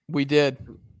times. We did.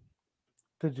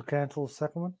 Did you cancel the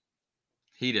second one?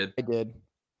 He did. I did.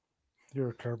 You're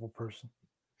a terrible person.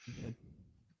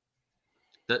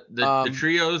 The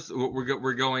trios.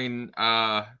 We're going.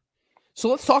 So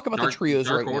let's talk about the trios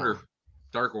right now.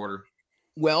 Dark Order.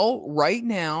 Well, right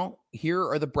now, here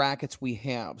are the brackets we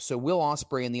have. So Will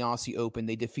Ospreay in the Aussie Open,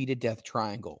 they defeated Death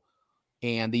Triangle.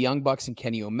 And the Young Bucks and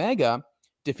Kenny Omega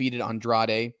defeated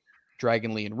Andrade,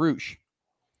 Dragon Lee, and Roosh.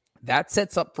 That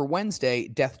sets up for Wednesday,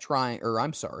 the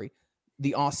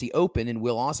Aussie Open and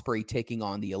Will Ospreay taking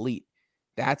on the Elite.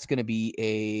 That's going to be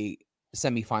a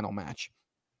semifinal match.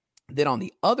 Then on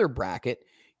the other bracket,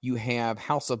 you have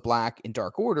House of Black and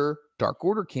Dark Order. Dark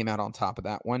Order came out on top of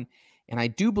that one. And I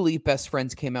do believe Best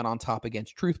Friends came out on top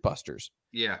against Truthbusters.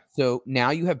 Yeah. So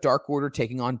now you have Dark Order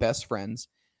taking on Best Friends.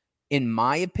 In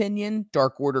my opinion,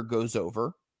 Dark Order goes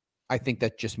over. I think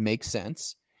that just makes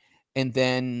sense. And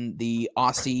then the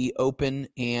Aussie Open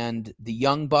and the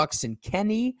Young Bucks and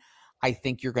Kenny, I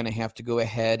think you're going to have to go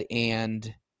ahead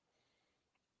and...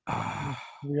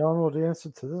 we all know the answer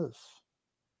to this.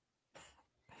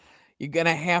 You're going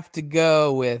to have to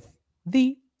go with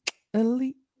the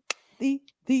Elite, the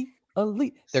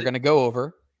Elite. They're going to go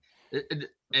over.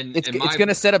 It's going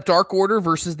to set up Dark Order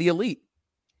versus the Elite.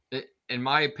 In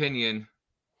my opinion,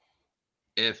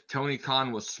 if Tony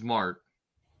Khan was smart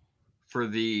for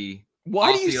the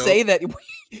why do you say that?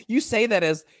 You say that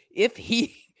as if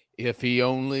he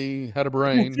only had a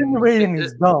brain. Insinuating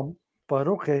he's dumb, but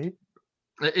okay.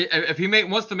 If he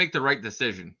wants to make the right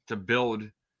decision to build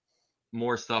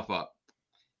more stuff up,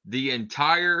 the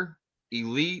entire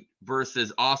Elite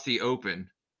versus Aussie Open,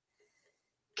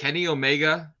 Kenny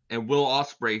Omega and Will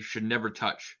Ospreay should never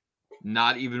touch,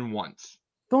 not even once.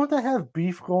 Don't they have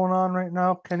beef going on right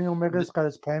now? Kenny Omega's got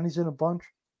his panties in a bunch.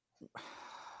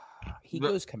 He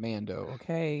goes commando,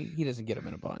 okay? He doesn't get him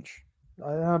in a bunch.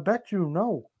 I bet you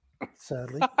know,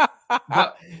 sadly.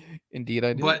 Indeed,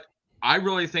 I do. But I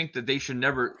really think that they should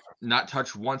never not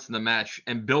touch once in the match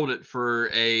and build it for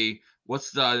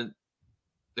what's the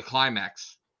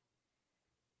climax.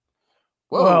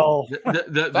 Whoa,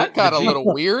 that got a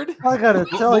little weird. I gotta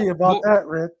tell you about that,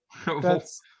 Rick.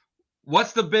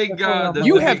 What's the big?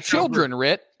 You have children,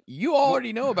 Rit. You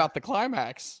already know about the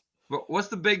climax. What's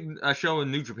the big show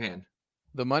in New Japan?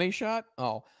 The Money Shot.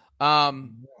 Oh,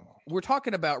 we're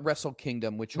talking about Wrestle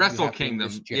Kingdom, which Wrestle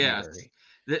Kingdom. Yes,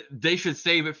 they should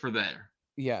save it for there.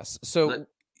 Yes.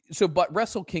 But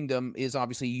Wrestle Kingdom is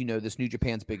obviously this New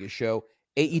Japan's biggest show.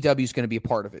 AEW is going to be a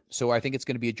part of it, so I think it's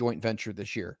going to be a joint venture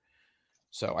this year.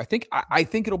 So I think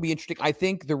it'll be interesting. I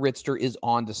think the Ritster is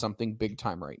on to something big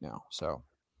time right now. So,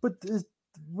 but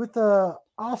with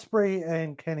Ospreay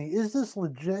and Kenny, is this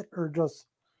legit or just?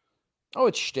 Oh,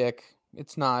 it's shtick.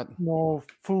 It's not. No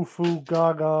foo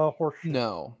gaga horseshit.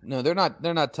 No, they're not.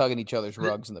 They're not tugging each other's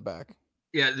rugs in the back.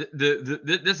 Yeah,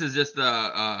 this is just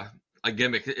a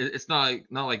gimmick. It's not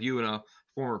like you and a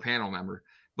former panel member.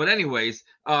 But anyways,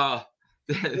 why?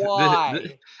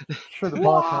 Should have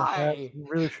bought that hat. You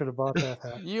really should have bought that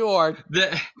hat. You are.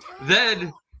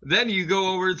 Then you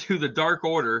go over to the Dark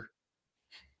Order,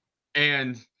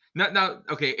 and now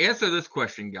okay. Answer this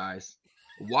question, guys.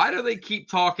 Why do they keep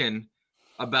talking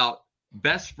about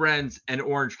Best Friends and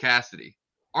Orange Cassidy?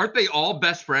 Aren't they all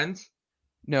best friends?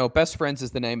 No, Best Friends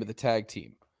is the name of the tag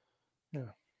team.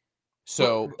 Yeah.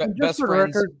 So Best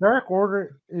Friends. Record, Dark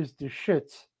Order is the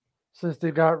shits since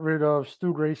they got rid of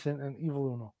Stu Grayson and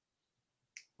Evil Uno.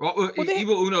 Well,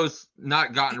 Evil Uno's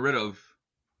not gotten rid of.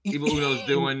 Evil Uno's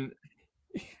doing.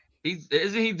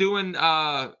 Isn't he doing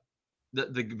the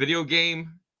video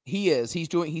game? He is. He's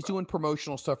doing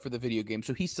promotional stuff for the video game,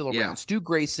 so he's still around. Yeah. Stu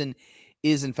Grayson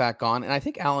is in fact gone, and I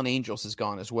think Alan Angels is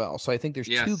gone as well. So I think there's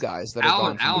two guys that are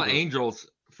gone. Alan Angels,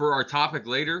 for our topic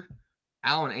later,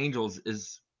 Alan Angels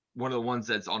is one of the ones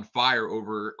that's on fire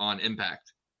over on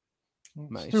Impact.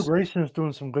 Nice. Stu Grayson is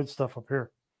doing some good stuff up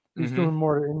here. He's doing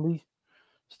more indie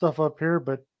stuff up here,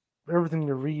 but everything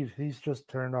you read, he's just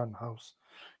turned on the house.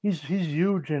 He's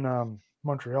huge in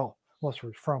Montreal. That's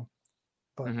where he's from.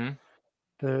 But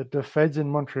the feds in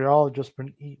Montreal have just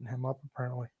been eating him up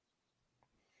apparently.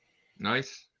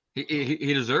 Nice.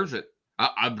 He deserves it.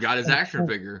 I've got his action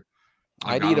figure.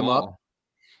 I'd eat him up.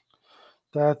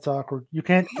 That's awkward. You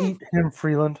can't eat him,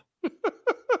 Freeland.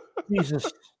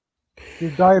 Jesus.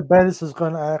 Your diabetes is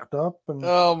going to act up.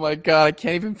 Oh, my God. I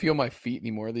can't even feel my feet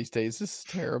anymore these days. This is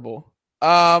terrible.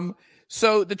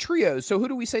 So the trios. So who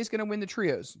do we say is going to win the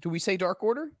trios? Do we say Dark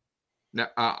Order? No,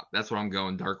 that's what I'm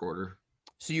going, Dark Order.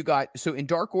 So in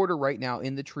Dark Order right now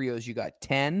in the trios, you got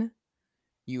 10.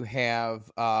 You have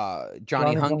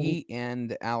Johnny Hungy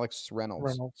and Alex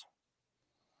Reynolds.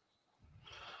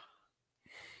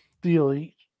 The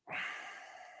Elite.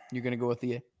 You're going to go with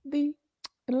the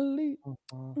Elite.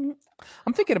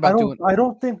 I'm thinking about I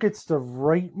don't think it's the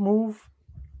right move.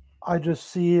 I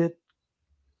just see it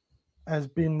as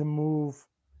being the move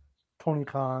Tony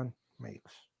Khan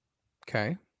makes.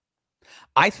 Okay.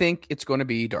 I think it's going to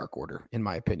be Dark Order, in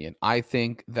my opinion. I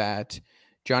think that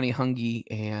Johnny Hungy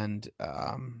and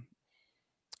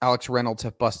Alex Reynolds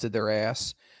have busted their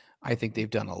ass. I think they've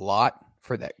done a lot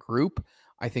for that group.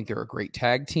 I think they're a great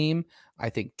tag team. I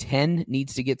think 10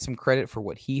 needs to get some credit for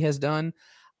what he has done.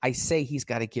 I say he's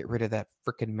got to get rid of that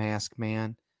freaking mask,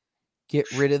 man.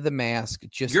 Get rid of the mask.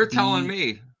 You're telling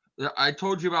me. I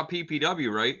told you about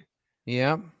PPW, right?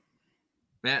 Yeah.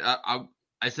 Man,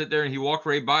 I sit there and he walked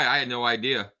right by. I had no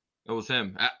idea it was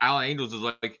him. Alan Angels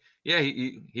was like, yeah,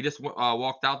 he just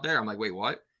walked out there. I'm like, wait,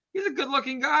 what? He's a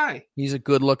good-looking guy. He's a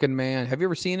good-looking man. Have you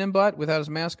ever seen him, Butt, without his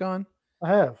mask on? I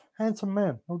have. Handsome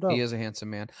man, no doubt. He is a handsome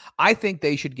man. I think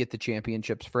they should get the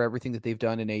championships for everything that they've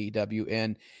done in AEW.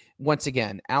 And once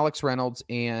again, Alex Reynolds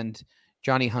and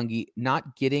Johnny Hungy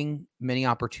not getting many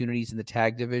opportunities in the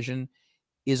tag division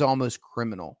is almost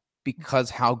criminal because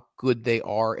how good they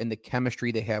are and the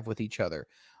chemistry they have with each other.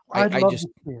 I'd love to see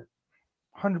it.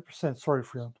 100%. Sorry,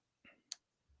 friend.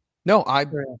 No, I'm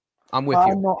with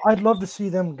you. No, I'd love to see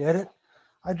them get it.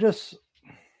 I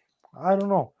don't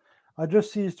know. I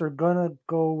just see they're gonna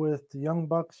go with the Young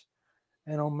Bucks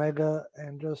and Omega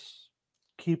and just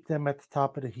keep them at the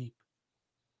top of the heap.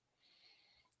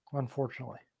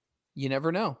 Unfortunately, you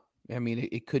never know. I mean,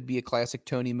 it could be a classic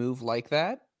Tony move like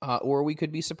that, or we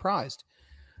could be surprised.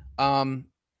 And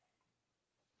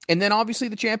then obviously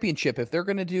the championship. If they're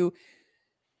gonna do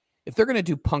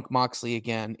Punk Moxley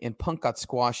again, and Punk got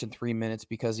squashed in 3 minutes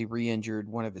because he re-injured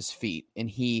one of his feet and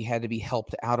he had to be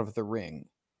helped out of the ring,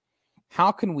 how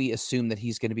can we assume that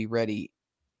he's going to be ready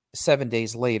 7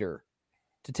 days later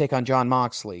to take on Jon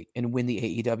Moxley and win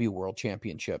the AEW World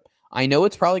Championship? I know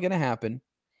it's probably going to happen.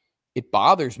 It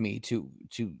bothers me to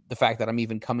the fact that I'm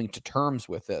even coming to terms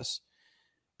with this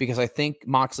because I think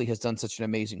Moxley has done such an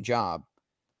amazing job.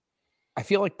 I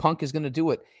feel like Punk is going to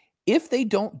do it. If they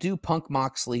don't do Punk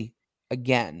Moxley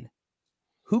again,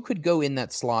 who could go in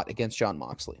that slot against Jon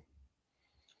Moxley?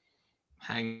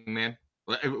 Hangman.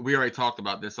 We already talked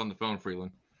about this on the phone,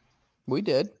 Freeland. We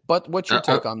did. But what's your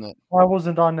take on that? I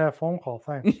wasn't on that phone call.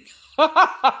 Thanks.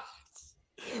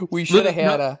 We should have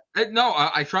had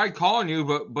I tried calling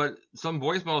you, but some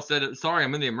voicemail said, sorry,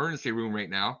 I'm in the emergency room right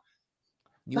now.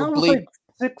 You were bleeding.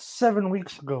 Like 6-7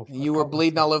 weeks ago. You were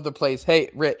bleeding all over the place.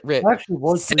 Hey, Rit. Actually,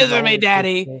 was scissor me,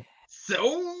 daddy.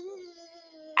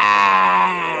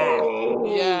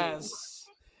 Yes.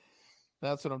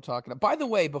 That's what I'm talking about. By the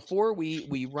way, before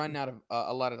we run out of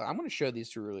a lot of time, I'm going to show these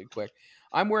two really quick.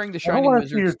 I'm wearing the Shining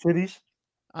Wizards. I want to see your titties.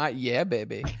 Yeah,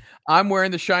 baby. I'm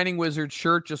wearing the Shining Wizards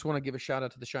shirt. Just want to give a shout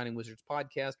out to the Shining Wizards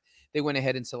podcast. They went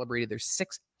ahead and celebrated their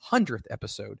 600th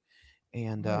episode.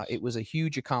 And it was a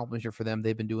huge accomplishment for them.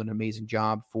 They've been doing an amazing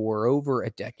job for over a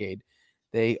decade.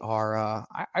 They are,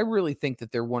 I really think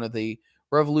that they're one of the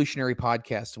revolutionary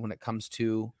podcasts when it comes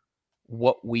to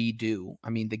what we do. I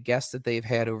mean, the guests that they've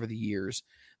had over the years,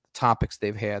 the topics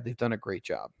they've had, they've done a great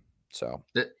job. So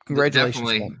congratulations.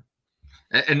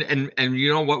 Definitely. And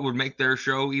you know what would make their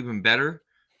show even better?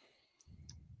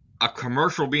 A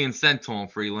commercial being sent to them,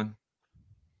 Freeland.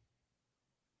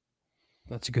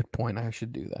 That's a good point. I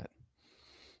should do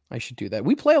that.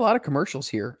 We play a lot of commercials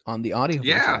here on the audio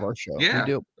version of our show. Yeah. We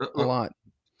do a lot.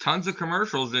 Tons of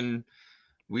commercials, and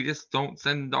we just don't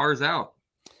send ours out.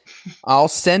 I'll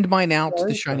send mine out to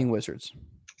the Shining Wizards.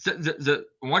 Why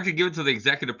don't you give it to the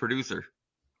executive producer?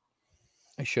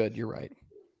 I should. You're right.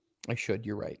 I should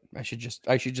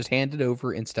just hand it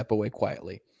over and step away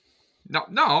quietly.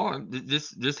 No.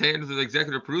 Just hand it to the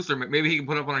executive producer. Maybe he can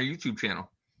put it up on our YouTube channel.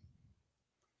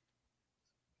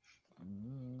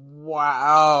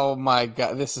 Wow. Oh my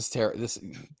God. This is terrible. This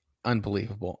is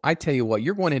unbelievable. I tell you what,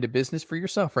 you're going into business for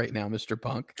yourself right now, Mr.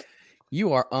 Punk.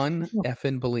 You are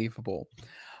un-effing believable.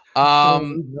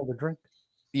 Another drink.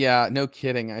 Yeah, no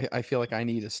kidding. I feel like I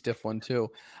need a stiff one too.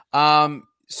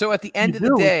 So at the end of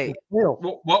the day,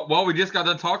 well, we just got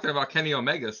done talking about Kenny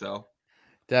Omega, so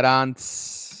dead on.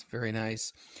 Very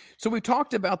nice. So we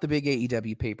talked about the big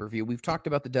AEW pay-per-view. We've talked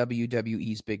about the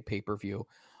WWE's big pay-per-view.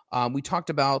 We talked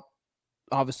about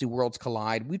obviously Worlds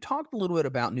Collide. We talked a little bit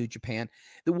about New Japan.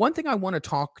 The one thing I want to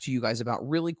talk to you guys about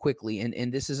really quickly,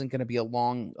 and this isn't going to be a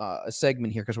long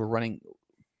segment here because we're running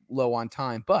low on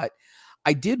time, but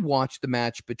I did watch the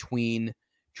match between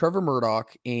Trevor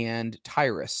Murdoch and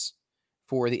Tyrus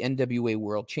for the NWA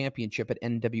World Championship at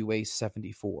NWA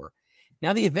 74.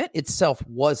 Now, the event itself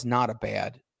was not a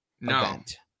bad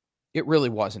event. It really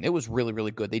wasn't. It was really,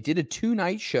 really good. They did a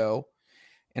 2-night show,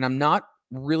 and I'm not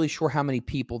really sure how many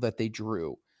people that they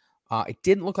drew. It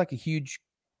didn't look like it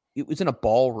was in a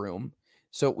ballroom,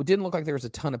 so it didn't look like there was a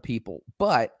ton of people,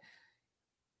 but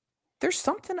there's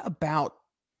something about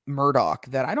Murdoch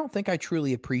that I don't think I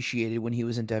truly appreciated when he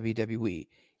was in WWE.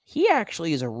 He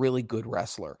actually is a really good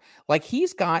wrestler. Like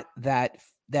he's got that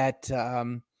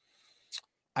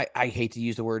I hate to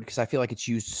use the word because I feel like it's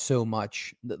used so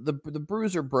much. The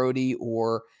Bruiser Brody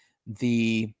or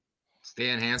the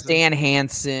Stan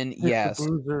Hansen, Dick yes. the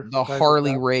Bruiser, The guys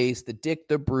Harley like that. Race, the Dick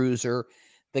the Bruiser,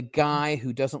 the guy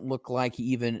who doesn't look like he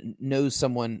even knows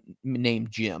someone named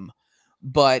Jim,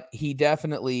 but he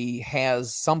definitely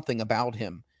has something about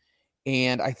him.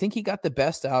 And I think he got the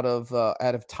best out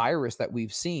of Tyrus that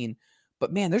we've seen.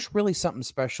 But man, there's really something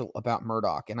special about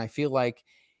Murdoch. And I feel like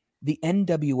the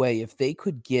NWA, if they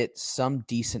could get some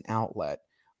decent outlet,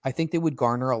 I think they would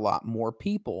garner a lot more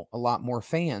people, a lot more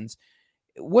fans.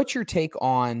 What's your take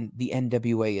on the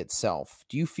NWA itself?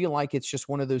 Do you feel like it's just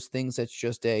one of those things that's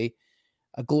just a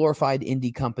glorified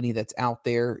indie company that's out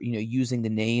there, using the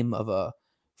name of a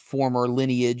former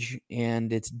lineage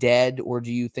and it's dead? Or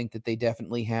do you think that they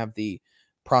definitely have the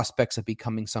prospects of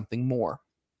becoming something more?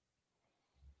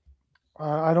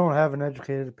 I don't have an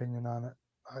educated opinion on it.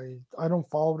 I don't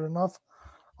follow it enough.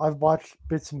 I've watched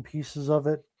bits and pieces of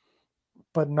it,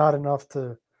 but not enough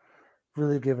to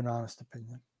really give an honest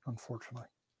opinion, unfortunately.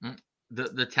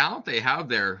 The talent they have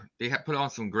there, they have put on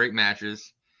some great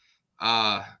matches.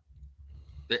 You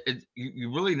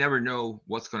really never know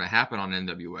what's going to happen on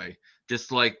NWA.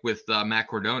 Just like with Matt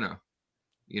Cardona,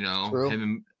 True.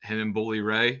 him and Bully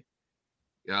Ray.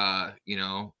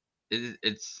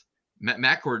 It's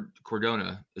Matt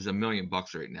Cardona is $1 million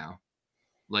right now.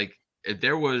 Like if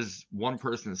there was one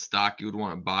person's stock you would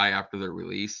want to buy after their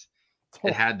release,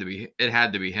 it had to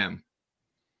be him.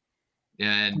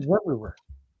 And He's everywhere.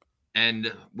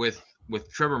 And with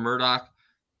Trevor Murdoch,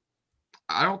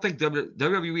 I don't think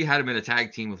WWE had him in a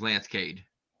tag team with Lance Cade.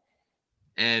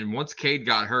 And once Cade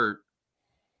got hurt,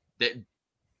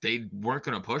 they weren't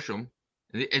going to push him,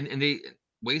 and they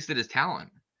wasted his talent.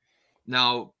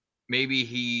 Now maybe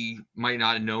he might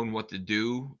not have known what to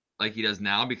do like he does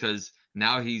now, because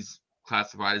now he's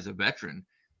classified as a veteran.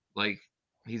 Like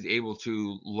he's able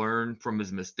to learn from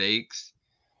his mistakes,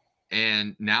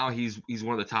 and now he's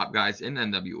one of the top guys in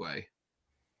NWA.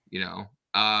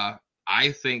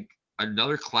 I think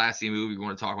another classy move, you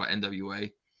want to talk about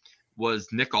NWA, was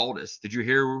Nick Aldis. Did you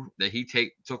hear that he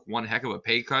took one heck of a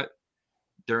pay cut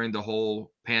during the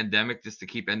whole pandemic just to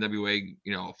keep NWA,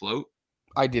 afloat?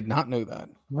 I did not know that.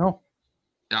 No.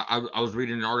 I was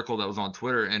reading an article that was on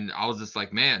Twitter, and I was just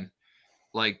like, man,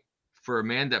 like for a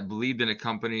man that believed in a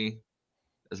company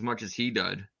as much as he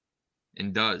did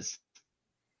and does,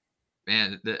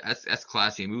 man, that's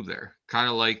classy move there. Kind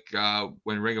of like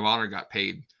when Ring of Honor got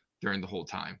paid during the whole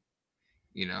time.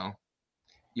 You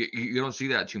don't see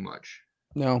that too much.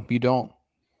 No, you don't.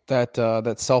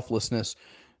 That selflessness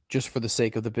just for the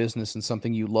sake of the business and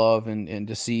something you love, and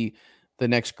to see the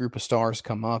next group of stars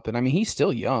come up. And I mean, he's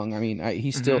still young. I mean,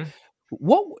 he's still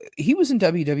he was in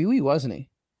WWE, wasn't he?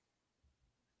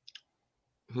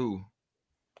 Who?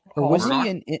 Or was he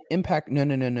in Impact? No.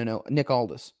 Nick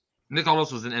Aldis. Nick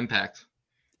Aldis was in Impact.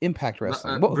 Impact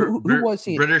Wrestling. Who was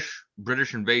he? British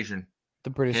Invasion. The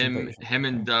British Invasion. Him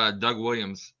and Doug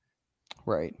Williams.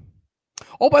 Right.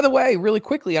 Oh, by the way, really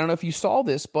quickly, I don't know if you saw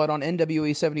this, but on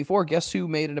NWA 74, guess who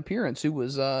made an appearance? Who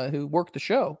was who worked the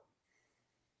show?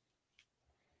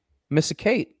 Missa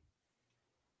Kate.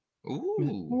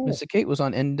 Ooh. Missa Kate was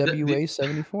on NWA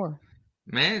 74.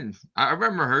 Man, I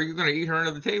remember her. You're going to eat her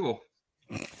under the table.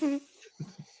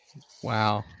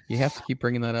 Wow. You have to keep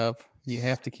bringing that up.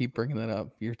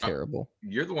 You're terrible.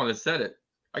 You're the one that said it.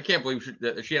 I can't believe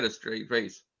that she had a straight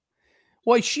face.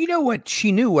 Well, she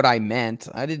knew what I meant.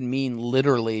 I didn't mean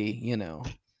literally,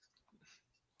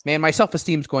 Man, my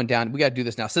self-esteem's going down. We got to do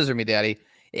this now. Scissor me, daddy.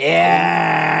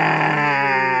 Yeah.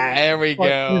 There we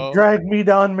go. You drag me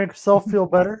down, make yourself feel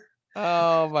better.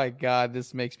 Oh my God.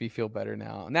 This makes me feel better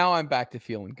now. Now I'm back to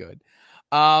feeling good.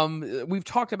 We've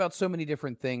talked about so many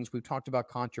different things. We've talked about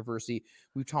controversy.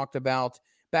 We've talked about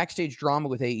backstage drama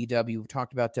with AEW. We've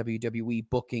talked about WWE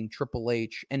booking, Triple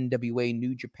H, NWA,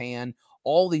 New Japan,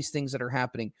 all these things that are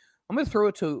happening. I'm going to throw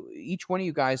it to each one of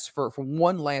you guys for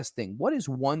one last thing. What is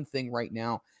one thing right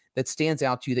now that stands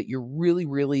out to you that you're really,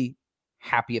 really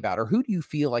happy about? Or who do you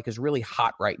feel like is really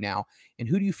hot right now? And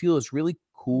who do you feel is really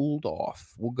cooled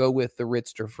off? We'll go with the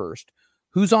Ritzter first.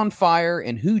 Who's on fire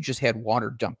and who just had water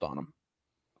dumped on them?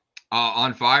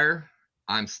 On fire,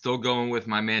 I'm still going with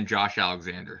my man Josh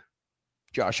Alexander.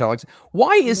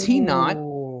 Why is he not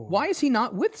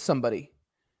with somebody?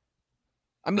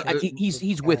 I mean,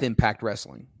 he's with Impact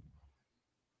Wrestling.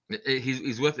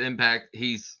 He's with Impact.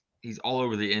 He's all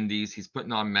over the indies. He's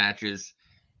putting on matches,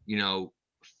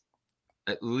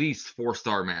 at least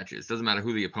 4-star matches. Doesn't matter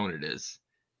who the opponent is.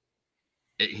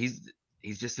 he's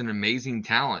just an amazing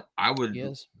talent. I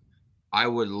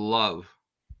would love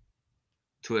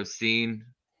to have seen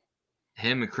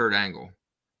him and Kurt Angle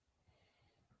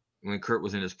when Kurt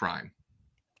was in his prime.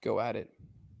 Go at it.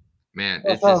 Man,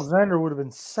 Well, it's just, Alexander would have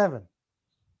been 7.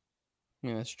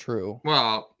 Yeah, that's true.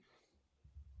 well,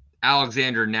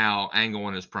 Alexander now, Angle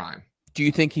in his prime. Do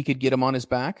you think he could get him on his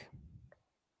back?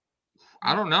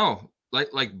 I don't know.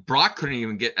 Like Brock couldn't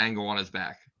even get Angle on his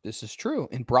back. This is true.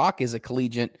 And Brock is a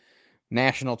collegiate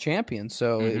national champion.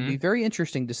 So it'd be very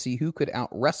interesting to see who could out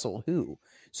wrestle who.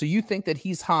 So you think that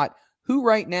he's hot. Who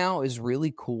right now is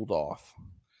really cooled off?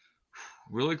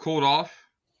 Really cooled off.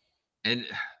 And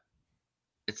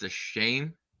it's a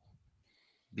shame.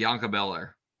 Bianca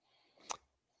Belair.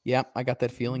 Yeah, I got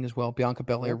that feeling as well. Bianca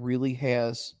Belair really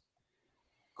has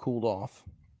cooled off.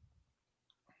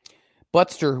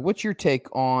 Butster, what's your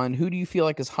take on who do you feel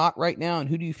like is hot right now and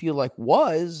who do you feel like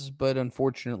was, but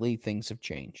unfortunately things have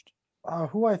changed?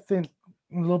 Who I think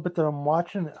a little bit that I'm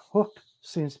watching, Hook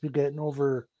seems to be getting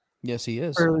over. Yes, he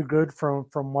is. Fairly good from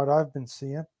what I've been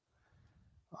seeing.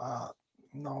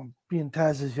 Being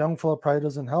Taz's young fella probably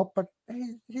doesn't help, but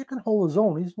he can hold his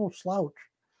own. He's no slouch.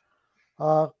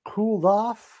 Cooled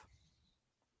off.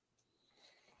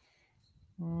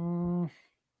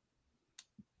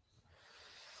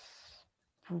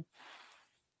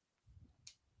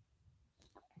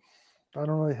 I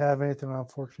don't really have anything,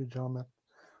 unfortunately, gentlemen.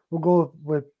 We'll go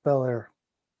with Belair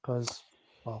because,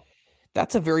 well,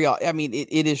 that's a very. I mean,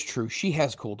 it is true. She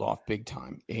has cooled off big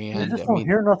time, and I just don't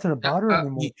hear nothing about her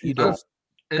anymore. You don't.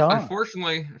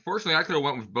 Unfortunately, I could have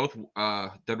went with both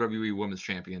WWE Women's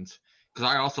Champions because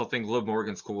I also think Liv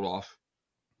Morgan's cooled off.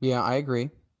 Yeah, I agree.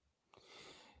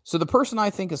 So the person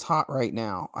I think is hot right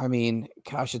now, I mean,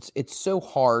 gosh, it's so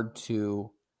hard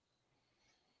to.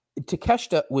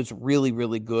 Takeshita was really,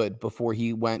 really good before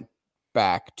he went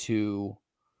back to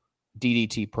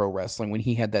DDT Pro Wrestling when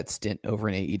he had that stint over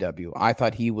in AEW. I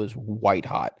thought he was white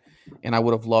hot, and I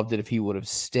would have loved it if he would have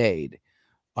stayed.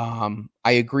 I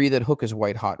agree that Hook is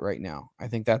white hot right now. I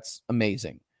think that's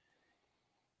amazing.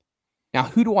 Now,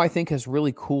 who do I think has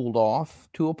really cooled off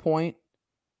to a point?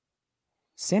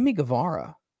 Sammy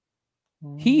Guevara.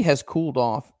 He has cooled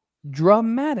off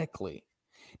dramatically.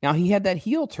 Now, he had that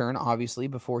heel turn, obviously,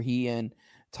 before he and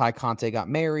Ty Conte got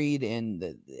married,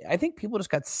 and I think people just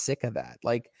got sick of that.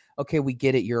 Like, okay, we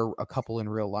get it. You're a couple in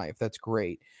real life. That's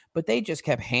great. But they just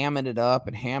kept hamming it up,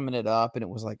 and it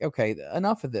was like, okay,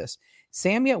 enough of this.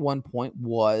 Sammy at one point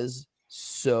was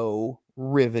so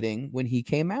riveting when he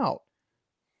came out,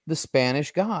 the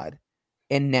Spanish God.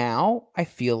 And now I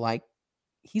feel like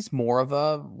he's more of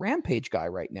a Rampage guy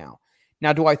right now.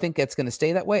 Now, do I think that's going to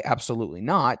stay that way? Absolutely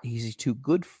not. He's too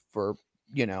good for,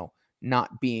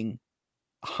 not being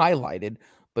highlighted.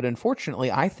 But unfortunately,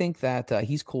 I think that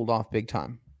he's cooled off big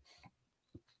time.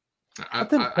 I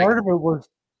think part of it was,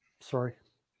 sorry,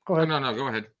 go ahead. No, go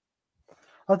ahead.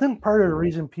 I think part of the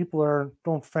reason people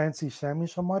don't fancy Sammy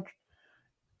so much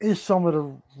is some of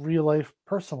the real life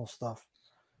personal stuff.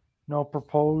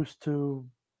 Proposed to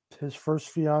his first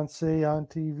fiance on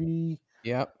TV.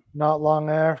 Yep. Not long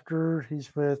after,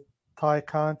 he's with Ty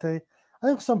Conte. I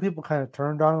think some people kind of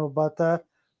turned on him about that.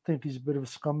 I think he's a bit of a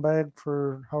scumbag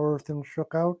for how everything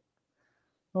shook out.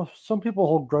 Some people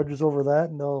hold grudges over that,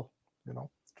 and they'll,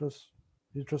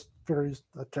 you just figure he's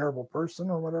a terrible person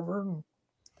or whatever.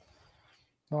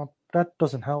 And, that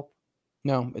doesn't help.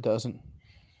 No, it doesn't.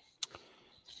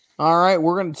 All right,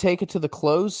 we're going to take it to the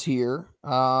close here.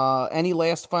 Any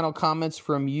last final comments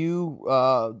from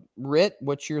you, Rit?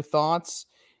 What's your thoughts?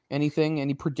 Anything,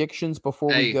 any predictions before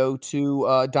we go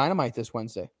to Dynamite this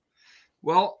Wednesday?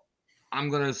 Well, I'm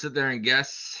going to sit there and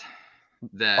guess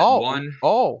that one.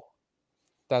 Oh,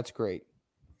 that's great.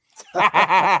 Well,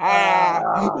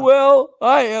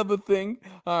 I have a thing.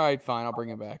 All right, fine. I'll bring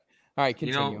it back. All right,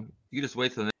 continue. You just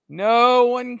wait till the No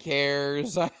one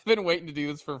cares. I've been waiting to do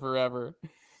this for forever.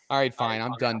 All right, fine.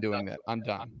 I'm done doing that. I'm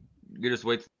done. You just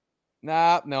wait.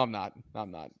 No, I'm not. All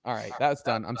right, that's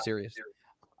done. I'm serious.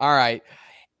 All right.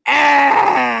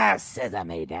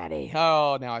 Scissor daddy.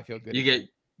 Oh, now I feel good.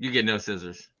 You get no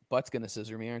scissors. Butt's gonna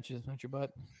scissor me, aren't you? Aren't your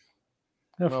butt?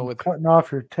 Yeah, well, with cutting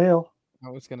off your tail. I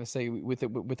was gonna say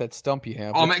with that stump you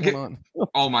have. Oh man,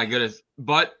 oh my goodness!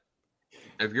 But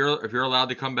if you're allowed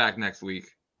to come back next week,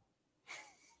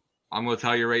 I'm gonna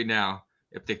tell you right now: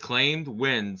 if the Acclaimed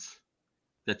wins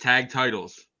the tag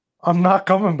titles, I'm not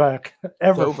coming back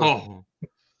ever.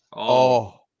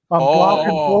 Oh. I'm blocking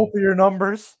both of your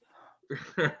numbers.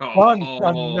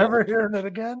 I'm never hearing it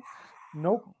again.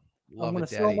 Nope. I'm going to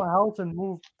sell my house and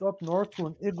move up north to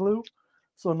an igloo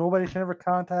so nobody can ever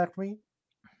contact me.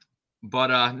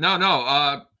 But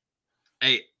no.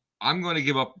 Hey, I'm going to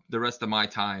give up the rest of my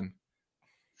time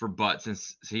for Butt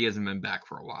since he hasn't been back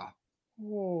for a while.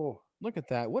 Whoa. Look at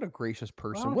that. What a gracious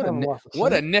person. don't What have a lot to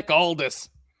what say. a Nick Aldis.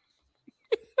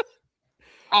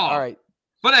 Oh, All right.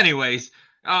 But anyways,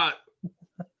 how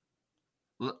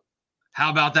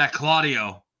about that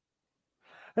Claudio?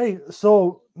 Hey,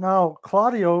 so now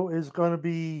Claudio is going to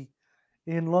be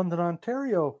in London,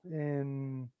 Ontario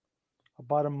in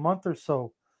about a month or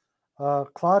so.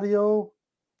 Claudio,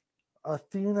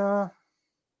 Athena.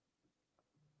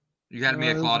 You got to be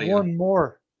a there's Claudio. one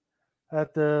more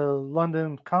at the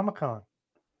London Comic-Con.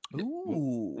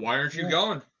 Ooh. Why aren't you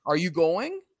going? Are you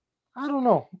going? I don't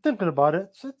know. I'm thinking about it.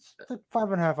 It's a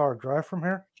 5.5 hour drive from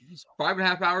here.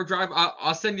 5.5 hour drive.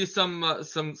 I'll send you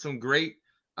some great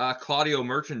Claudio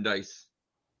merchandise.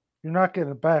 You're not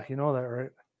getting it back. You know that,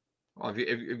 right? Well,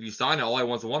 if you sign it, all I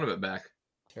want is one of it back.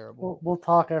 Terrible. We'll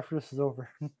talk after this is over.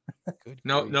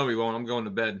 No, we won't. I'm going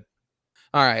to bed.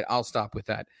 All right, I'll stop with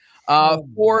that.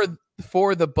 For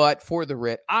the butt, for the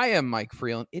writ, I am Mike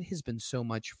Freeland. It has been so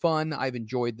much fun. I've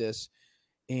enjoyed this.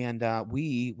 And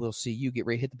we will see you. Get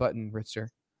ready to hit the button, Ritzer,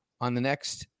 on the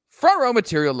next Front Row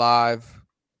Material Live.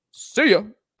 See ya.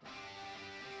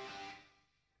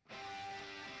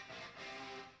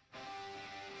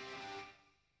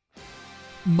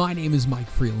 My name is Mike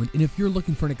Freeland, and if you're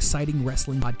looking for an exciting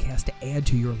wrestling podcast to add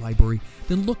to your library,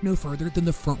 then look no further than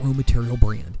the Front Row Material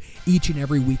brand. Each and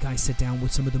every week, I sit down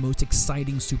with some of the most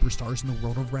exciting superstars in the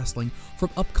world of wrestling,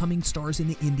 from upcoming stars in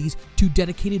the indies to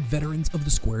dedicated veterans of the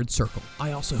squared circle.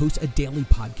 I also host a daily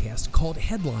podcast called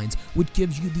Headlines, which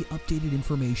gives you the updated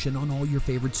information on all your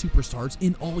favorite superstars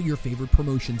in all your favorite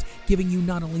promotions, giving you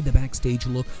not only the backstage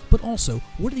look, but also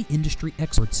what are the industry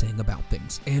experts saying about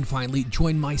things. And finally,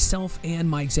 join myself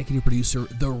and my executive producer,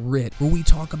 The Rit, where we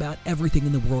talk about everything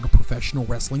in the world of professional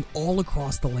wrestling all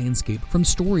across the landscape, from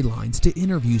storylines to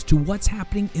interviews to what's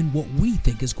happening and what we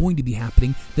think is going to be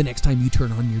happening the next time you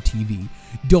turn on your TV.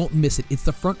 Don't miss it. It's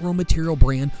the Front Row Material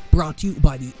brand, brought to you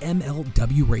by the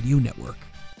MLW Radio Network.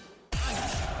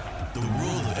 The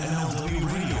world of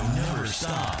MLW Radio never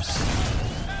stops.